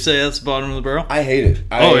 You say that's the bottom of the barrel? I hate it.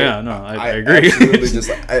 I agree. Absolutely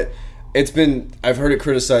I've heard it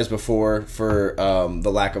criticized before for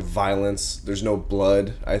the lack of violence. There's no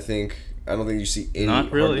blood, I think. I don't think you see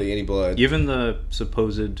hardly any blood. Even the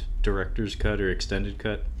supposed director's cut or extended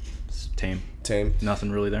cut, it's tame.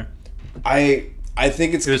 Nothing really there. I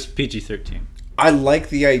think it was PG-13. I like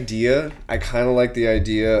the idea. I kind of like the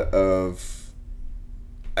idea of...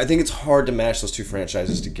 I think it's hard to match those two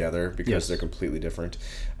franchises together because they're completely different.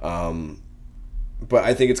 But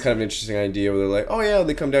I think it's kind of an interesting idea where they're like, oh yeah,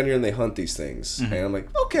 they come down here and they hunt these things. Mm-hmm. And I'm like,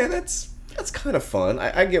 okay, that's kind of fun.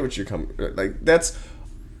 I get what you're coming... Like, that's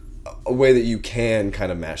a way that you can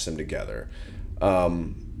kind of match them together.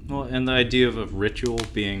 Well, and the idea of a ritual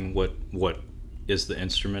being what is the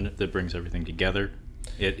instrument that brings everything together,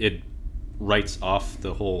 it writes off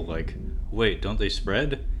the whole, like, wait, don't they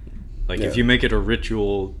spread? Like, if you make it a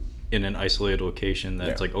ritual in an isolated location,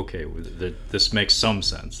 that's like, okay, this makes some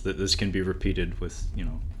sense, that this can be repeated with,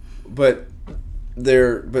 But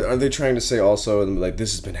are they trying to say also, like,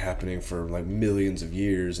 this has been happening for, like, millions of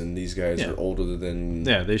years, and these guys are older than...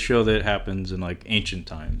 Yeah, they show that it happens in, like, ancient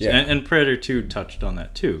times. Yeah. And Predator 2 touched on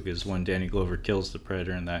that, too, because when Danny Glover kills the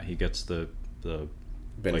Predator and that, he gets the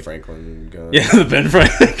Ben Franklin gun. Yeah, the Ben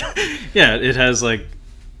Franklin. Yeah, it has, like,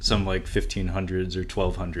 some, like, 1500s or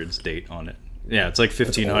 1200s date on it. Yeah, it's like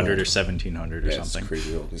 1500 or 1700 or something. It's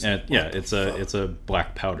crazy old. And it's a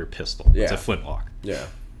black powder pistol. Yeah. It's a flintlock. Yeah.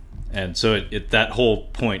 And so that whole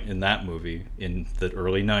point in that movie in the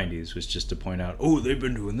early 90s was just to point out, oh, they've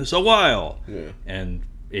been doing this a while. Yeah. And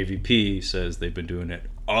AVP says they've been doing it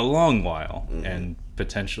a long while. Mm-hmm. And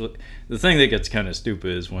potentially... The thing that gets kind of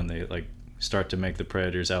stupid is when they, like, start to make the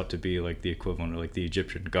Predators out to be like the equivalent of like the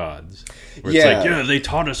Egyptian gods. Where it's like, they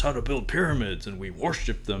taught us how to build pyramids and we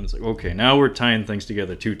worshipped them. It's like, okay, now we're tying things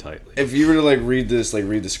together too tightly. If you were to like read the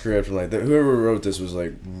script and like whoever wrote this was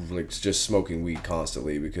like just smoking weed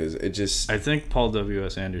constantly because it just... I think Paul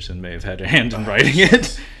W.S. Anderson may have had a hand in writing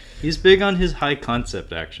it. He's big on his high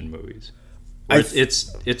concept action movies.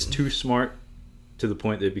 It's too smart to the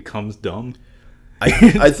point that it becomes dumb.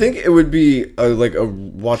 I think it would be a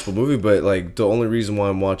watchable movie, but like the only reason why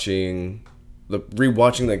I'm rewatching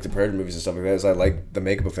like the Predator movies and stuff like that is I like the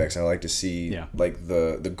makeup effects. And I like to see like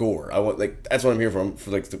the gore. I want that's what I'm here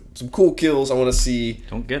for like some cool kills. I want to see.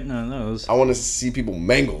 Don't get none of those. I want to see people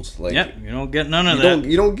mangled. Like you don't get none of that.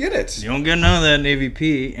 You don't get it. You don't get none of that in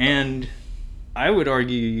AVP, and I would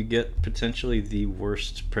argue you get potentially the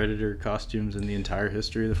worst Predator costumes in the entire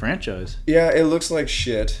history of the franchise. Yeah, it looks like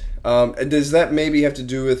shit. Does that maybe have to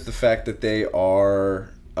do with the fact that they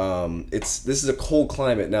are... this is a cold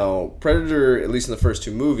climate. Now, Predator, at least in the first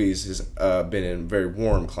two movies, has been in very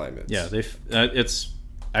warm climates. Yeah, it's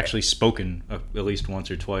actually spoken at least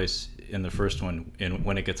once or twice in the first one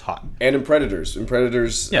when it gets hot. And in Predators.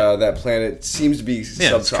 That planet seems to be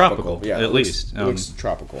subtropical. Tropical, at least. It looks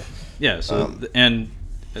tropical. Yeah, so...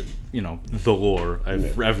 the lore.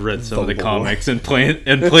 I've read some of the comics and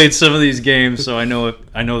played some of these games, so I know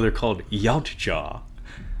they're called Yautja.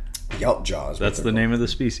 Yautja. That's the name of the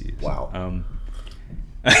species. Wow.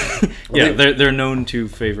 They're known to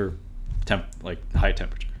favor high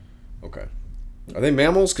temperature. Okay. Are they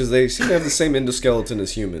mammals? Because they seem to have the same endoskeleton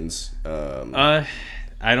as humans. I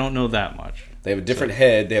don't know that much. They have a different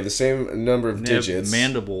head. They have the same number of digits. Have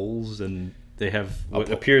mandibles and. They have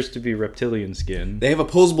what appears to be reptilian skin. They have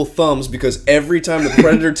opposable thumbs because every time the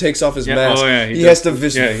Predator takes off his mask, he has to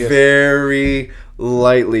very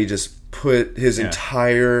lightly just put his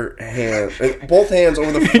entire hand, both hands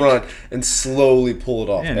over the front, and slowly pull it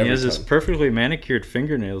off. Yeah, and he has his perfectly manicured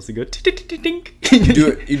fingernails that go tink.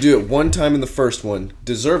 You do it one time in the first one,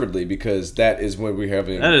 deservedly, because that is when we have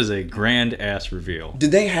him. That is a grand ass reveal.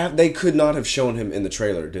 Did they could not have shown him in the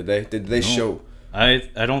trailer, did they? Did they show? I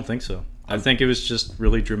don't think so. I think it was just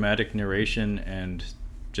really dramatic narration and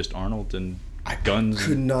just Arnold and guns.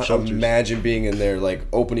 Could not shelters. imagine being in there like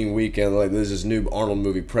opening weekend, like there's this new Arnold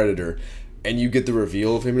movie, Predator, and you get the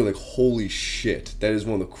reveal of him. You're like, holy shit, that is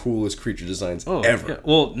one of the coolest creature designs ever. Yeah.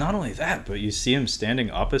 Well, not only that, but you see him standing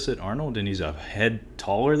opposite Arnold, and he's a head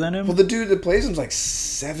taller than him. Well, the dude that plays him's like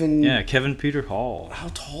 7. Yeah, Kevin Peter Hall. How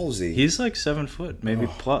tall is he? He's like 7 foot, maybe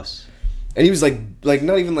plus. And he was like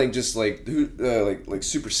not even like just like like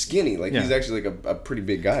super skinny. Like Yeah. he's actually like a pretty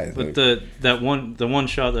big guy. I But think. the one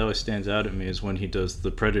shot that always stands out at me is when he does the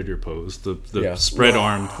Predator pose, the Yeah. spread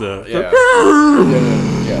armed,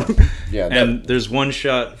 yeah. And there's one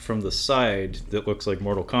shot from the side that looks like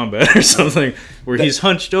Mortal Kombat or something, where he's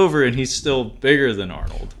hunched over and he's still bigger than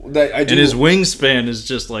Arnold, and his wingspan is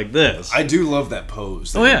just like this. I do love that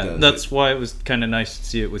pose. Oh yeah, that's why it was kind of nice to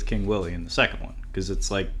see it with King Willie in the second one, because it's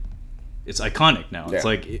like, it's iconic now. It's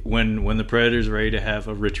like when the Predator's ready to have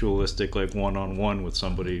a ritualistic like one-on-one with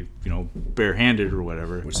somebody, barehanded or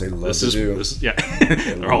whatever. Which they love to do. Yeah,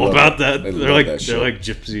 they're all about that. They're like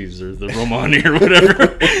gypsies or the Romani or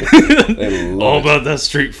whatever. All about that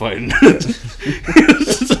street fighting.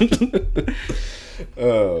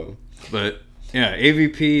 But yeah,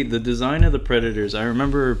 AVP, the design of the Predators. I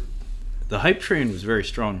remember the hype train was very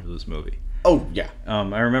strong for this movie. Oh yeah.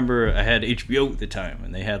 I remember I had HBO at the time,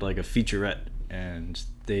 and they had like a featurette, and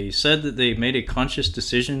they said that they made a conscious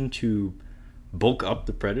decision to bulk up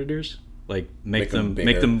the Predators, like make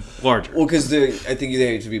them larger. Well, because I think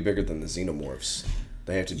they have to be bigger than the Xenomorphs.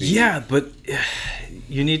 They have to be. Yeah, but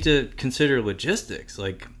you need to consider logistics.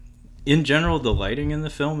 Like, in general, the lighting in the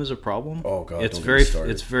film is a problem. Oh god, it's don't get me started.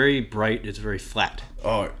 it's very bright. It's very flat.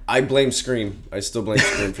 Oh, I blame Scream. I still blame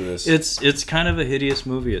Scream for this. It's kind of a hideous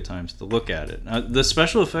movie at times to look at it. The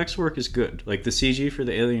special effects work is good. Like the CG for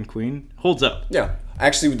the Alien Queen holds up. Yeah,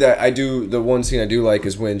 actually, the one scene I do like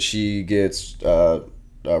is when she gets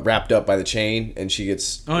wrapped up by the chain and she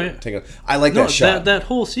gets taken. I like that shot. That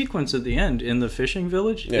whole sequence at the end in the fishing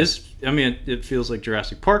village is. I mean, it feels like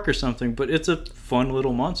Jurassic Park or something, but it's a fun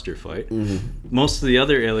little monster fight. Mm-hmm. Most of the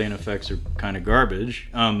other alien effects are kind of garbage.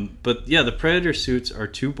 But yeah, the Predator suits are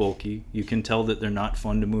too bulky. You can tell that they're not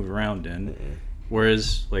fun to move around in. Mm-hmm.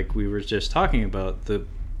 Whereas, like we were just talking about, the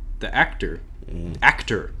actor,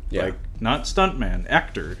 like not stuntman,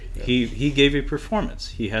 actor. Yeah. He gave a performance.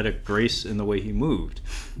 He had a grace in the way he moved.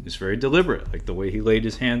 It's very deliberate, like the way he laid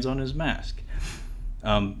his hands on his mask.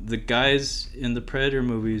 The guys in the Predator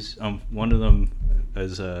movies, one of them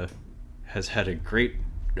has had a great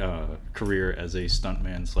career as a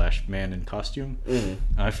stuntman / man in costume.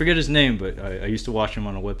 Mm-hmm. I forget his name, but I used to watch him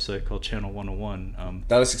on a website called Channel 101.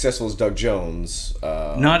 Not as successful as Doug Jones.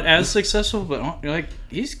 Not as successful, but like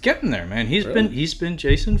he's getting there, man. He's been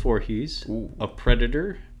Jason Voorhees, a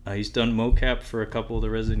Predator. He's done mocap for a couple of the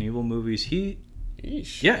Resident Evil movies. He's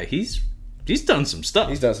done some stuff.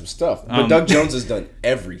 He's done some stuff. But Doug Jones has done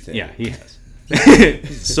everything. Yeah, he has. He's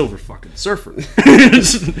a silver fucking surfer.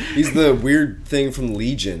 He's the weird thing from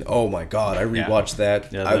Legion. Oh my god, I rewatched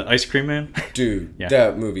that. Yeah, the Ice Cream Man. Dude,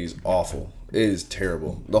 that movie is awful. It is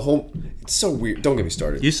terrible. It's so weird. Don't get me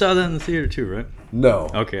started. You saw that in the theater too, right? No.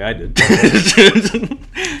 Okay, I did.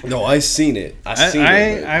 No, I seen it.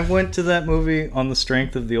 I went to that movie on the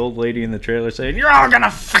strength of the old lady in the trailer saying, "You're all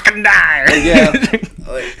gonna fucking die." Yeah,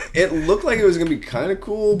 it looked like it was gonna be kind of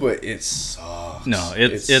cool, but it sucks. No,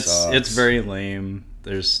 it's very lame.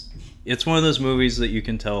 It's one of those movies that you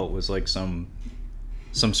can tell it was like some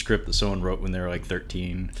script that someone wrote when they were like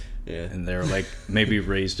 13. Yeah, and they're like maybe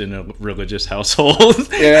raised in a religious household.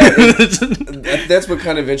 Yeah, that's what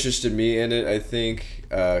kind of interested me in it. I think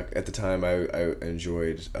at the time I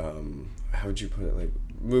enjoyed how would you put it, like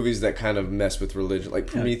movies that kind of mess with religion. Like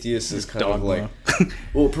Prometheus is kind of like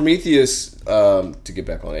Prometheus. To get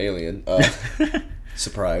back on Alien,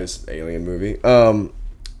 surprise Alien movie.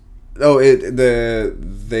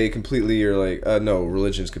 They completely are like, no,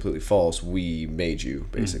 religion is completely false. We made you,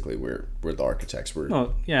 basically. We're the architects.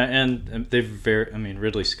 Well, yeah, and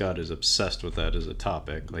Ridley Scott is obsessed with that as a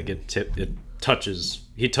topic. Like he touches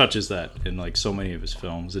that in like so many of his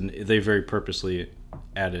films, and they very purposely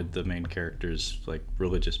added the main character's like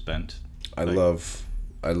religious bent. I love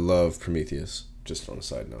Prometheus. Just on a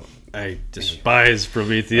side note, I despise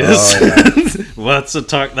Prometheus. Yeah. Well, that's a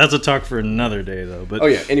talk for another day, though. But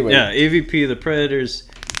anyway, AVP, the Predators,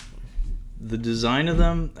 the design of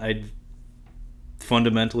them, I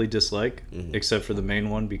fundamentally dislike, except for the main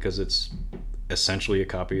one because it's essentially a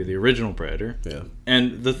copy of the original Predator. Yeah.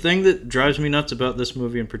 And the thing that drives me nuts about this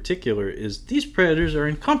movie in particular is these Predators are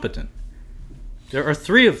incompetent. There are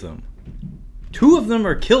 3 of them. 2 of them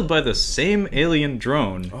are killed by the same alien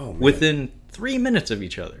drone within 3 minutes of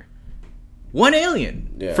each other. one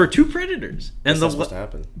alien Yeah. for 2 predators, and That's not supposed to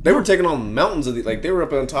happen. They were taking on mountains of like they were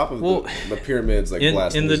up on top of the pyramids, like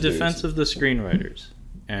blasting in the these dudes. defense of the screenwriters,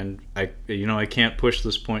 and I can't push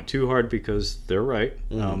this point too hard because they're right.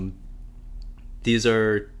 These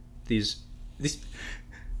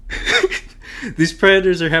these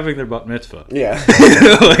predators are having their bat mitzvah. Yeah.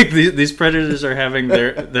 Like these predators are having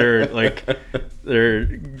their like they're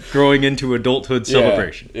growing into adulthood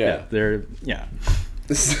celebration. Yeah.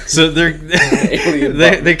 So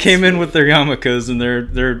they came in with their yarmulkes and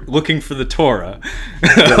they're looking for the Torah.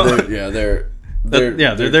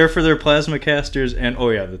 They're there for their plasma casters and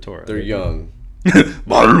the Torah. They're young.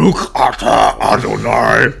 Baruch Ata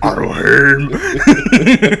Adonai Elohim.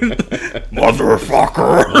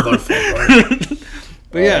 Motherfucker.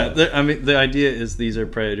 But the idea is these are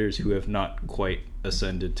predators who have not quite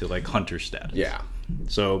ascended to like hunter status. Yeah.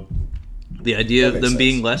 So the idea of them sense.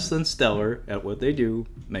 being less than stellar at what they do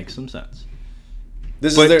makes some sense.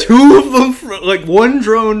 This But is 2 of them, like 1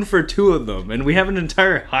 drone for 2 of them, and we have an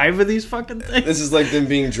entire hive of these fucking things. This is like them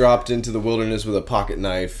being dropped into the wilderness with a pocket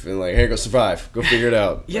knife and like, here, go survive, go figure it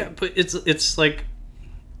out. Yeah, but it's like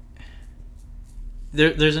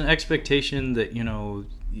there's an expectation that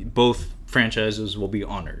both franchises will be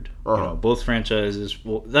honored. Both franchises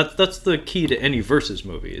will. That's the key to any versus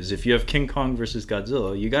movie. Is if you have King Kong versus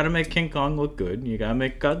Godzilla, you got to make King Kong look good, and you got to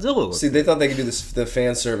make Godzilla look. See, they thought they could do the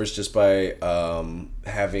fan service just by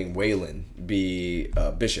having Waylon be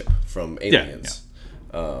Bishop from Aliens.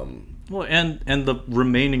 Well, and the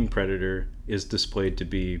remaining Predator is displayed to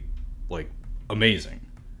be like amazing.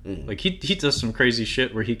 Like he does some crazy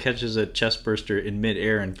shit where he catches a chest burster in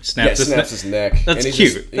midair and snaps his neck. That's and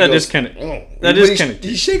cute. That is kind of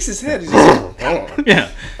He shakes his head. He's just like, yeah.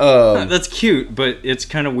 That's cute, but it's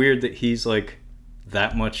kind of weird that he's like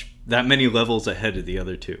that many levels ahead of the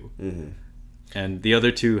other 2. And the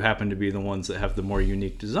other 2 happen to be the ones that have the more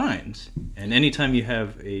unique designs. And anytime you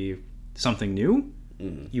have something new,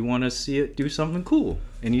 you want to see it do something cool,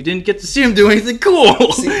 and you didn't get to see him do anything cool.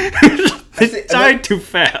 It died too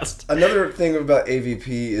fast. Another thing about AVP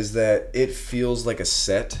is that it feels like a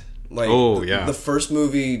set. Like the first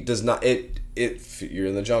movie does not. You're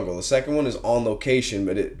in the jungle. The second one is on location,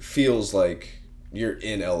 but it feels like you're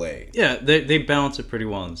in LA. Yeah, they balance it pretty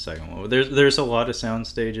well in the second one. There's a lot of sound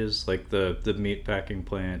stages, like the meat packing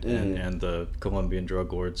plant and the Colombian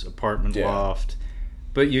drug lord's apartment loft.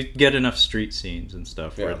 But you get enough street scenes and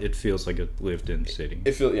stuff where it feels like a lived-in city.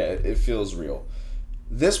 It feels real.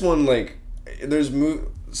 This one, like,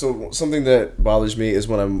 so something that bothers me is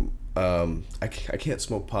when I'm I can't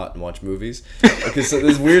smoke pot and watch movies because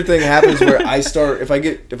this weird thing happens where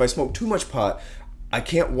if I smoke too much pot, I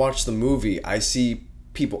can't watch the movie. I see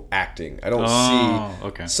people acting. I don't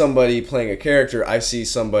see somebody playing a character. I see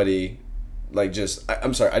somebody like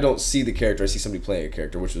I'm sorry. I don't see the character. I see somebody playing a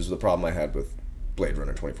character, which was the problem I had with Blade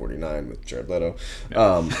Runner 2049 with Jared Leto.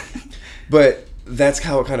 But that's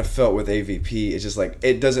how it kind of felt with AVP. It's just like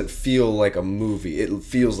it doesn't feel like a movie. It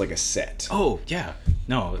feels like a set. Oh yeah,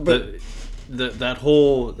 no. But that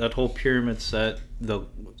whole pyramid set, the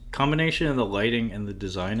combination of the lighting and the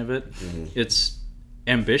design of it, it's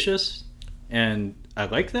ambitious, and I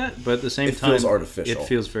like that. But at the same time, it feels artificial. It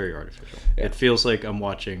feels very artificial. Yeah. It feels like I'm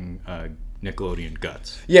watching Nickelodeon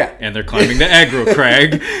Guts. Yeah. And they're climbing the aggro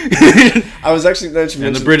crag. I was actually mentioning...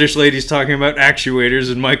 And the British lady's talking about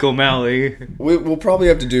actuators and Michael O'Malley. We'll probably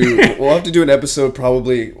have to do... We'll have to do an episode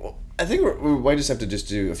probably... I think we might just have to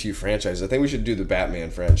do a few franchises. I think we should do the Batman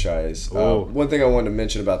franchise. One thing I wanted to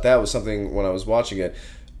mention about that was something when I was watching it.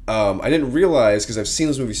 I didn't realize, because I've seen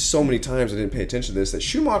this movie so many times, I didn't pay attention to this, that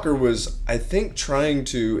Schumacher was, I think, trying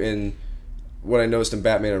to, in what I noticed in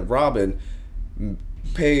Batman and Robin,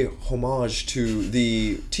 pay homage to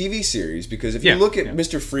the TV series, because if you look at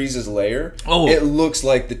Mr. Freeze's lair, it looks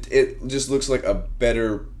like it just looks like a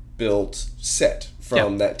better built set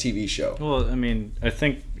from that TV show. Well, I mean, I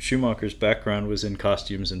think Schumacher's background was in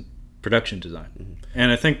costumes and production design,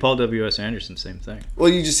 and I think Paul W.S. Anderson, same thing. Well,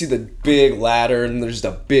 you just see the big ladder, and there's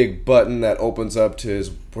just a big button that opens up to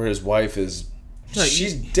where his wife is.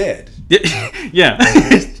 She's dead. Yeah.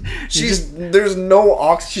 There's no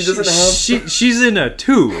oxygen. She doesn't have... She's in a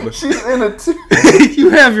tube. She's in a tube. You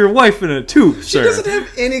have your wife in a tube, sir. She doesn't have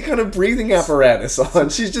any kind of breathing apparatus on.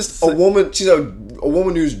 She's just a woman. She's a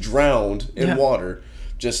woman who's drowned in water,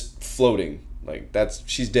 just floating. Like,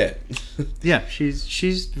 she's dead. Yeah,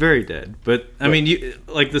 she's very dead. But I mean, you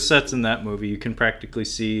like the sets in that movie, you can practically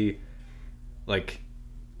see, like,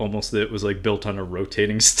 almost that it was like built on a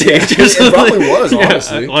rotating stage. It probably was,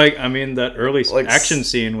 honestly. Like, I mean, that early action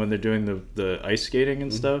scene when they're doing the ice skating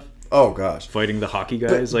and stuff. Oh gosh, fighting the hockey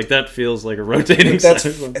guys. Like that feels like a rotating.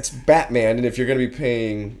 It's Batman, and if you're going to be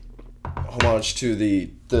paying homage to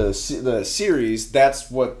the series, that's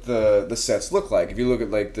what the sets look like. If you look at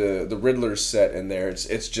like the Riddler set in there,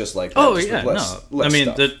 it's just like that, oh just yeah, less I mean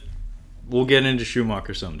stuff. that we'll get into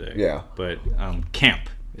Schumacher someday. Yeah, but Camp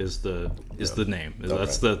is the name. Okay.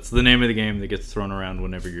 That's the name of the game that gets thrown around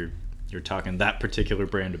whenever you're talking that particular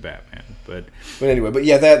brand of Batman. But anyway, but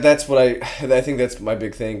yeah, that's what I think that's my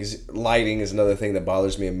big thing. Is lighting is another thing that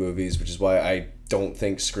bothers me in movies, which is why I don't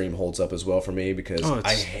think Scream holds up as well for me, because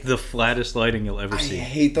it's the flattest lighting you'll ever see. I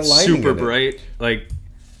hate the lighting. Super bright. Like,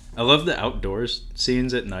 I love the outdoors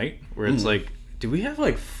scenes at night where it's like, do we have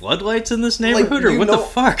like floodlights in this neighborhood, or what the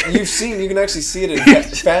fuck? You can actually see it in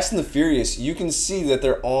Fast and the Furious. You can see that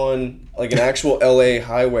they're on like an actual LA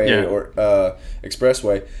highway or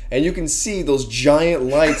expressway, and you can see those giant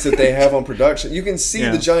lights that they have on production. You can see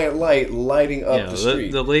the giant light lighting up the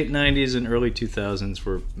street. The late 90s and early 2000s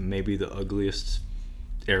were maybe the ugliest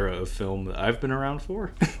era of film that I've been around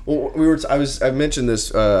for. Well, I mentioned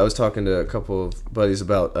this. I was talking to a couple of buddies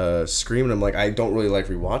about Scream, and I'm like, I don't really like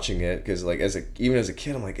rewatching it because, like, even as a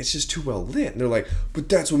kid, I'm like, it's just too well lit. And they're like, but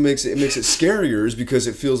that's what makes it scarier, is because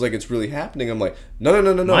it feels like it's really happening. I'm like, no.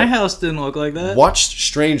 My house didn't look like that. Watch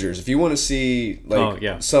Strangers. If you want to see like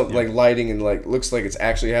like lighting and like looks like it's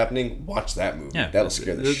actually happening, watch that movie. Yeah, that'll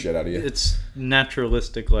scare the shit out of you. It's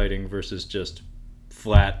naturalistic lighting versus just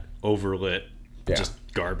flat, overlit. Yeah. Just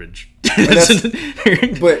garbage.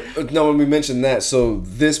 But no, when we mentioned that, so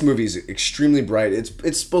this movie is extremely bright.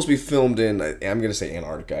 It's supposed to be filmed in, I'm going to say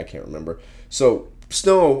Antarctica, I can't remember. So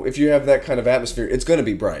snow, if you have that kind of atmosphere, it's going to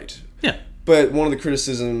be bright. Yeah. But one of the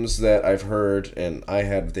criticisms that I've heard, and I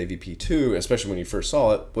had with AVP 2, especially when you first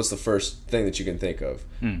saw it, what's the first thing that you can think of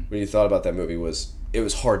when you thought about that movie was it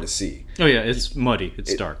was hard to see. Oh yeah, it's muddy.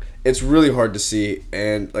 It's dark. It's really hard to see,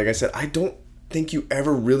 and like I said, I don't think you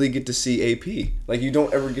ever really get to see AP. Like, you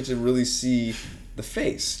don't ever get to really see the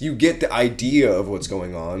face. You get the idea of what's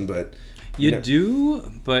going on, but you do,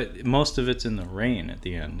 but most of it's in the rain at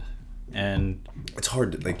the end, and it's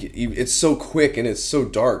hard to, like, it's so quick and it's so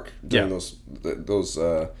dark during those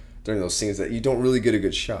during those scenes that you don't really get a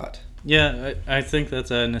good shot. Yeah, I think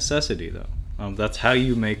that's a necessity though. That's how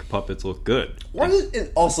you make puppets look good.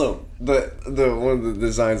 Also, the one of the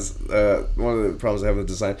designs, one of the problems I have with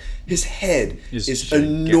the design, his head is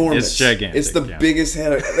enormous. It's gigantic. It's the biggest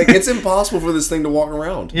head. Like, it's impossible for this thing to walk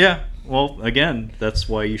around. Yeah. Well, again, that's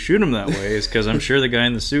why you shoot him that way, is because I'm sure the guy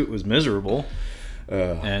in the suit was miserable.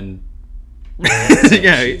 And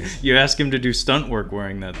you ask him to do stunt work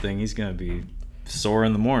wearing that thing, he's gonna be sore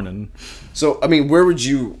in the morning. So, I mean, where would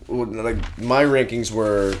you, like, my rankings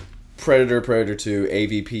were Predator, Predator 2,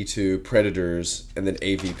 AVP 2, Predators, and then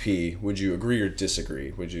AVP. Would you agree or disagree?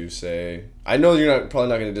 Would you say... I know you're probably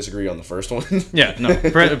not going to disagree on the first one. Yeah, no.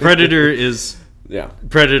 Predator is... Yeah.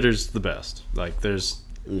 Predator's the best. Like, there's...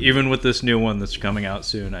 Even with this new one that's coming out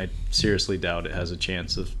soon, I seriously doubt it has a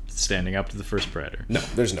chance of standing up to the first Predator. No,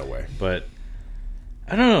 there's no way. But...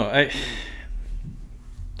 I don't know.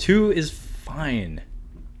 2 is fine.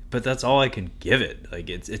 But that's all I can give it. Like,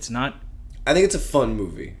 it's not... I think it's a fun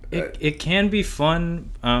movie. It can be fun.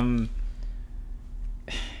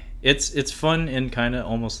 It's fun in kind of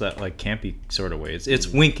almost that like campy sort of way. It's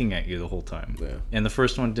winking at you the whole time. Yeah. And the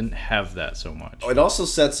first one didn't have that so much. It also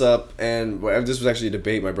sets up, and this was actually a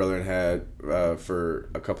debate my brother had for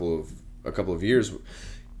a couple of years.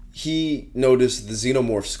 He noticed the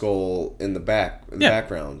xenomorph skull in the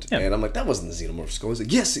background, and I'm like, that wasn't the xenomorph skull. He's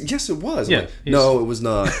like, yes, it was. I'm like, no, it was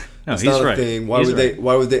not. No, it's he's not a right. thing. Why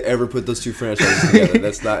would they ever put those two franchises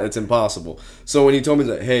together? It's impossible. So when he told me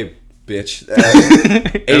that, hey, bitch,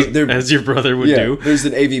 as your brother would do, there's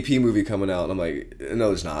an AVP movie coming out, and I'm like, no,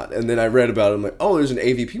 there's not. And then I read about it. I'm like, oh, there's an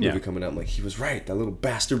AVP movie coming out. I'm like, he was right. That little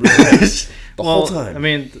bastard was right the whole time. I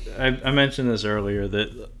mean, I mentioned this earlier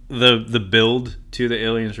that the build to the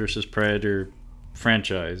Aliens vs. Predator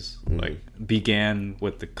franchise like began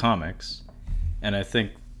with the comics, and I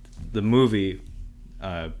think the movie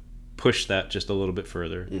pushed that just a little bit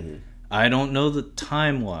further. I don't know the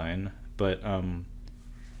timeline, but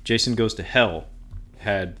Jason Goes to Hell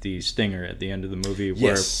had the stinger at the end of the movie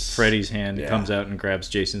where Freddy's hand comes out and grabs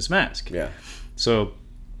Jason's mask. Yeah. So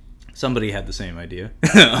somebody had the same idea.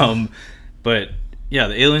 But yeah,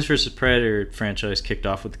 the Aliens vs. Predator franchise kicked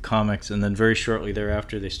off with the comics, and then very shortly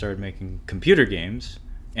thereafter they started making computer games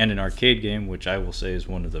and an arcade game, which I will say is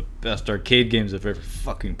one of the best arcade games I've ever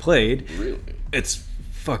fucking played. Really? It's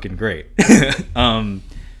fucking great.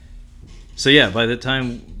 So yeah, by the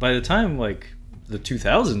time like the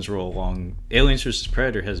 2000s roll along, Aliens vs.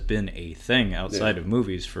 Predator has been a thing outside of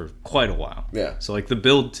movies for quite a while. Yeah. So like the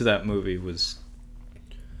build to that movie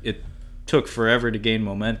it took forever to gain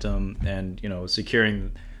momentum, and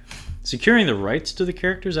securing the rights to the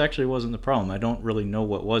characters actually wasn't the problem. I don't really know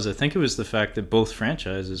what was. I think it was the fact that both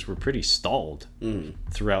franchises were pretty stalled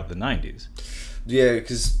throughout the 90s. Yeah,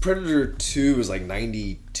 because Predator 2 was like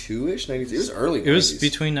 92-ish, 92. It was early 90s. It was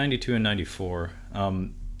between 92 and 94.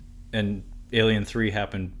 And Alien 3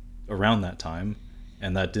 happened around that time,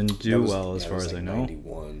 and that didn't do well as far as I know.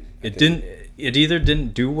 91. It either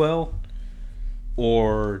didn't do well,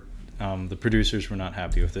 or the producers were not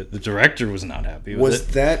happy with it. The director was not happy with it. Was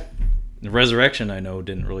that... The Resurrection, I know,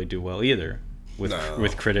 didn't really do well either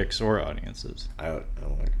with critics or audiences. I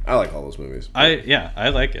like all those movies. I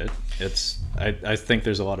like it. I think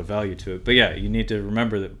there's a lot of value to it. But yeah, you need to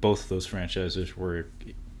remember that both of those franchises were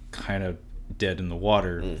kind of dead in the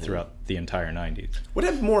water throughout the entire 90s. What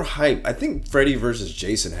had more hype? I think Freddy versus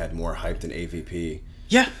Jason had more hype than AVP.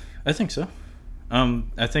 Yeah, I think so.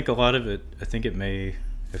 I think a lot of it, it may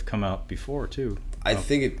have come out before too. I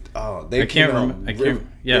think it. I can't remember.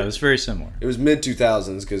 Yeah, it was very similar. It was mid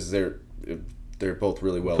 2000s because they're both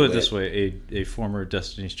really well. Put it this way: a former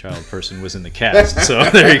Destiny's Child person was in the cast, so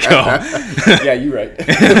there you go. Yeah, you're right.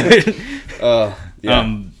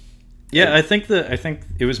 Yeah. I think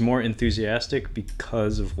it was more enthusiastic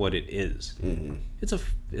because of what it is. Mm-hmm.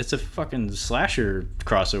 It's a fucking slasher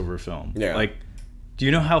crossover film. Yeah. Like, do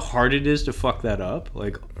you know how hard it is to fuck that up?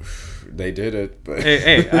 Like, they did it. But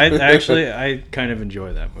I kind of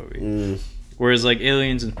enjoy that movie. Whereas like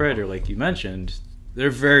Aliens and Predator, like you mentioned, they're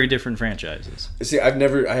very different franchises. See,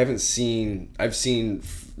 I've seen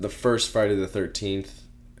the first Friday the 13th,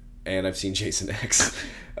 and I've seen Jason X.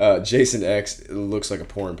 Jason X looks like a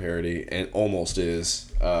porn parody, and almost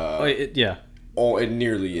is. It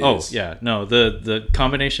nearly is. Oh yeah, no, the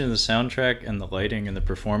combination of the soundtrack and the lighting and the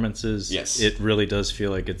performances, yes, it really does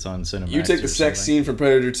feel like it's on Cinemax. You take the sex scene from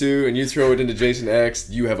Predator 2 and you throw it into Jason X,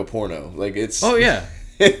 you have a porno. Like it's. Oh yeah.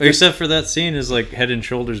 Except for that scene is like head and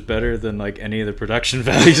shoulders better than like any of the production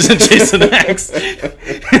values in Jason X.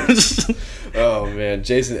 Oh man,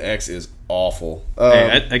 Jason X is awful.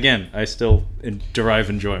 I still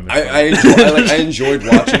derive enjoyment. I enjoyed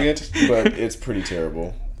watching it, but it's pretty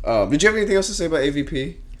terrible. Did you have anything else to say about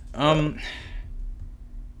AVP?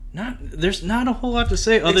 There's not a whole lot to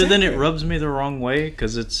say other than it rubs me the wrong way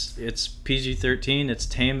because it's PG-13. It's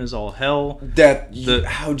tame as all hell.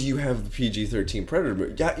 How do you have the PG-13 Predator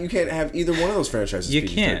movie? Yeah, you can't have either one of those franchises. You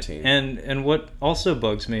PG-13. can't. And what also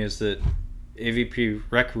bugs me is that AVP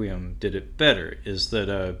Requiem did it better. Is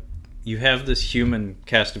that you have this human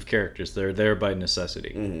cast of characters that are there by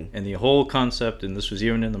necessity, and the whole concept, and this was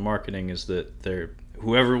even in the marketing, is that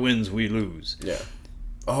whoever wins, we lose. Yeah.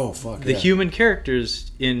 Oh, fuck. The human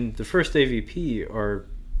characters in the first AVP are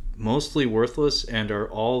mostly worthless and are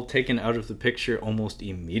all taken out of the picture almost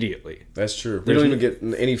immediately. That's true. We don't even get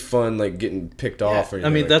any fun like getting picked off or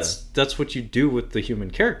anything. I mean, that's what you do with the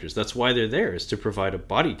human characters. That's why they're there, is to provide a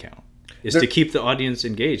body count. To keep the audience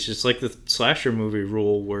engaged. It's like the slasher movie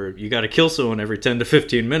rule where you got to kill someone every 10 to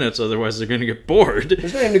 15 minutes, otherwise they're going to get bored.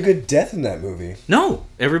 There's not even a good death in that movie. No.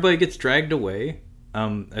 Everybody gets dragged away.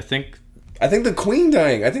 I think the Queen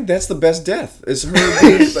dying. I think that's the best death. Is her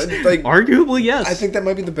being, like arguably, yes. I think that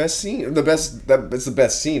might be the best scene. It's the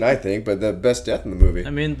best scene, I think, but the best death in the movie.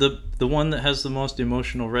 I mean, the one that has the most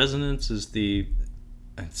emotional resonance is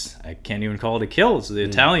I can't even call it a kill. It's the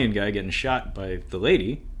Italian guy getting shot by the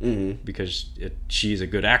lady because she's a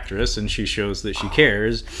good actress and she shows that she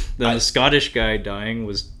cares. Then the Scottish guy dying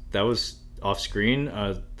was off screen.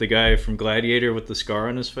 The guy from Gladiator with the scar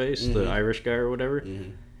on his face, the Irish guy or whatever.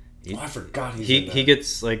 I forgot he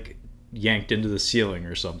gets like yanked into the ceiling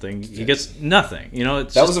or something. He gets nothing.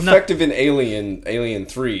 It's that was effective in Alien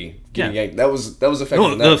 3. Yanked. That was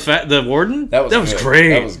effective. No, the warden. That was great.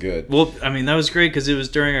 That was good. Well, I mean, that was great because it was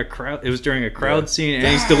during a crowd. It was during a crowd scene, and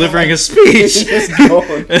he's delivering a speech.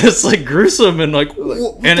 And it's like gruesome and like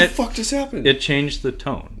what the fuck just happened? It changed the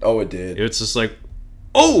tone. Oh, it did. It's just like,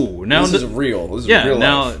 oh, now this is real. This is real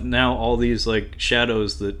life. Now all these like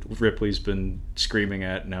shadows that Ripley's been screaming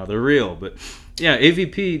at, now they're real. But yeah,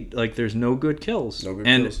 AVP, like, there's no good kills.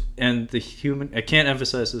 And the human, I can't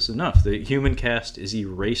emphasize this enough, the human cast is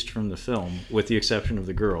erased from the film with the exception of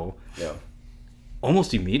the girl. Yeah.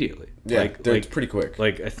 Almost immediately. Yeah, it's pretty quick.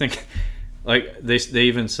 Like, I think, like, they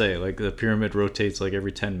even say, like, the pyramid rotates, like,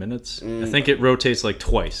 every 10 minutes. I think it rotates, like,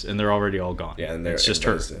 twice, and they're already all gone. Yeah, and it's just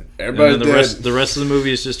her. Everybody's and then the rest of the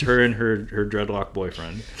movie is just her and her dreadlock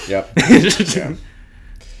boyfriend. Yep. Yeah.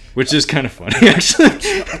 which is kind of funny actually.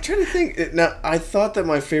 I'm trying to think. Now, I thought that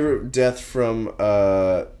my favorite death from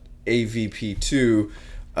AVP2,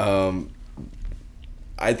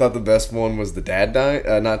 I thought the best one was the dad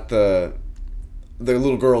dying, not the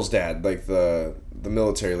little girl's dad, like the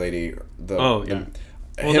military lady.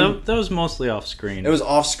 That was mostly off screen. It was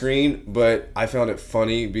off screen, but I found it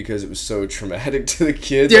funny because it was so traumatic to the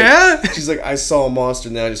kid. Yeah, like, she's like, I saw a monster,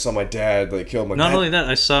 and then I just saw my dad like kill my. Not only that,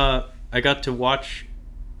 I got to watch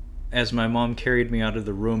as my mom carried me out of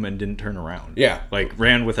the room and didn't turn around. Yeah, like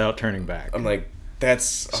ran without turning back. I'm like, that's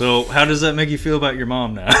so. How does that make you feel about your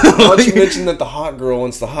mom now? Why don't you mention that the hot girl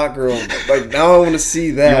wants the hot girl? Like now, I want to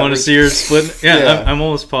see that. You want to see her split? Yeah, I'm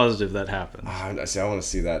almost positive that happens. I see. I want to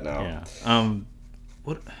see that now. Yeah.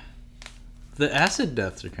 What? The acid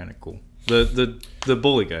deaths are kind of cool. The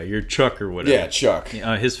bully guy, your Chuck or whatever. Yeah, Chuck.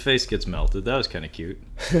 His face gets melted. That was kind of cute.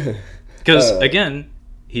 Because again,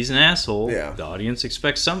 he's an asshole. Yeah. The audience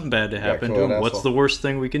expects something bad to happen to him. What's the worst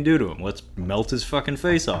thing we can do to him? Let's melt his fucking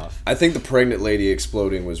face off. I think the pregnant lady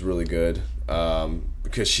exploding was really good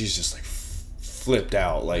because she's just like flipped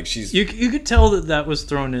out. Like she's. You could tell that was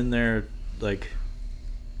thrown in there like.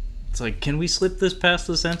 It's like, can we slip this past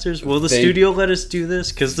the censors? Will the studio let us do this?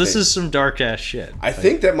 Because this is some dark ass shit. I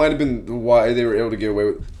think that might have been why they were able to get away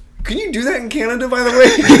with. Can you do that in Canada, by the way?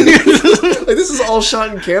 Like this is all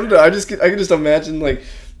shot in Canada. I can just imagine like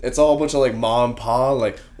it's all a bunch of like mom and pa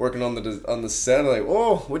like working on the set. Like,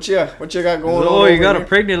 oh, what you got going on? Oh, you got a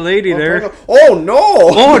pregnant lady there. Oh no!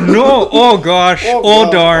 Oh no! Oh gosh!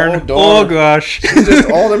 Oh darn! Oh gosh! Just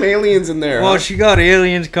all them aliens in there. Well, she got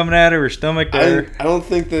aliens coming out of her stomach there. I don't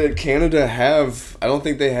think that Canada I don't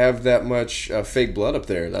think they have that much fake blood up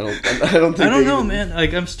there. I don't know, man.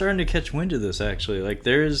 Like I'm starting to catch wind of this actually. Like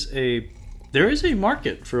there is a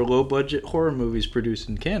market for low budget horror movies produced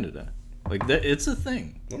in Canada. Like that, it's a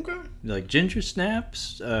thing. Okay. Like Ginger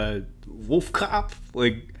Snaps, Wolf Cop.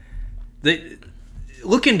 Like they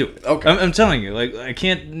look into it. Okay. I'm telling you. Like I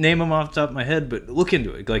can't name them off the top of my head, but look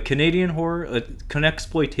into it. Like Canadian horror,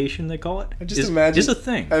 Connexploitation they call it. I just imagine is a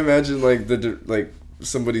thing. I imagine like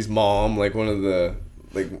somebody's mom, like one of the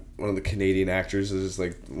Canadian actors is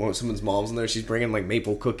like someone's mom's in there. She's bringing like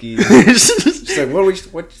maple cookies. She's like,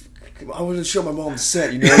 what? I want to show my mom the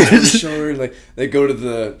set, you know. I want to show her, like they go to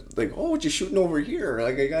the oh, what you shooting over here?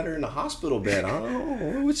 Like I got her in a hospital bed.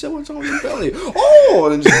 Oh, what's on your belly? Oh,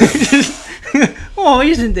 and oh,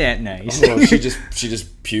 isn't that nice? Oh, she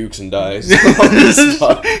just pukes and dies. Yeah,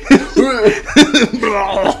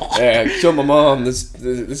 kill my mom. This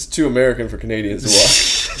is too American for Canadians to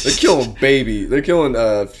watch. They're killing baby. They're killing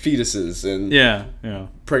fetuses and yeah,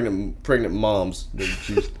 pregnant moms.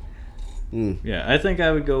 Yeah, I think I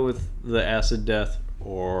would go with the acid death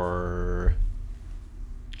or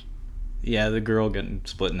the girl getting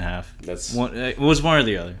split in half. It was one or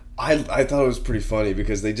the other. I thought it was pretty funny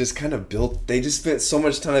because they just kind of spent so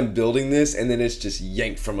much time building this and then it's just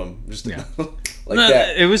yanked from them. Just like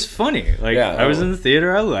that. It was funny. Like I was in the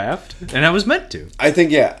theater, I laughed, and I was meant to. I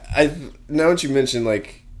think now that you mentioned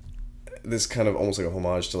like this kind of almost like a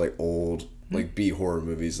homage to like old like B horror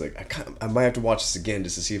movies, like I might have to watch this again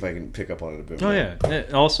just to see if I can pick up on it a bit more. Oh yeah.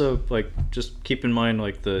 Also, like just keep in mind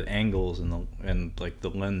like the angles and like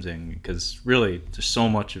the lensing, because really there's so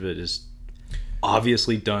much of it is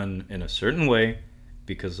obviously done in a certain way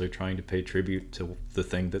because they're trying to pay tribute to the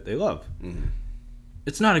thing that they love. Mm-hmm.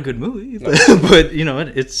 It's not a good movie, but you know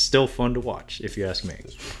it's still fun to watch if you ask me.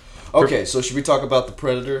 Okay, so should we talk about The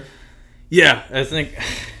Predator? Yeah, I think.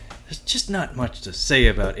 There's just not much to say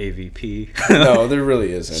about AVP. No, there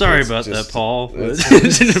really isn't. Sorry about that, Paul.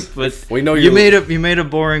 But we know you made a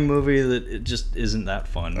boring movie that it just isn't that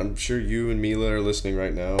fun. I'm sure you and Mila are listening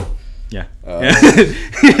right now. Yeah.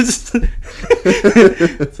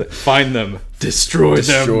 Find them, destroy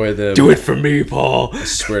them. Do it for me, Paul. I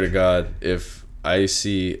swear to God, if I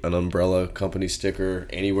see an Umbrella Company sticker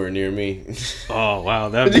anywhere near me, oh wow,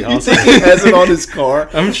 that'd be awesome. He has it on his car.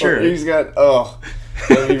 I'm sure he's got.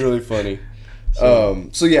 That'd be really funny.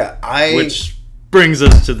 So yeah, which brings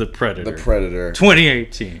us to The Predator. The Predator,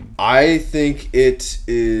 2018. I think it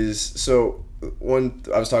is. So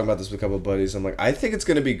I was talking about this with a couple of buddies. I'm like, I think it's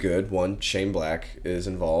going to be good. One, Shane Black is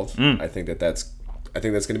involved. I think that's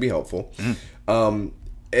going to be helpful.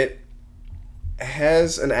 It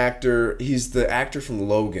has an actor. He's the actor from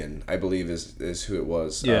Logan, I believe, is who it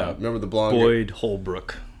was. Yeah. Remember the blonde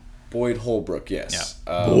Boyd Holbrook, yes.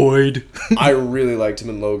 Yeah. Boyd. I really liked him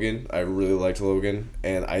in Logan. I really liked Logan,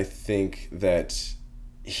 and I think that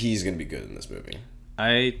he's going to be good in this movie.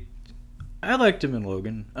 I liked him in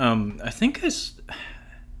Logan. I think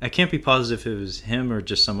I can't be positive if it was him or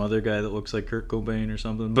just some other guy that looks like Kurt Cobain or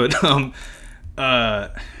something, but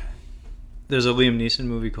There's a Liam Neeson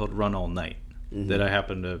movie called Run All Night that I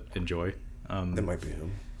happen to enjoy. That might be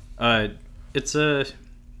him.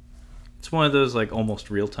 It's one of those like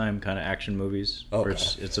almost real time kind of action movies. Okay. Where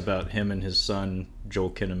it's about him and his son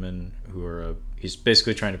Joel Kinnaman, who are he's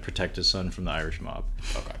basically trying to protect his son from the Irish mob.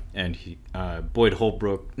 Okay. And Boyd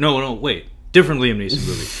Holbrook. No, wait. Different Liam Neeson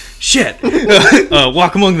movie. Shit.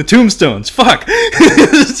 Walk Among the Tombstones. Fuck.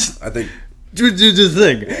 I think. Do the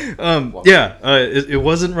thing. It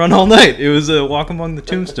wasn't Run All Night. It was Walk Among the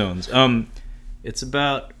Tombstones. It's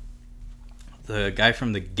about the guy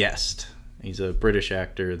from The Guest. He's a British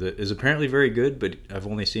actor that is apparently very good, but I've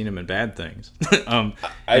only seen him in bad things. I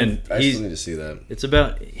still need to see that. It's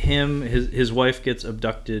about him. His wife gets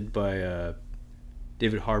abducted by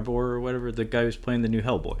David Harbour or whatever, the guy who's playing the new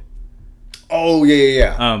Hellboy. Oh,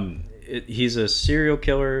 yeah. He's a serial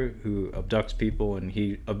killer who abducts people, and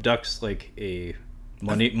he abducts like a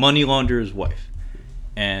money launderer's wife.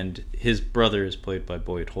 And his brother is played by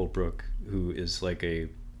Boyd Holbrook, who is like a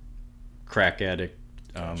crack addict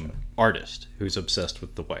artist who's obsessed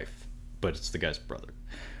with the wife, but it's the guy's brother.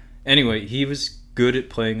 Anyway, he was good at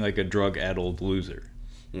playing like a drug-addled loser.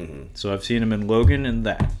 Mm-hmm. So I've seen him in Logan and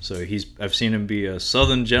that. So I've seen him be a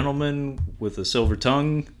southern gentleman with a silver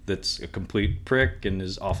tongue that's a complete prick and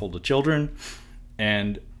is awful to children,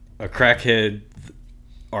 and a crackhead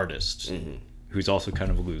artist who's also kind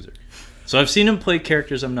of a loser. So I've seen him play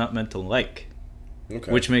characters I'm not meant to like. Okay.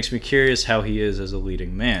 Which makes me curious how he is as a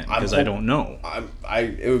leading man, because I don't know.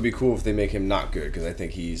 It would be cool if they make him not good, because I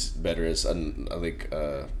think he's better as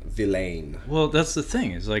a villain. Well, that's the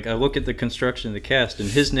thing. Is like I look at the construction of the cast, and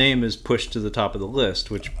his name is pushed to the top of the list,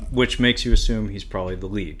 which makes you assume he's probably the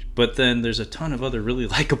lead. But then there's a ton of other really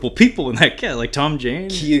likable people in that cast, like Tom Jane.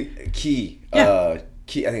 Key. Yeah.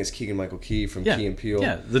 Key, I think it's Keegan-Michael Key from Key and Peele.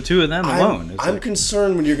 Yeah, the two of them alone. I'm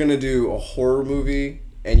concerned when you're going to do a horror movie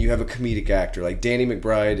and you have a comedic actor like Danny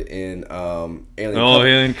McBride in Alien.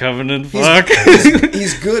 Alien Covenant. Fuck.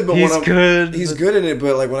 He's good, but he's good in it.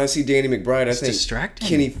 But like when I see Danny McBride, I think distracting.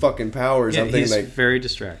 Kenny fucking Powers. Yeah, I'm thinking he's very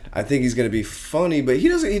distracting. I think he's gonna be funny, but he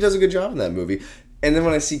does a good job in that movie. And then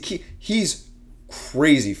when I see Key, he's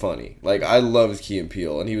crazy funny. Like I love Key and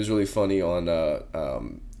Peele, and he was really funny on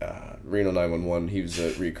Reno 911. He was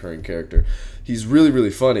a recurring character. He's really,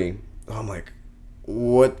 really funny. I'm like,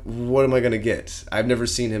 what am I gonna get? I've never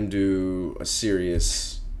seen him do a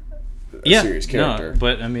serious character. No,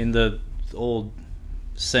 but I mean the old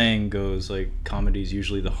saying goes like comedy's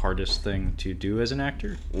usually the hardest thing to do as an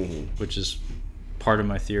actor, which is part of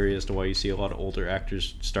my theory as to why you see a lot of older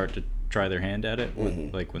actors start to try their hand at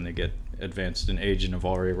it, like when they get advanced in age and have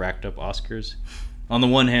already racked up Oscars. On the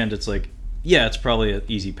one hand, it's like, yeah, it's probably an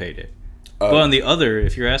easy payday. But on the other,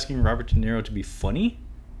 if you're asking Robert De Niro to be funny,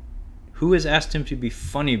 who has asked him to be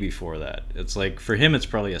funny before that? It's like, for him, it's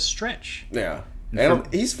probably a stretch. Yeah.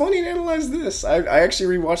 He's funny in Analyze This. I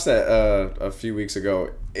actually rewatched that a few weeks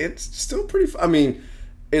ago. It's still pretty... I mean,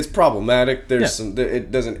 it's problematic. There's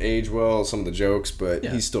it doesn't age well, some of the jokes, but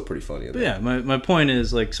he's still pretty funny in that. Yeah, my point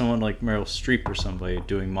is, like, someone like Meryl Streep or somebody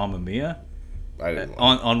doing Mamma Mia.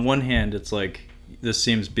 On one hand, it's like, this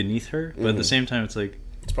seems beneath her, but at the same time, it's like...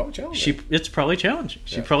 It's probably challenging. It's probably challenging.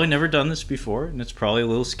 She's probably never done this before, and it's probably a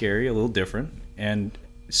little scary, a little different. And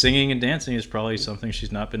singing and dancing is probably something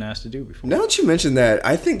she's not been asked to do before. Now that you mention that,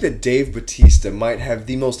 I think that Dave Bautista might have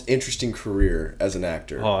the most interesting career as an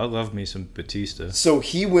actor. Oh, I love me some Bautista. So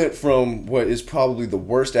he went from what is probably the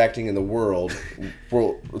worst acting in the world,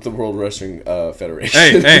 the World Wrestling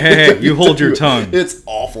Federation. Hey, you hold your tongue. It's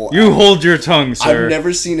awful. You hold your tongue, sir. I've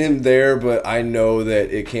never seen him there, but I know that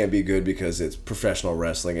it can't be good because it's professional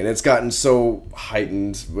wrestling, and it's gotten so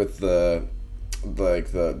heightened with the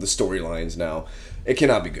storylines now. It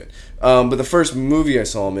cannot be good. But the first movie I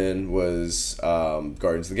saw him in was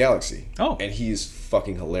Guardians of the Galaxy. Oh. And he's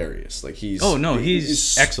fucking hilarious. Like he's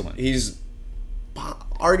excellent. He's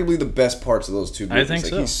arguably the best parts of those two movies. I think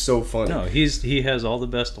so. He's so funny. No, he has all the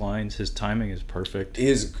best lines. His timing is perfect.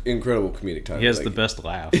 His incredible comedic timing. He has the best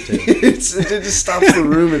laugh too. It just stops the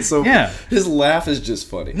room. It's so yeah. His laugh is just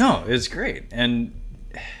funny. No, it's great. And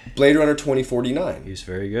Blade Runner 2049. He's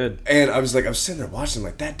very good. And I was sitting there watching,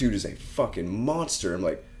 like, that dude is a fucking monster. I'm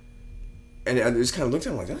like, and I just kind of looked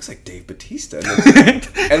at him like, that looks like Dave Bautista. And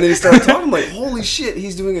then he started talking, I'm like, holy shit,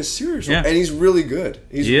 he's doing a serious role. And he's really good.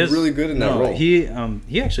 He's really good in that role. He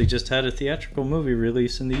actually just had a theatrical movie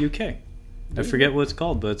release in the UK. I forget what it's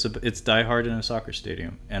called, but it's Die Hard in a soccer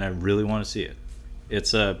stadium, and I really want to see it.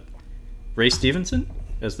 It's Ray Stevenson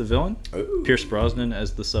as the villain, Ooh. Pierce Brosnan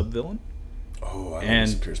as the sub-villain. Oh, I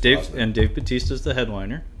and Dave Bautista's the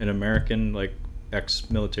headliner, an American like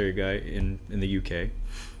ex-military guy in the UK,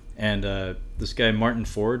 and this guy Martin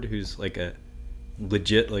Ford, who's like a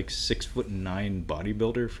legit like 6'9"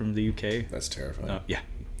 bodybuilder from the UK. That's terrifying. Yeah,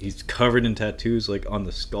 he's covered in tattoos like on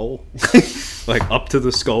the skull, like up to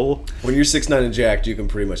the skull. When you're 6'9" and jacked, you can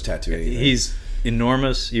pretty much tattoo anything. He's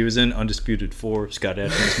enormous. He was in Undisputed 4, Scott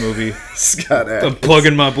Adkins movie. Scott Adkins. I'm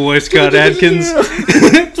plugging my boy Scott Adkins. Yeah,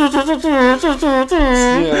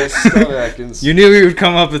 Scott Adkins. You knew he would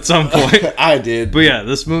come up at some point. I did. But yeah,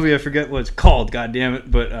 this movie, I forget what it's called, god damn it.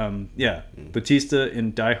 But yeah, Batista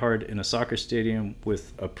in Die Hard in a soccer stadium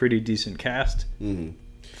with a pretty decent cast. Mm-hmm.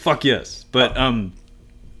 Fuck yes. But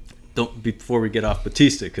don't before we get off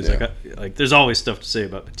Batista, because there's always stuff to say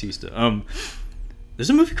about Batista. There's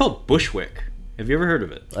a movie called Bushwick. Have you ever heard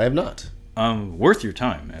of it? I have not. Worth your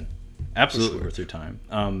time, man. Absolutely worth your time.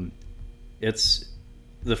 It's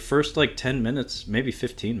the first like 10 minutes, maybe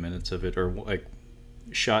 15 minutes of it are like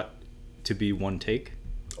shot to be one take.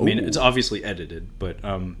 I mean, it's obviously edited, but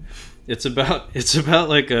it's about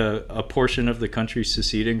like a portion of the country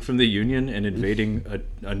seceding from the Union and invading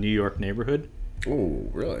a New York neighborhood. Oh,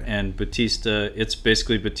 really? And Batista, it's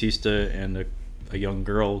basically Batista and a young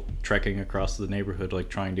girl trekking across the neighborhood, like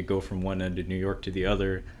trying to go from one end of New York to the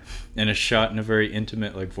other, and it's shot in a very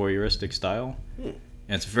intimate, like voyeuristic style. And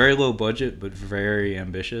it's very low budget, but very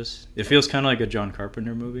ambitious. It feels kind of like a John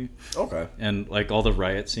Carpenter movie. Okay. And like all the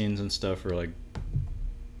riot scenes and stuff are like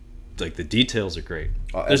the details are great.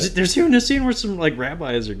 There's even a scene where some like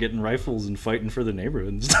rabbis are getting rifles and fighting for the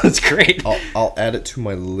neighborhood and stuff. It's great. I'll add it to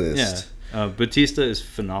my list. Yeah. Batista is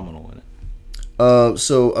phenomenal in it.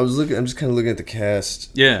 So I'm just kind of looking at the cast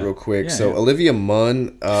real quick. Olivia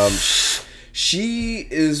Munn, she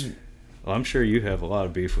is... Well, I'm sure you have a lot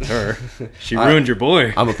of beef with her. She ruined your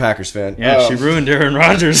boy. I'm a Packers fan. Yeah, she ruined Aaron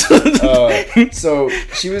Rodgers. So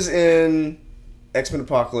she was in X-Men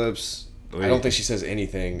Apocalypse. Wait. I don't think she says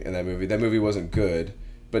anything in that movie. That movie wasn't good,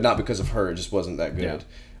 but not because of her. It just wasn't that good.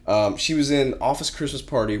 Yeah. She was in Office Christmas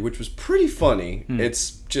Party, which was pretty funny.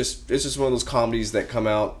 It's just one of those comedies that come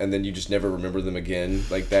out and then you just never remember them again.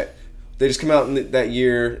 Like that, they just come out in that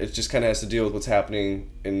year. It just kind of has to deal with what's happening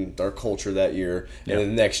in our culture that year. And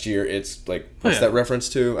then next year, it's like, what's that reference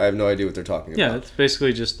to? I have no idea what they're talking about. Yeah, it's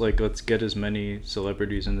basically just like, let's get as many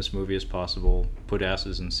celebrities in this movie as possible, put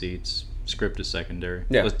asses in seats, script is secondary.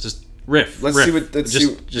 Yeah. Let's just riff. Let's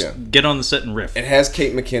just get on the set and riff. It has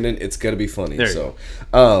Kate McKinnon. It's gonna be funny.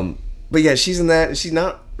 But yeah, she's in that. And she's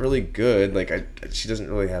not really good. Like she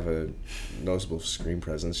doesn't really have a noticeable screen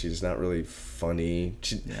presence. She's not really funny.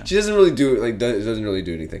 She doesn't really do doesn't really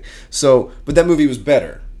do anything. So, but that movie was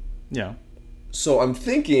better. Yeah. So I'm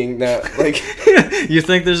thinking that like you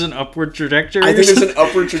think there's an upward trajectory? I think there's an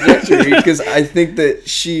upward trajectory because I think that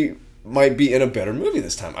she might be in a better movie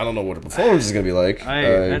this time. I don't know what her performance is going to be like.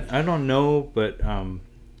 I don't know, but I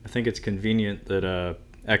think it's convenient that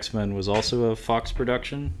X-Men was also a Fox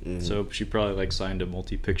production, so she probably like signed a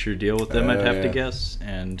multi-picture deal with them. I'd have to guess,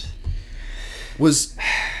 and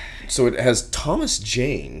so it has Thomas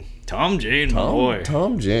Jane. Tom Jane, my boy.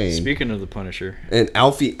 Tom Jane. Speaking of the Punisher. And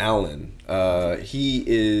Alfie Allen. He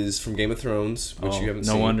is from Game of Thrones, which you haven't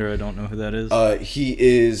seen. No wonder I don't know who that is. He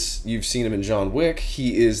is... You've seen him in John Wick.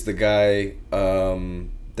 He is the guy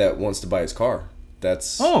that wants to buy his car.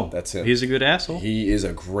 That's him. He's a good asshole. He is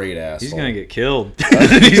a great asshole. He's going to get killed.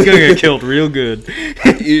 He's going to get killed real good.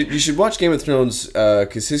 You should watch Game of Thrones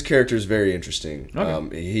because his character is very interesting.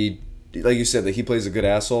 Okay. He, like you said, that he plays a good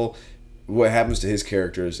asshole. What happens to his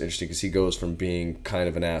character is interesting because he goes from being kind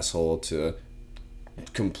of an asshole to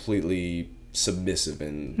completely submissive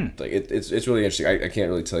and like it's really interesting. I can't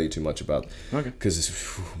really tell you too much about because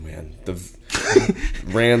the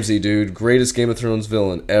Ramsay dude, greatest Game of Thrones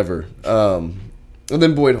villain ever. And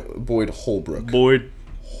then Boyd Holbrook. I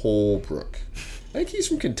think he's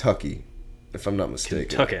from Kentucky, if I'm not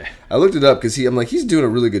mistaken. Kentucky. I looked it up because he's doing a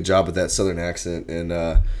really good job with that southern accent and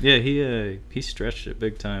he stretched it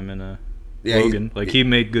big time in Logan. He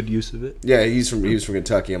made good use of it. Yeah, he was from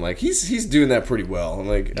Kentucky. I'm like, he's doing that pretty well. I'm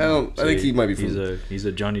like, I think he might be from... He's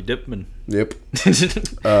a Johnny Deppman. Yep.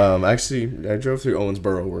 Actually, I drove through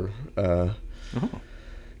Owensboro where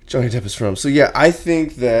Johnny Depp is from. So yeah, I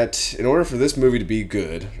think that in order for this movie to be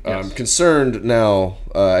good, I'm concerned now.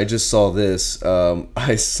 I just saw this.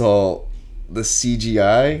 I saw the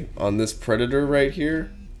CGI on this Predator right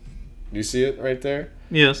here. Do you see it right there?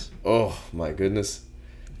 Yes. Oh my goodness.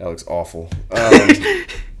 That looks awful.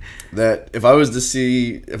 That if I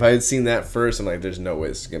had seen that first, I'm like, there's no way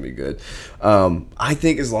this is gonna be good. I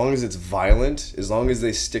think as long as it's violent, as long as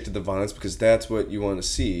they stick to the violence, because that's what you want to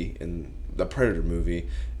see in the Predator movie.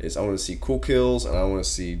 Is I want to see cool kills and I want to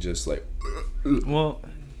see just like. Well,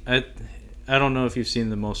 I don't know if you've seen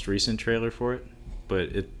the most recent trailer for it,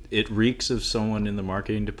 but it reeks of someone in the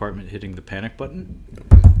marketing department hitting the panic button.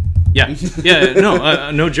 Yeah,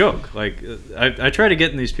 no, no joke. Like, I try to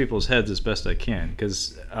get in these people's heads as best I can,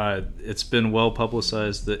 because it's been well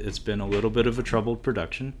publicized that it's been a little bit of a troubled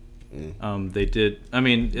production. They did. I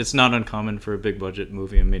mean, it's not uncommon for a big budget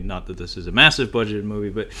movie. I mean, not that this is a massive budgeted movie,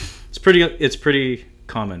 but it's pretty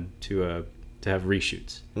common to have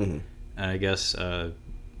reshoots. And I guess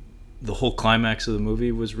the whole climax of the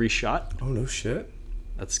movie was reshot. Oh no shit.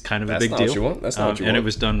 That's kind of a That's big not deal. what you want. That's not what you and want. it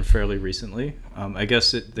was done fairly recently. I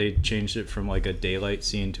guess they changed it from like a daylight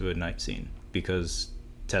scene to a night scene because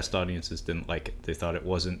test audiences didn't like it. They thought it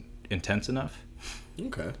wasn't intense enough.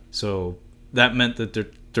 Okay. So that meant that the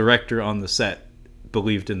director on the set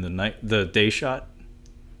believed in the day shot.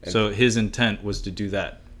 So his intent was to do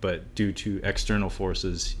that, but due to external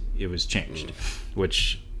forces, it was changed.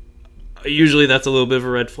 Which usually that's a little bit of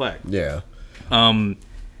a red flag. Yeah. The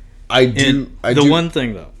one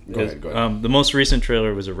thing though, Go ahead. The most recent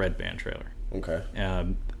trailer was a Red Band trailer. Okay.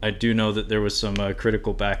 I do know that there was some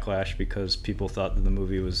critical backlash because people thought that the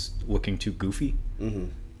movie was looking too goofy.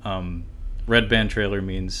 Red Band trailer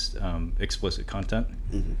means explicit content.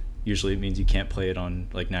 Usually it means you can't play it on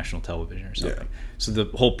like national television or something. Yeah. So the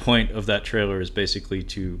whole point of that trailer is basically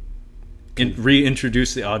to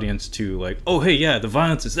reintroduce the audience to like, oh hey, yeah, the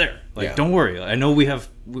violence is there. Like, Yeah. don't worry. I know we have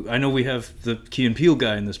the Key and Peele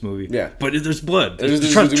guy in this movie. Yeah. But there's blood.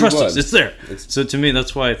 There's Trust blood. us, it's there. It's- So to me,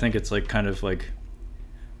 that's why I think it's like kind of like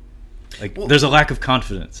there's a lack of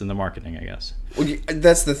confidence in the marketing, I guess. Well,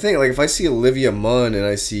 that's the thing. Like, if I see Olivia Munn and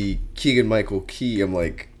I see Keegan-Michael Key, I'm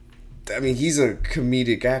like, I mean, he's a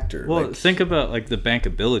comedic actor. Well, like, think about like the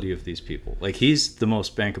bankability of these people. Like, he's the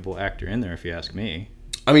most bankable actor in there, if you ask me.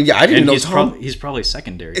 I mean, yeah, I didn't And know he's probably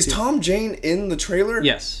secondary. Is too. Tom Jane in the trailer?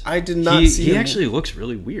 Yes. I did not see He him. actually looks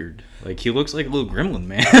really weird. Like, he looks like a little gremlin,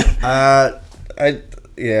 man. I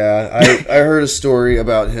heard a story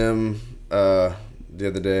about him the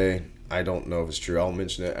other day. I don't know if it's true. I'll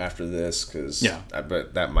mention it after this because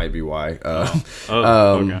but that might be why.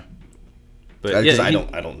 Okay. But Because yeah, I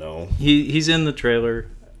don't know. he's in the trailer.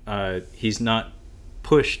 He's not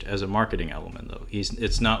pushed as a marketing element though.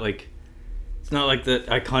 It's not like that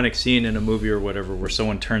iconic scene in a movie or whatever where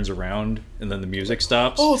someone turns around and then the music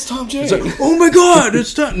stops. Oh, it's Tom Jane. It's like, oh my god,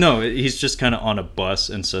 it's Tom. No, he's just kind of on a bus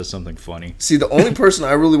and says something funny. See, the only person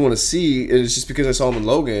I really want to see is just because I saw him in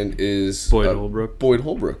Logan is Boyd Holbrook. Boyd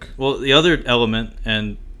Holbrook. Well, the other element,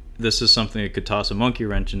 and this is something that could toss a monkey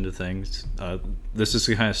wrench into things. This is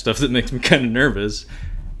the kind of stuff that makes me kind of nervous.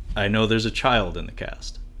 I know there's a child in the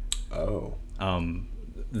cast. Oh.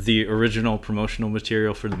 The original promotional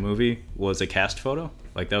material for the movie was a cast photo.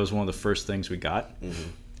 Like, that was one of the first things we got.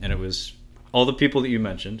 And it was all the people that you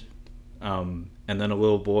mentioned, and then a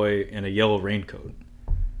little boy in a yellow raincoat.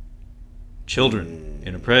 Children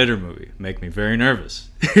in a Predator movie make me very nervous.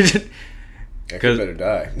 That kid better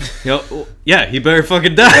die. Yeah, he better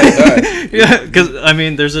fucking die. Yeah, because, I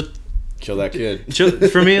mean, there's a... Kill that kid.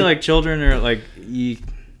 For me, like, children are, like...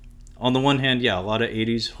 on the one hand, yeah, a lot of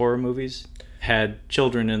 80s horror movies had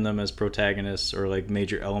children in them as protagonists or like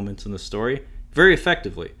major elements in the story very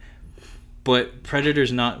effectively, but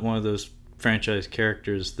Predator's not one of those franchise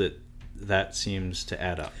characters that seems to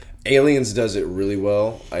add up. Aliens does it really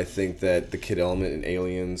well. I think that the kid element in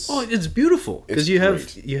Aliens. Oh, it's beautiful because you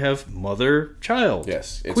have mother, child,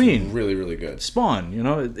 Yes, it's queen, really, really good. spawn. You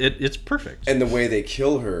know, it's perfect. And the way they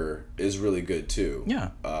kill her is really good too.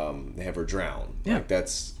 Yeah. They have her drown. Yeah.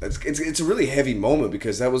 Like it's a really heavy moment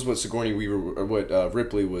because that was what Sigourney Weaver or what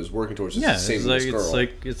Ripley was working towards. Yeah, saving this girl.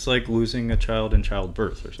 it's like losing a child in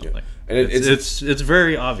childbirth or something. And it's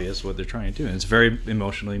very obvious what they're trying to do. And it's very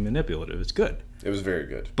emotionally manipulative. It's good. It was very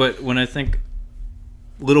good. But when I think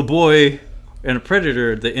little boy and a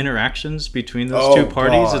Predator, the interactions between those two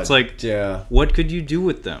parties, God. it's like, yeah. What could you do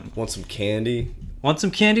with them? Want some candy? Want some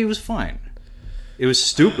candy was fine. It was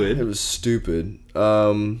stupid. It was stupid.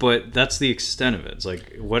 But that's the extent of it. It's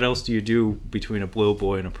like, what else do you do between a little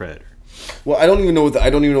boy and a Predator? Well, I don't even know what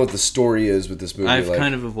the story is with this movie. I've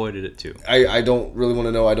kind of avoided it too. I don't really want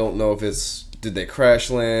to know. I don't know if it's did they crash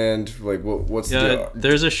land? Like what's the deal?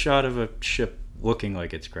 There's a shot of a ship looking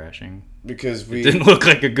like it's crashing. Because It didn't look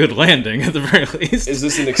like a good landing at the very least. Is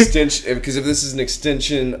this an extension? Because if this is an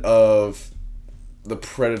extension of the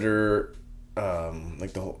Predator,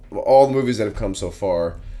 like all the movies that have come so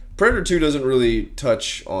far, Predator 2 doesn't really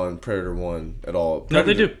touch on Predator 1 at all. No,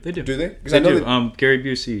 Predator, they do. Do they? Because They I know do. Gary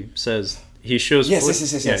Busey says he shows Yes,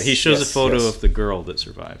 fo- yes. he shows Yes, a photo yes. of the girl that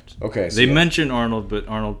survived. Okay, so They yeah. mention Arnold, but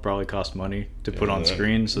Arnold probably cost money to put on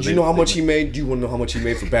screen. So Do you know how much he made? Do you want to know how much he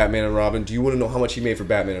made for Batman and Robin? Do you want to know how much he made for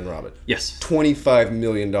Batman and Robin? Yes. $25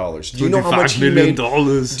 million. Do you know how much he $25 million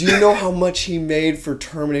made? Do you know how much he made for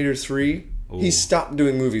Terminator 3? Ooh. He stopped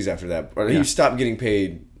doing movies after that. Or Yeah. he stopped getting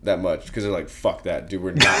paid that much because they're like, fuck that, dude.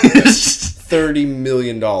 We're not. $30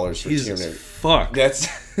 million for Jesus Terminator. fuck. That's.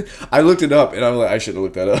 I looked it up and I'm like, I should have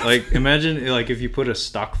looked that up. Like, imagine like if you put a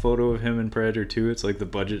stock photo of him in Predator 2, it's like the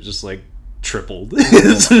budget just like tripled.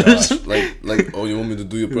 Oh, gosh. like, oh, you want me to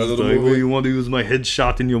do your Predator Like, oh, movie? you want to use my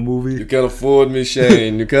headshot in your movie? You can't afford me,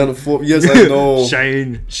 Shane. You can't afford. Yes, I know.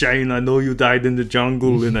 Shane, I know you died in the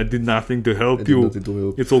jungle and I did nothing to help you. nothing to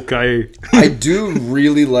help. It's okay. I do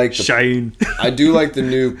really like the. Shane. I do like the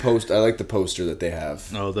new post. I like the poster that they have.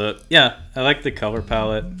 Oh, I like the color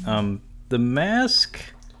palette. The mask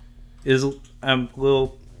is a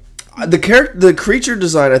little. The creature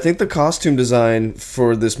design. I think the costume design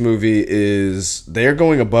for this movie is they're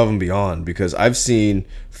going above and beyond because I've seen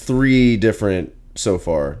 3 different so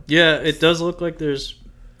far. Yeah, it does look like there's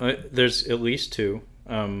at least 2.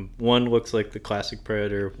 One looks like the classic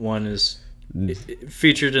Predator. One is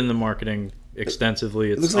featured in the marketing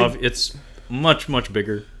extensively. It's it's much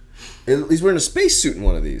bigger. He's wearing a spacesuit in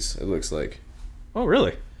one of these. It looks like. Oh,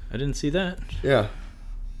 really? I didn't see that. Yeah.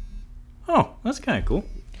 Oh, that's kind of cool.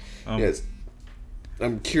 Yes.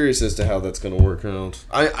 I'm curious as to how that's going to work out.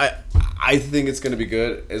 I think it's going to be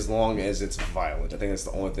good as long as it's violent. I think that's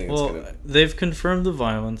the only thing that's going to. They've confirmed the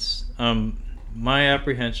violence. My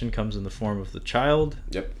apprehension comes in the form of the child.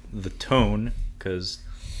 Yep. The tone, because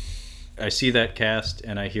I see that cast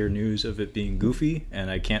and I hear news of it being goofy,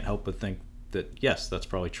 and I can't help but think that yes, that's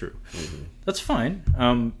probably true. Mm-hmm. That's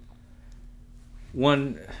fine.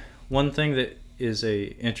 One thing that is a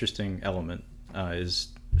interesting element is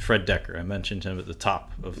Fred Dekker. I mentioned him at the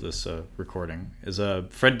top of this recording.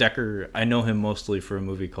 Fred Dekker? I know him mostly for a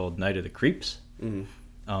movie called Night of the Creeps.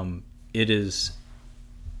 Mm-hmm. It is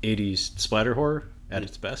 80s splatter horror at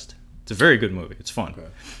its best. It's a very good movie. It's fun. Okay.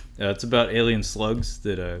 It's about alien slugs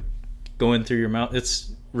that go in through your mouth.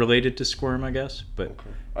 It's related to Squirm, I guess, but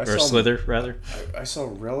or Slither rather. I saw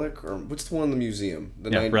Relic, or what's the one in the museum?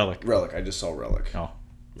 Relic. Relic. I just saw Relic. Oh.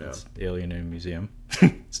 It's Alien in a Museum.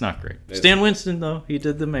 It's not great. Stan Winston, though, he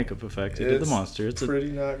did the makeup effects. He did the monster. It's pretty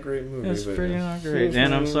not great movie. It's pretty not great.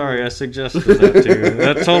 And I'm sorry I suggested that to you.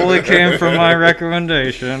 That totally came from my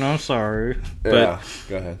recommendation. I'm sorry. Go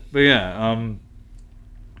ahead. But yeah,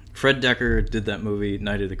 Fred Dekker did that movie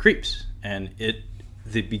Night of the Creeps. And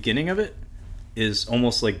the beginning of it is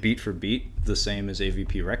almost like beat for beat the same as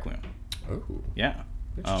AVP Requiem. Oh. Yeah.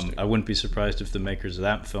 I wouldn't be surprised if the makers of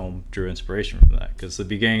that film drew inspiration from that, because the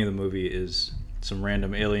beginning of the movie is some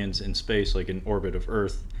random aliens in space, like in orbit of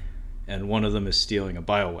Earth, and one of them is stealing a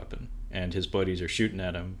bioweapon, and his buddies are shooting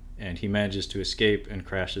at him, and he manages to escape and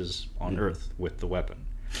crashes on Earth with the weapon.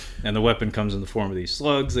 And the weapon comes in the form of these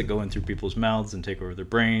slugs that go in through people's mouths and take over their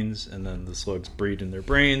brains, and then the slugs breed in their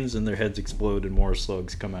brains, and their heads explode, and more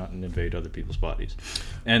slugs come out and invade other people's bodies.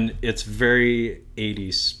 And it's very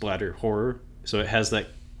 80s splatter horror. So it has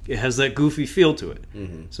that goofy feel to it.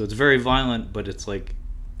 Mm-hmm. So it's very violent, but it's like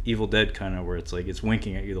Evil Dead kind of, where it's like it's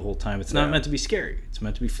winking at you the whole time. It's not meant to be scary. It's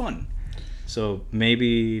meant to be fun. So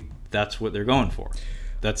maybe that's what they're going for.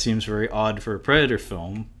 That seems very odd for a Predator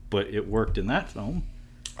film, but it worked in that film.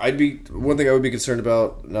 One thing I would be concerned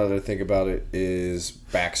about, now that I think about it, is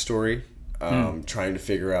backstory. Trying to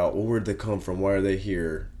figure out, well, where'd they come from? Why are they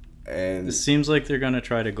here? And it seems like they're going to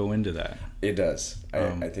try to go into that. It does.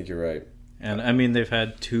 I think you're right. And I mean, they've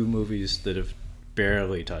had 2 movies that have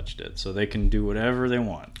barely touched it, so they can do whatever they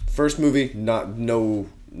want. First movie, no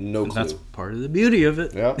clue. That's part of the beauty of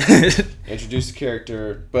it. Yeah. Introduce the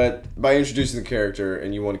character, but by introducing the character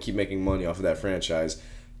and you want to keep making money off of that franchise,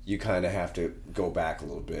 you kind of have to go back a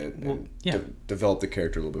little bit and develop the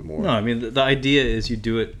character a little bit more. No, I mean, the idea is you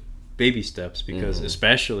do it baby steps, because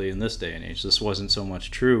especially in this day and age, this wasn't so much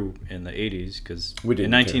true in the 80s, because in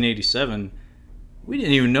 1987... we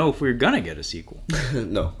didn't even know if we were gonna get a sequel.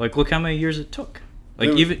 No. Like, look how many years it took.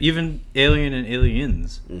 Like, even Alien and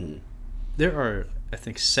Aliens, there are, I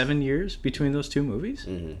think, 7 years between those 2 movies.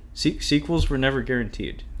 Mm-hmm. Sequels were never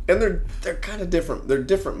guaranteed. And they're kind of different. They're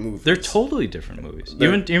different movies. They're totally different movies.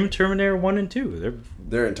 Even Terminator 1 and 2,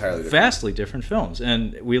 they're entirely different. Vastly different films.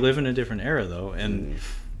 And we live in a different era, though. And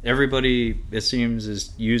everybody, it seems,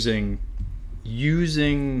 is using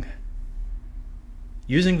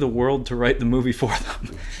the world to write the movie for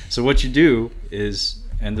them. So what you do is,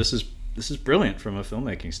 and this is brilliant from a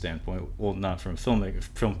filmmaking standpoint, well, not from a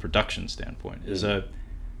film production standpoint, is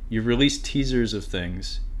you release teasers of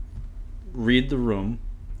things read the room,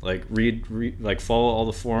 like read like follow all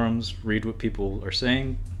the forums, read what people are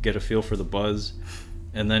saying, get a feel for the buzz,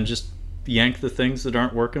 and then just yank the things that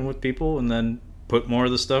aren't working with people, and then put more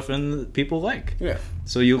of the stuff in that people like. Yeah.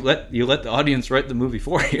 So you let the audience write the movie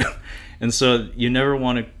for you, and so you never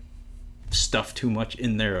want to stuff too much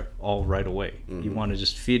in there all right away. Mm-hmm. You want to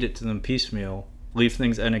just feed it to them piecemeal, leave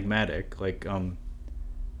things enigmatic. Like I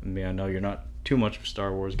mean, I know you're not too much of a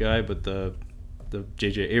Star Wars guy, but the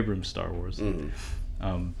J.J. Abrams Star Wars.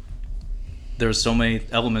 There's so many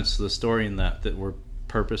elements to the story in that were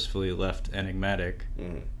purposefully left enigmatic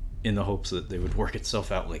in the hopes that they would work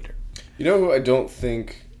itself out later. You know who I don't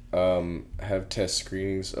think have test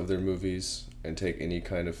screenings of their movies and take any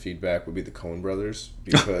kind of feedback would be the Coen brothers,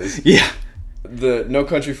 because Yeah. the No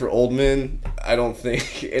Country for Old Men, I don't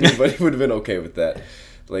think anybody would have been okay with that.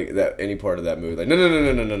 Like that, any part of that movie. Like,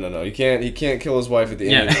 no. He can't kill his wife at the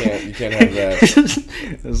end. Yeah. You can't have that.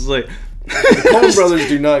 It's like The Coen brothers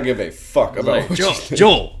do not give a fuck about like, what you think.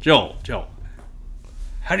 Joel.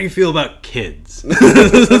 How do you feel about kids?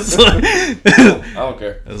 It's like, I don't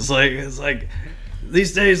care. It's like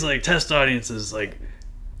these days, like test audiences, like,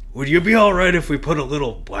 would you be all right if we put a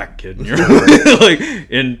little black kid in your like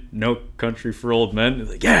in No Country for Old Men?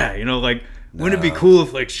 Like, yeah, like, wouldn't it be cool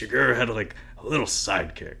if like Shiger had like a little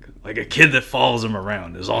sidekick, like a kid that follows him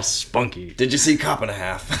around, is all spunky. Did you see Cop and a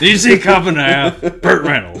Half? Did you see Cop and a Half? Burt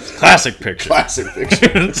Reynolds, classic picture. Classic picture.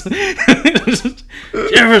 Did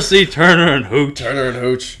you ever see Turner and Hooch? Turner and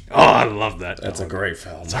Hooch. Oh, I love that. That's a great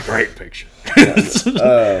film. It's a great picture. That's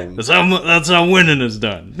how winning is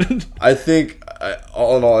done. I think,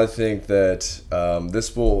 all in all, I think that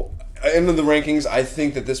this will, in the rankings, I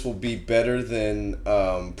think that this will be better than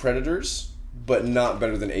Predators, but not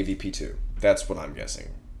better than AVP2. That's what I'm guessing.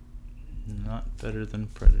 Not better than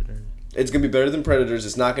Predator. It's going to be better than Predators.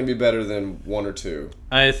 It's not going to be better than 1 or 2.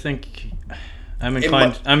 I think I'm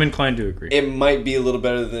inclined to agree. It might be a little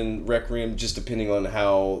better than Requiem, just depending on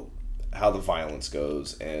how the violence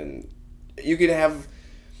goes, and you could have.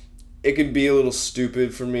 It could be a little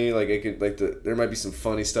stupid for me. Like it could, there might be some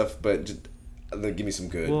funny stuff, but just, give me some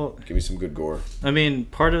good. Give me some good gore. I mean,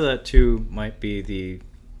 part of that too might be the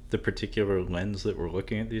particular lens that we're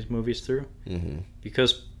looking at these movies through,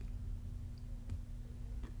 because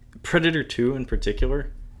Predator 2 in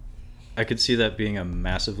particular, I could see that being a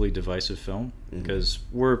massively divisive film because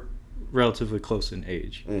we're relatively close in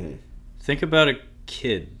age. Think about a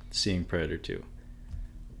kid seeing Predator 2.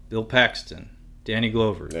 Bill Paxton, Danny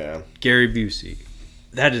Glover, Gary Busey.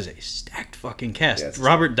 That is a stacked fucking cast. Yes.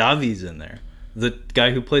 Robert Davi's in there. The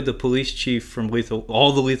guy who played the police chief from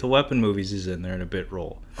all the Lethal Weapon movies is in there in a bit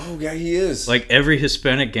role. Oh yeah, he is. Like every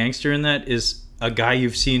Hispanic gangster in that is a guy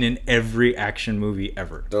you've seen in every action movie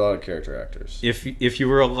ever. They're a lot of character actors. If you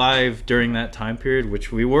were alive during that time period,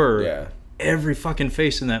 which we were, every fucking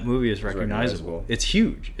face in that movie is recognizable. It's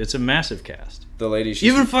huge. It's a massive cast. The lady,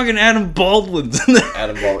 even fucking Adam Baldwin's in there.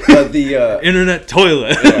 Adam Baldwin, the Internet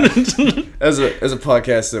Toilet. As a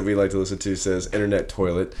podcast that we like to listen to says Internet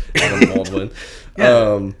Toilet. Adam Baldwin.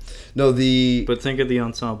 But think of the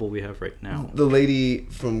ensemble we have right now. The lady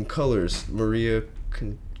from Colors, Maria.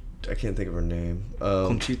 I can't think of her name.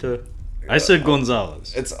 Conchita. I said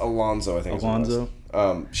Gonzalez. It's Alonzo, I think. Alonzo.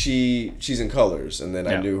 She's in Colors, and then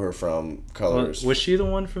I knew her from Colors. Was she the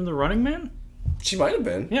one from The Running Man? She might have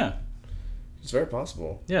been. Yeah. It's very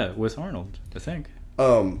possible. Yeah, with Arnold, I think.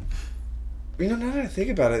 Now that I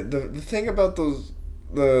think about it, the thing about those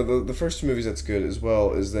the first two movies that's good as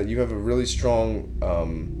well is that you have a really strong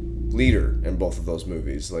leader in both of those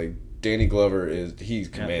movies. Like Danny Glover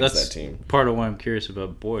commands that team. Part of why I'm curious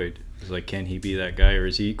about Boyd is like, can he be that guy, or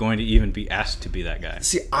is he going to even be asked to be that guy?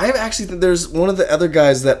 See, I actually think there's one of the other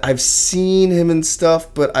guys that I've seen him in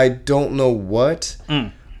stuff, but I don't know what.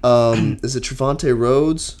 Is it Trevante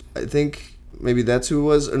Rhodes? I think maybe that's who it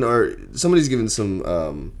was, or somebody's given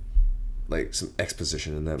some some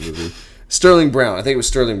exposition in that movie. Sterling Brown, I think it was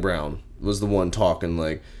Sterling Brown was the one talking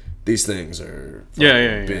like these things are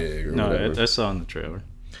big or whatever. I saw in the trailer.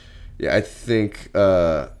 Yeah, I think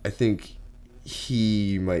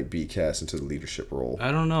he might be cast into the leadership role.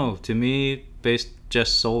 I don't know. To me, based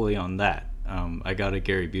just solely on that, I got a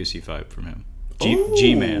Gary Busey vibe from him.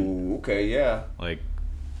 G-Man. Okay, yeah. Like,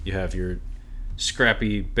 you have your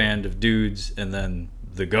scrappy band of dudes, and then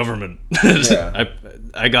the government. Yeah.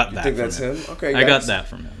 I got that. You think that's him? Okay, I got that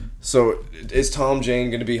from him. So, is Tom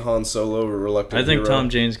Jane going to be Han Solo or Reluctant Hero? I think Tom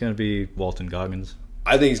Jane's going to be Walton Goggins.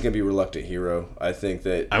 I think he's going to be Reluctant Hero. I think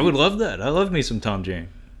that... I would love that. I love me some Tom Jane.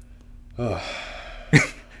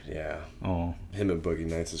 Yeah. Oh. Him and Boogie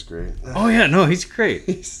Nights is great. Oh, yeah. No, he's great.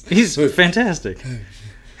 He's fantastic.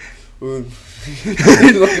 Give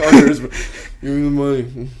me the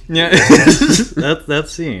money. Yeah, that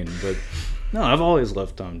scene. But no, I've always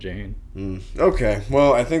loved Tom Jane. Okay,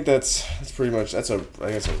 well, I think that's pretty much I think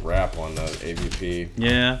that's a wrap on the AVP.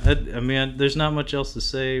 Yeah, I mean, there's not much else to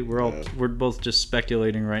say. We're both just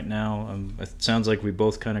speculating right now. It sounds like we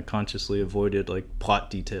both kind of consciously avoided like plot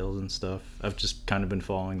details and stuff. I've just kind of been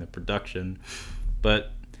following the production,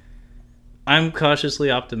 but I'm cautiously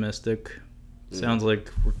optimistic. Sounds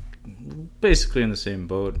like we're basically in the same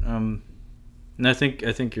boat. And I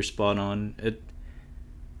think you're spot on.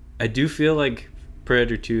 I do feel like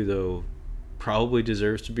Predator 2 though probably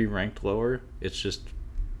deserves to be ranked lower. It's just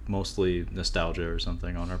mostly nostalgia or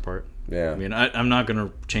something on our part. Yeah. I mean, I'm not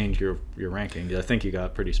gonna change your ranking. I think you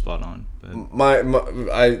got pretty spot on. But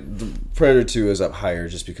the Predator 2 is up higher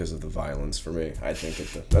just because of the violence for me. I think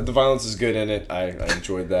the violence is good in it. I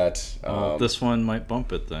enjoyed that. This one might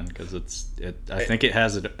bump it then because I think it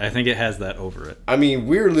has it. I think it has that over it. I mean,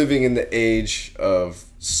 we're living in the age of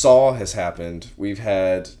Saw has happened. We've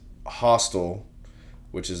had Hostel,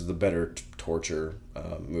 which is the better torture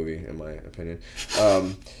movie in my opinion.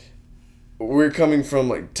 We're coming from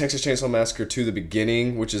like Texas Chainsaw Massacre to the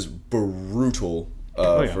beginning, which is brutal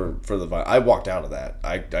for the violence. I walked out of that.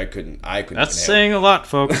 I couldn't. That's saying a lot,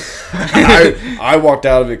 folks. I walked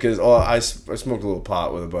out of it because I smoked a little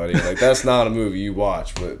pot with a buddy. Like that's not a movie you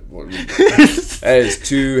watch. That is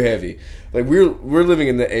too heavy. Like we're living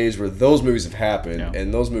in the age where those movies have happened,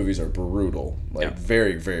 and those movies are brutal, like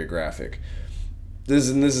very very graphic. This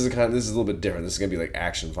is a little bit different. This is gonna be like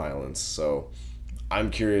action violence. So I'm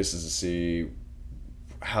curious as to see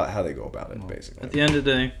how they go about it. Basically, at the end of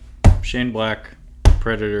the day, Shane Black,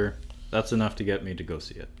 Predator. That's enough to get me to go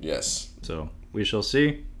see it. Yes. So we shall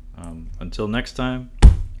see. Until next time.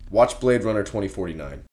 Watch Blade Runner 2049.